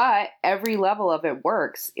 But every level of it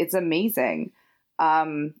works. It's amazing.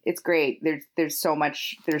 It's great. There's so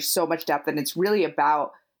much depth, and it's really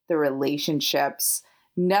about the relationships.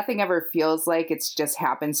 Nothing ever feels like it's just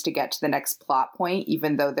happens to get to the next plot point,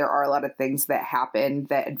 even though there are a lot of things that happen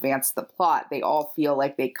that advance the plot. They all feel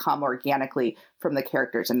like they come organically from the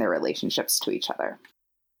characters and their relationships to each other.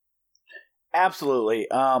 Absolutely.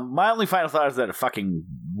 My only final thought is that it fucking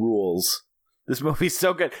rules. This movie's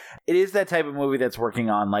so good. It is that type of movie that's working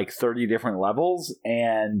on like 30 different levels,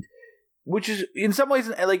 and which is in some ways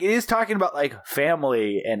like it is talking about like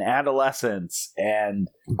family and adolescence and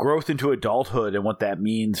growth into adulthood and what that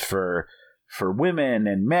means for women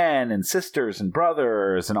and men and sisters and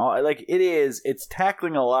brothers and all. Like it's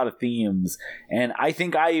tackling a lot of themes, and I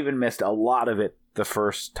think I even missed a lot of it the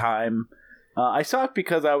first time I saw it,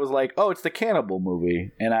 because I was like, oh, it's the cannibal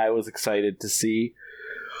movie, and I was excited to see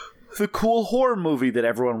the cool horror movie that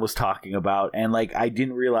everyone was talking about, and like I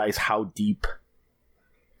didn't realize how deep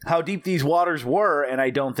these waters were, and I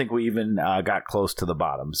don't think we even got close to the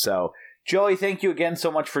bottom. So, Joey, thank you again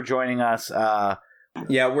so much for joining us.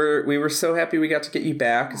 Yeah, we were so happy we got to get you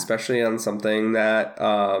back, especially on something that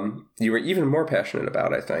you were even more passionate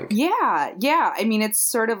about, I think. Yeah. I mean, it's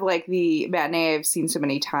sort of like the matinee I've seen so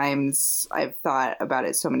many times. I've thought about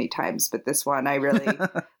it so many times, but this one I really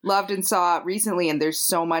loved and saw recently, and there's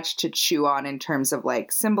so much to chew on in terms of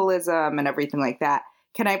like symbolism and everything like that.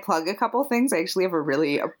 Can I plug a couple things? I actually have a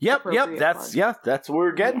really Yep. That's what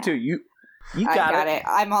we're getting to. You got it.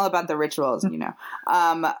 I'm all about the rituals,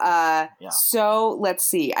 So let's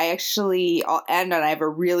see. I'll end on I have a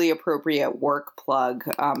really appropriate work plug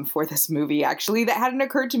for this movie, actually, that hadn't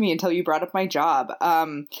occurred to me until you brought up my job.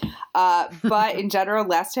 But in general,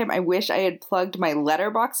 last time I wish I had plugged my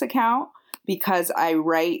Letterboxd account, because I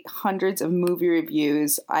write hundreds of movie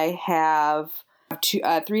reviews. I have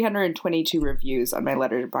 322 reviews on my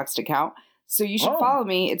Letterboxd account, so you should follow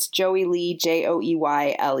me. It's Joey Lee,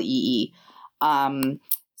 JoeyLee.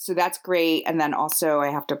 So that's great. And then also I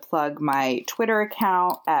have to plug my Twitter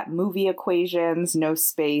account at Movie Equations, no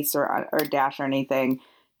space or dash or anything,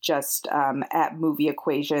 just at Movie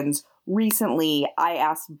Equations. Recently, I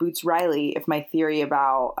asked Boots Riley if my theory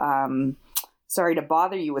about Sorry to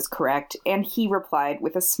Bother You was correct, and he replied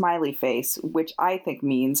with a smiley face, which I think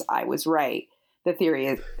means I was right. The theory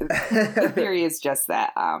is just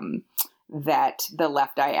that that the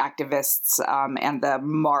Left Eye activists and the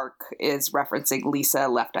mark is referencing Lisa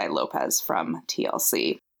Left Eye Lopez from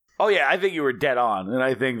TLC. Oh yeah, I think you were dead on, and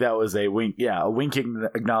I think that was a winking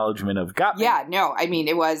acknowledgement of got me. Yeah, no, I mean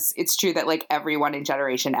it's true that like everyone in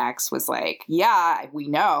Generation X was like, yeah, we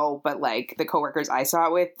know, but like the coworkers I saw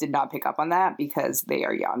it with did not pick up on that because they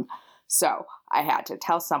are young. So I had to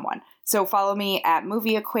tell someone. So follow me at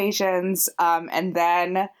Movie Equations. And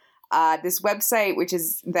then this website, which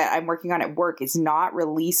is that I'm working on at work, is not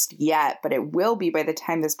released yet, but it will be by the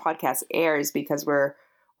time this podcast airs, because we're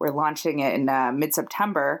launching it in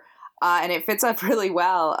mid-September. And it fits up really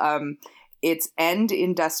well. It's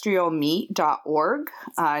endindustrialmeat.org.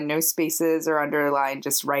 No spaces or underline,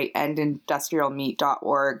 just write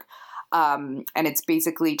endindustrialmeat.org. And it's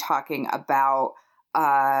basically talking about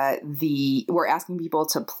we're asking people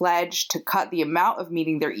to pledge to cut the amount of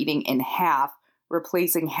meat they're eating in half,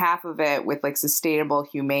 replacing half of it with like sustainable,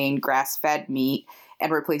 humane, grass-fed meat,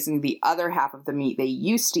 and replacing the other half of the meat they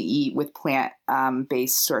used to eat with plant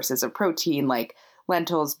based sources of protein like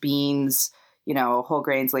lentils, beans, whole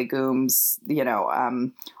grains, legumes,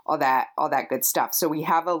 all that good stuff. So we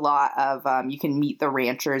have a lot of, you can meet the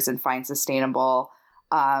ranchers and find sustainable,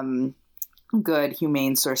 good,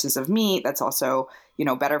 humane sources of meat. That's also,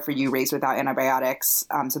 better for you, raised without antibiotics.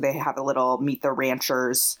 So they have a little Meet the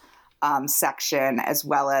Ranchers section, as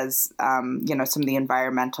well as, some of the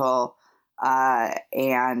environmental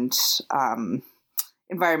and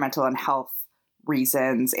health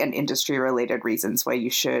reasons and industry related reasons why you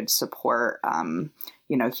should support,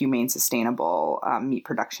 humane, sustainable meat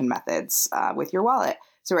production methods with your wallet.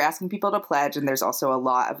 So we're asking people to pledge, and there's also a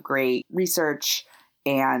lot of great research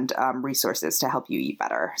and resources to help you eat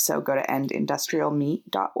better. So go to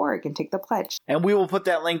endindustrialmeat.org and take the pledge. And we will put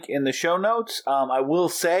that link in the show notes. I will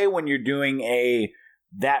say, when you're doing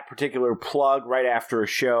that particular plug right after a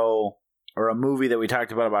show or a movie that we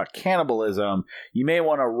talked about cannibalism, you may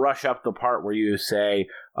want to rush up the part where you say,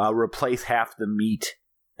 replace half the meat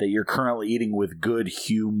that you're currently eating with good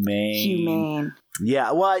humane.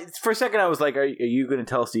 Yeah, well, for a second I was like, are you going to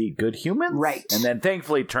tell us to eat good humans? Right. And then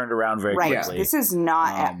thankfully turned around very quickly. This is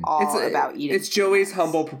not at all about eating. It's Joey's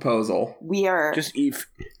humble proposal. We are... Just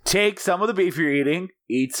take some of the beef you're eating,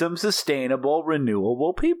 eat some sustainable,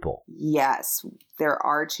 renewable people. Yes, there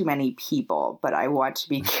are too many people, but I want to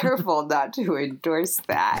be careful not to endorse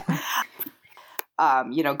that.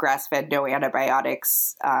 Grass-fed, no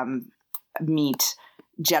antibiotics meat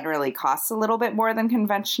generally costs a little bit more than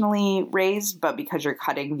conventionally raised, but because you're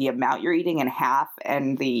cutting the amount you're eating in half,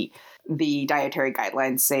 and the dietary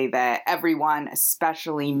guidelines say that everyone,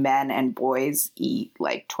 especially men and boys, eat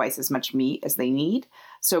like twice as much meat as they need.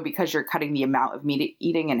 So because you're cutting the amount of meat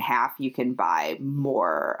eating in half, you can buy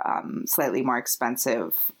more, slightly more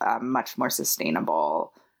expensive, much more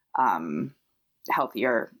sustainable,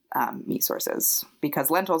 healthier meat sources,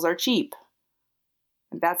 because lentils are cheap.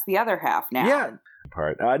 That's the other half now. Yeah.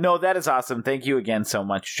 No, that is awesome. Thank you again so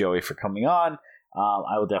much, Joey, for coming on.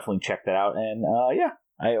 I will definitely check that out. And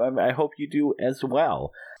I hope you do as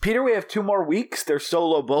well. Peter, we have 2 more weeks. They're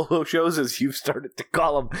solo bolo shows, as you've started to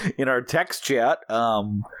call them in our text chat.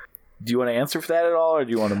 Do you want to answer for that at all, or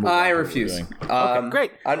do you want to move on? I refuse. Okay,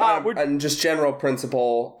 great. On just general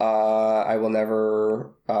principle, I will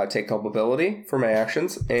never take culpability for my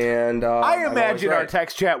actions. And I imagine our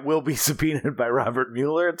text chat will be subpoenaed by Robert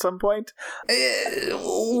Mueller at some point. There's a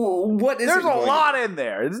lot in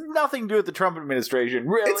there. It's nothing to do with the Trump administration,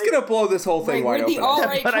 really. It's going to blow this whole thing wide open. The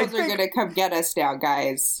alt-right trolls are going to come get us now,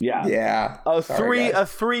 guys. Yeah.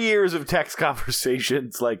 3 years of text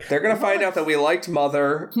conversations. They're going to find out that we liked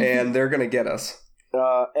Mother, and they're going to get us.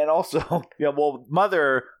 And also,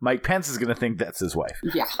 Mother, Mike Pence is going to think that's his wife.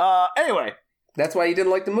 Yeah. Anyway. That's why you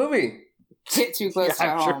didn't like the movie. Get too close to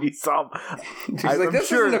home. I'm sure he saw. This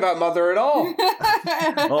isn't about Mother at all.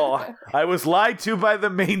 I was lied to by the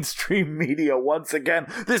mainstream media once again.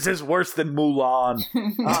 This is worse than Mulan.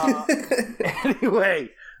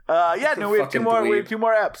 Anyway. We have 2 more. We have 2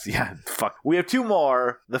 more eps. Yeah, fuck. We have 2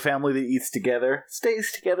 more. The Family That Eats Together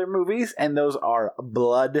Stays Together movies, and those are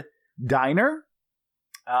Blood Diner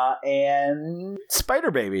and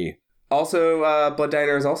Spider Baby. Also, Blood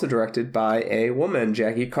Diner is also directed by a woman,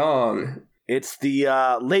 Jackie Kong. It's the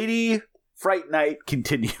Lady Fright Night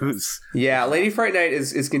continues. Yeah, Lady Fright Night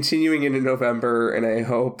is continuing into November, and I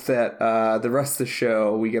hope that the rest of the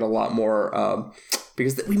show we get a lot more.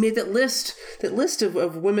 Because we made that list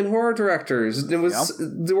of women horror directors. They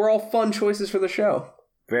were all fun choices for the show.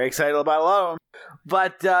 Very excited about a lot of them.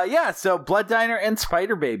 But so Blood Diner and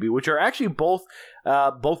Spider Baby, which are actually both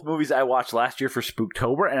movies I watched last year for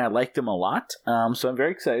Spooktober, and I liked them a lot. So I'm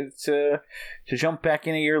very excited to jump back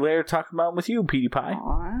in a year later talking about them with you, Petey Pie.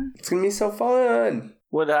 Aww. It's gonna be so fun.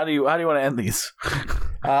 How do you want to end these?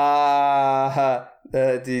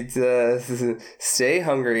 Stay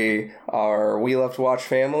hungry. Our We Love to Watch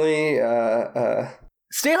family.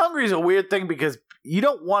 Stay hungry is a weird thing because you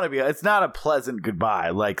don't want to be. It's not a pleasant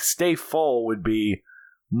goodbye. Stay full would be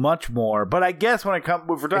much more. But I guess when it comes,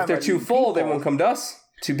 if they're too full, they won't come to us.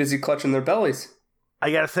 Too busy clutching their bellies.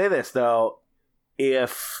 I gotta say this though,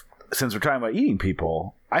 since we're talking about eating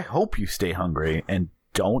people, I hope you stay hungry and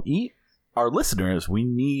don't eat. Our listeners, we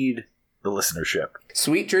need the listenership.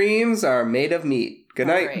 Sweet dreams are made of meat. Good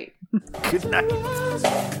night. Right. Good night.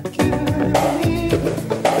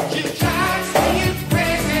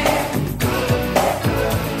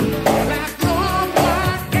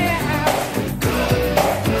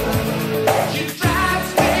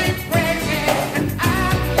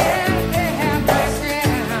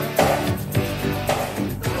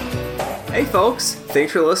 Hey folks,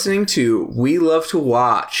 thanks for listening to We Love to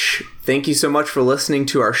Watch. Thank you so much for listening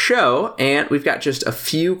to our show, and we've got just a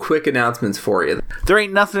few quick announcements for you. There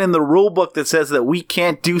ain't nothing in the rule book that says that we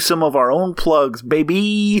can't do some of our own plugs,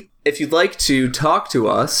 baby. If you'd like to talk to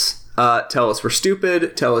us, tell us we're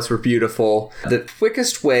stupid, tell us we're beautiful. The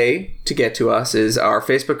quickest way to get to us is our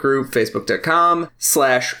Facebook group,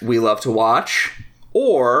 facebook.com/WeLoveToWatch,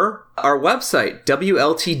 or our website,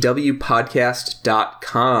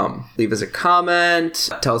 WLTWpodcast.com. Leave us a comment,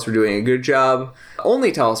 tell us we're doing a good job. Only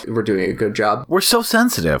tell us we're doing a good job. We're so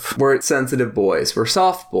sensitive. We're sensitive boys. We're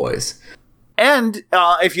soft boys. And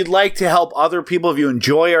if you'd like to help other people, if you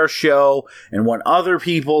enjoy our show and want other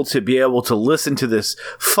people to be able to listen to this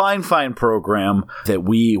fine program that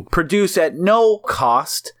we produce at no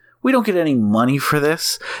cost, we don't get any money for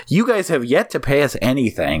this. You guys have yet to pay us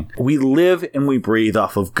anything. We live and we breathe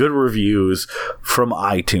off of good reviews from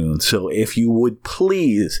iTunes. So if you would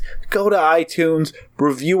please go to iTunes,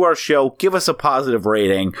 review our show, give us a positive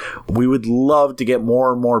rating. We would love to get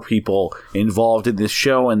more and more people involved in this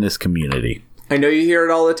show and this community. I know you hear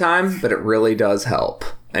it all the time, but it really does help.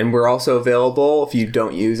 And we're also available, if you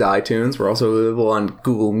don't use iTunes, we're also available on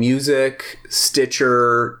Google Music,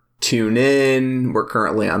 Stitcher, TuneIn. We're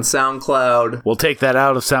currently on SoundCloud. We'll take that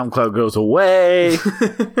out if SoundCloud goes away.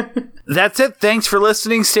 That's it. Thanks for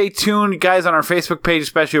listening. Stay tuned, guys, on our Facebook page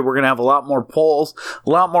especially. We're going to have a lot more polls, a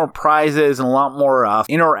lot more prizes, and a lot more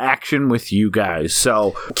interaction with you guys.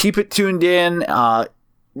 So keep it tuned in.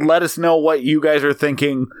 Let us know what you guys are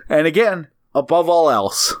thinking. And again, above all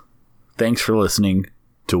else, thanks for listening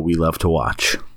to We Love to Watch.